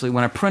this obviously,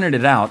 when I printed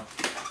it out,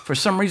 for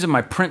some reason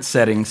my print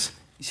settings,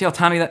 you see how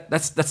tiny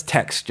that's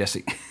text,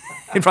 Jesse.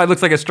 It probably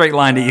looks like a straight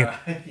line to you.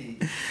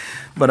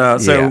 But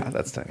so Yeah,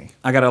 that's tiny.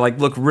 I gotta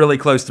look really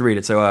close to read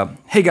it. So,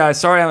 hey guys,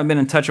 sorry I haven't been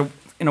in touch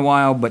in a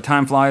while, but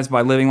time flies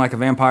by living like a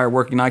vampire,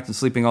 working nights and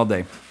sleeping all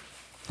day.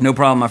 No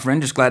problem, my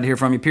friend. Just glad to hear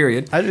from you.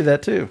 Period. I do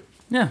that too.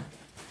 Yeah,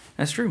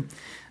 that's true.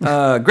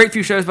 Great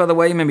few shows, by the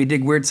way. Made me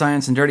dig Weird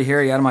Science and Dirty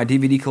Harry out of my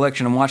DVD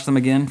collection and watch them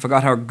again.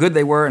 Forgot how good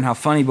they were and how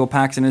funny Bill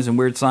Paxton is in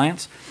Weird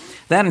Science.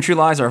 That and True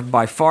Lies are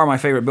by far my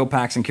favorite Bill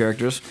Paxton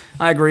characters.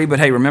 I agree, but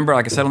hey, remember,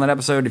 like I said on that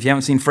episode, if you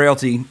haven't seen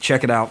Frailty,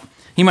 check it out.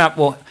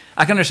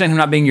 I can understand him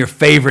not being your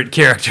favorite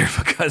character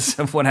because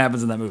of what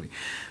happens in that movie.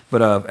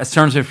 But as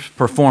terms of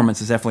performance,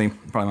 it's definitely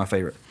probably my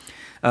favorite.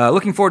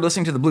 Looking forward to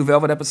listening to the Blue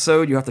Velvet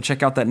episode. You have to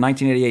check out that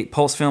 1988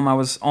 Pulse film I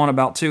was on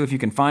about too, if you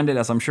can find it,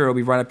 as I'm sure it'll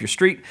be right up your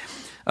street.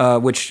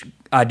 Which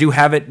I do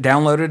have it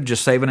downloaded,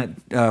 just saving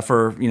it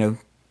for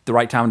the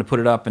right time to put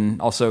it up,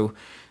 and also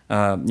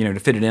to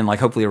fit it in, like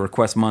hopefully a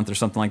request month or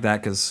something like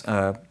that, because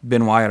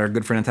Ben Wyatt, our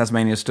good friend in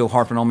Tasmania, is still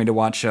harping on me to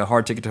watch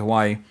Hard Ticket to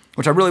Hawaii,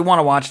 which I really want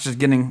to watch.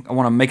 I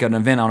want to make an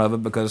event out of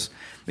it because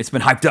it's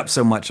been hyped up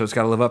so much, so it's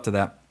got to live up to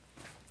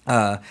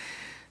that.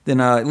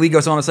 Then Lee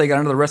goes on to say, got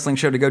another wrestling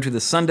show to go to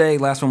this Sunday.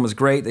 Last one was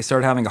great. They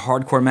started having a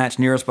hardcore match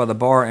near us by the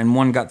bar, and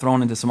one got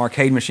thrown into some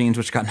arcade machines,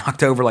 which got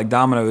knocked over like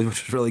dominoes,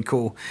 which was really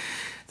cool.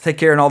 Take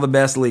care and all the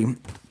best, Lee.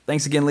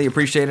 Thanks again, Lee.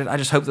 Appreciate it. I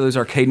just hope that those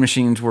arcade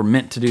machines were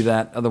meant to do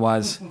that.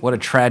 Otherwise, what a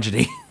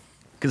tragedy.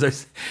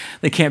 Because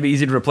they can't be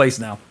easy to replace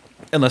now.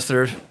 Unless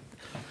they're...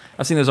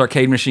 I've seen those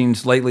arcade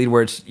machines lately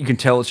where you can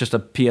tell it's just a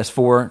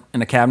PS4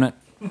 in a cabinet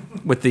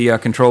with the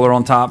controller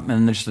on top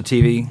and there's just a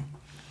TV.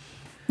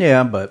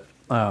 Yeah, but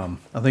I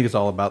think it's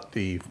all about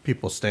the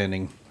people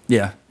standing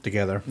Yeah.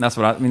 together. That's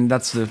what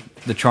that's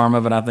the charm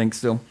of it, I think,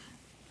 still.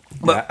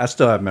 But I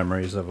still have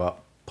memories of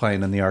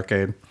playing in the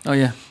arcade. Oh,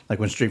 yeah. Like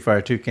when Street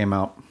Fighter 2 came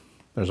out,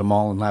 there's a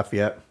mall in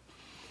Lafayette,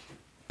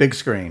 big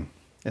screen,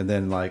 and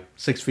then like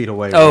 6 feet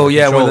away. Oh, were the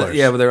yeah. controllers.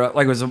 Where they're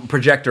like it was a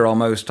projector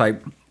almost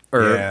type.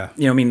 Or, Yeah.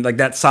 like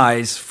that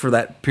size for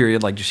that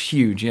period, like just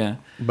huge, yeah.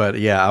 But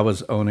yeah, I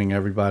was owning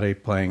everybody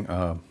playing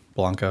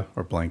Blanca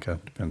or Blanca,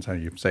 depends how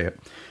you say it.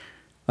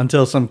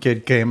 Until some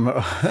kid came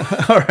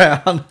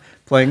around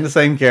playing the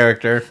same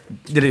character.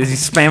 Was he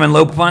spamming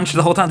low punch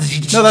the whole time?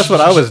 No, that's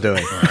what I was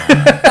doing.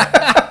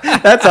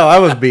 That's how I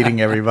was beating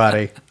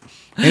everybody.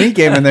 And he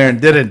came in there and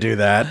didn't do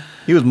that.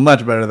 He was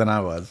much better than I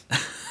was.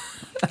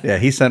 Yeah,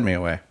 he sent me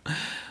away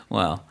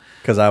Wow.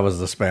 because I was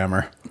the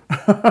spammer.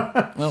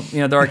 Well,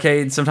 the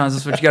arcade, sometimes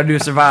that's what you got to do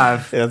to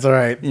survive. Yeah, that's all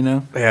right. You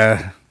know?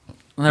 Yeah.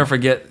 I'll never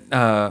forget,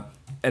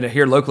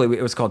 here locally,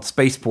 it was called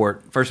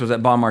Spaceport. First it was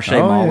at Bon Marché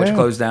Oh, Mall, which yeah.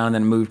 closed down, and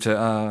then moved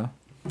to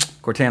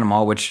Cortana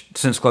Mall, which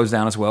since closed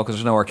down as well because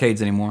there's no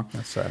arcades anymore.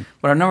 That's sad.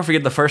 But I'll never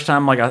forget the first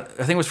time, like I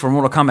think it was for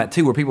Mortal Kombat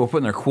 2, where people were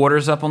putting their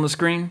quarters up on the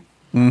screen.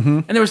 Mm-hmm.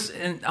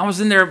 And I was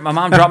in there, my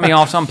mom dropped me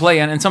off, so I'm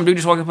playing, and some dude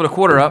just walked up and put a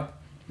quarter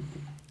up,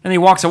 and he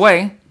walks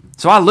away.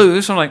 So I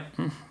lose. So I'm like,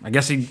 I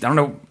guess he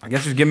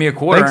was giving me a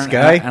quarter. Thanks,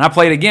 guy. And I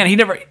played again.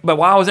 But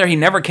while I was there, he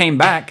never came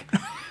back.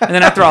 And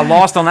then after I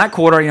lost on that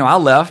quarter, I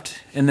left.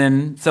 And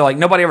then, so like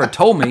nobody ever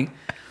told me.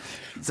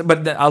 So,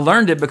 but I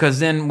learned it because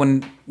then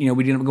when, we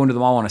ended up going to the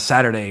mall on a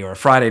Saturday or a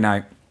Friday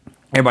night,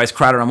 everybody's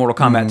crowded on Mortal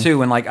Kombat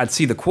 2. And like, I'd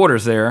see the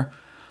quarters there.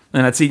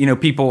 And I'd see,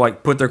 people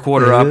like put their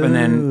quarter up and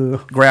then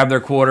grab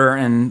their quarter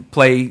and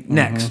play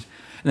next.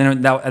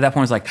 And then at that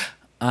point, it's like,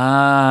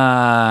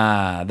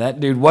 that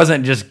dude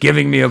wasn't just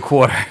giving me a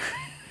quarter.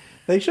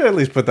 They should at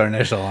least put their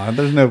initial on it.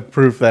 There's no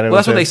proof that it Well, was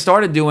that's what they his.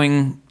 started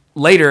doing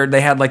later.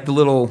 They had like the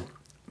little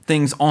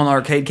things on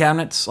arcade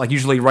cabinets, like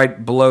usually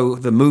right below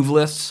the move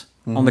lists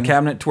on the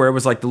cabinet, to where it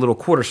was like the little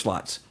quarter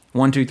slots.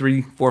 1, 2,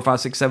 3, 4, 5,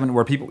 6, 7,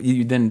 where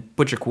you then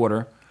put your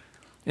quarter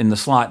in the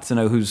slot to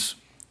know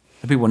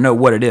the people know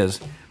what it is.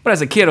 But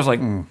as a kid, I was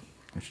like,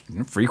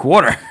 free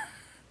quarter.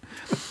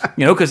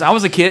 Because I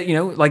was a kid,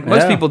 like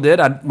most Yeah. people did.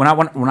 When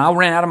I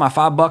ran out of my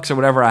 $5 or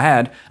whatever I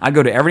had, I'd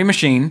go to every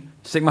machine,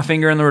 stick my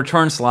finger in the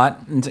return slot,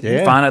 and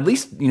Yeah. find at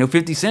least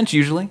 50 cents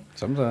usually.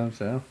 Sometimes,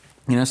 yeah.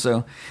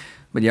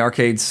 But yeah,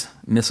 arcades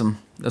miss them.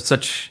 That's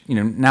such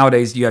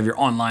nowadays you have your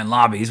online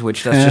lobbies,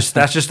 which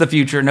that's just the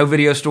future. No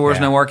video stores,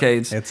 Yeah. no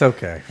arcades. It's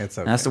okay. It's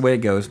okay. That's the way it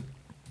goes.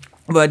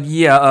 But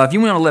yeah, if you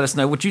want to let us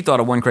know what you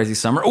thought of One Crazy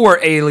Summer or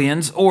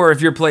Aliens, or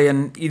if you're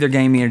playing either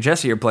game me or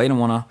Jesse are playing and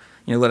want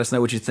to let us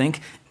know what you think,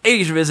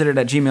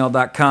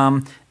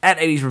 80srevisited@gmail.com, at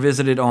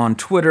 80srevisited on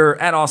Twitter,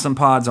 at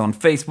AwesomePods on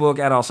Facebook,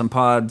 at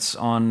AwesomePods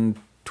on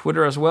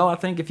Twitter as well, I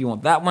think, if you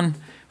want that one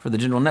for the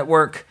general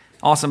network,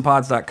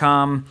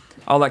 awesomepods.com,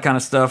 all that kind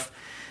of stuff.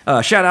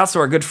 Shout outs to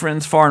our good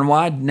friends far and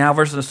wide, Now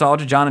versus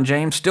Nostalgia, John and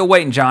James. Still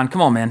waiting, John.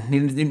 Come on,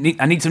 man.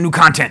 I need some new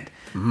content.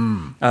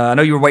 I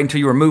know you were waiting until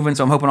you were moving,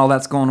 so I'm hoping all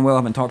that's going well. I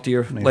haven't talked to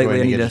you lately. I waiting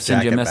to need get to his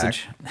send you a jacket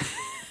message.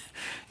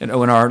 In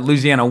our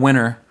Louisiana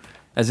winter,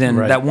 as in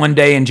Right. that one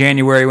day in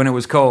January when it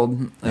was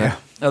cold. Yeah.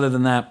 Other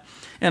than that.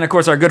 And, of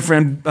course, our good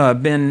friend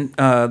Ben,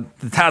 the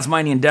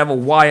Tasmanian Devil,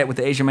 Wyatt with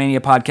the Asia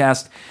Mania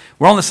podcast.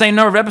 We're on the same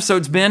number of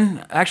episodes,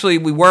 Ben. Actually,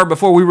 we were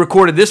before we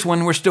recorded this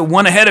one. We're still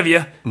one ahead of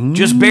you.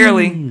 Just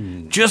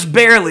barely. Just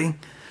barely.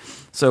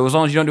 So as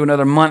long as you don't do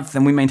another month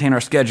and we maintain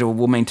our schedule,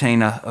 we'll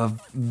maintain a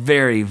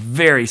very,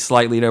 very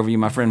slight lead over you,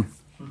 my friend.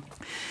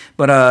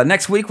 But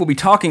next week we'll be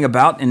talking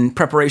about, in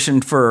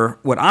preparation for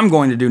what I'm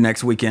going to do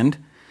next weekend,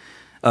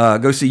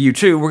 go see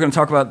U2. We're going to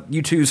talk about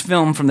U2's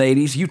film from the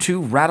 80s,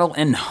 U2 Rattle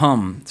and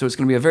Hum. So it's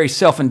going to be a very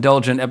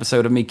self-indulgent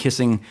episode of me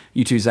kissing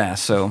U2's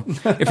ass. So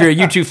if you're a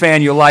U2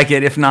 fan, you'll like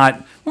it. If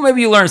not, well,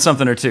 maybe you'll learn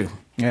something or two.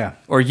 Yeah.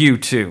 Or you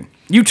too.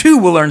 You too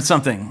will learn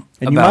something.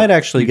 And you about might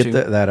actually U2.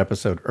 get that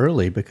episode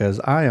early because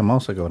I am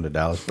also going to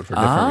Dallas, but for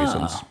different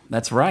reasons.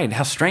 That's right.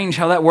 How strange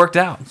how that worked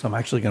out. So I'm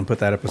actually going to put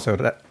that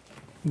episode. I'm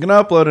going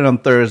to upload it on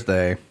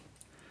Thursday.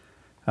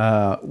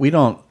 We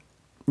don't,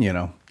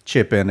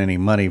 chip in any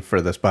money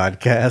for this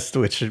podcast,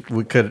 which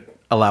we could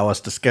allow us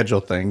to schedule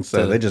things.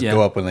 So they just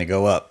go up when they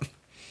go up.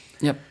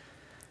 Yep.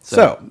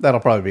 So that'll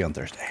probably be on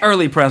Thursday.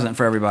 Early present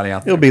for everybody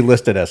out there. It'll be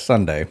listed as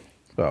Sunday.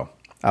 So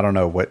I don't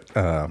know what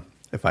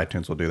if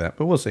iTunes will do that,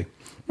 but we'll see.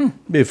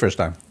 Be the first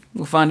time.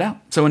 We'll find out.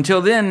 So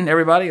until then,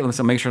 everybody,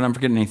 let's make sure I'm not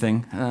forgetting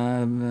anything.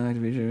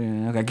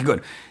 Okay,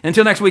 good.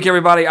 Until next week,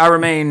 everybody, I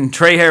remain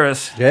Trey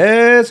Harris.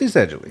 Jesse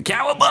Sedgley.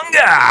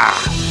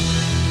 Cowabunga!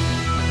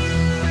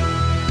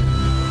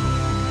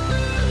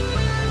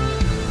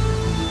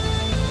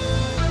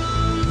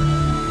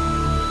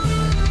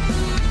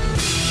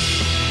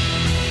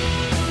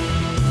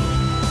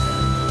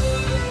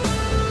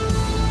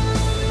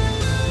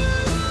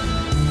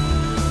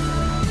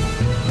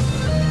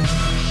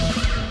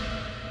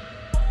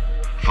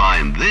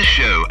 Find this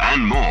show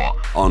and more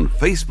on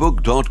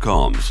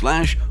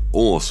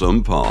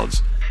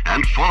Facebook.com/AwesomePods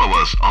and follow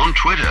us on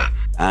Twitter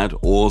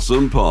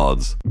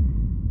 @AwesomePods.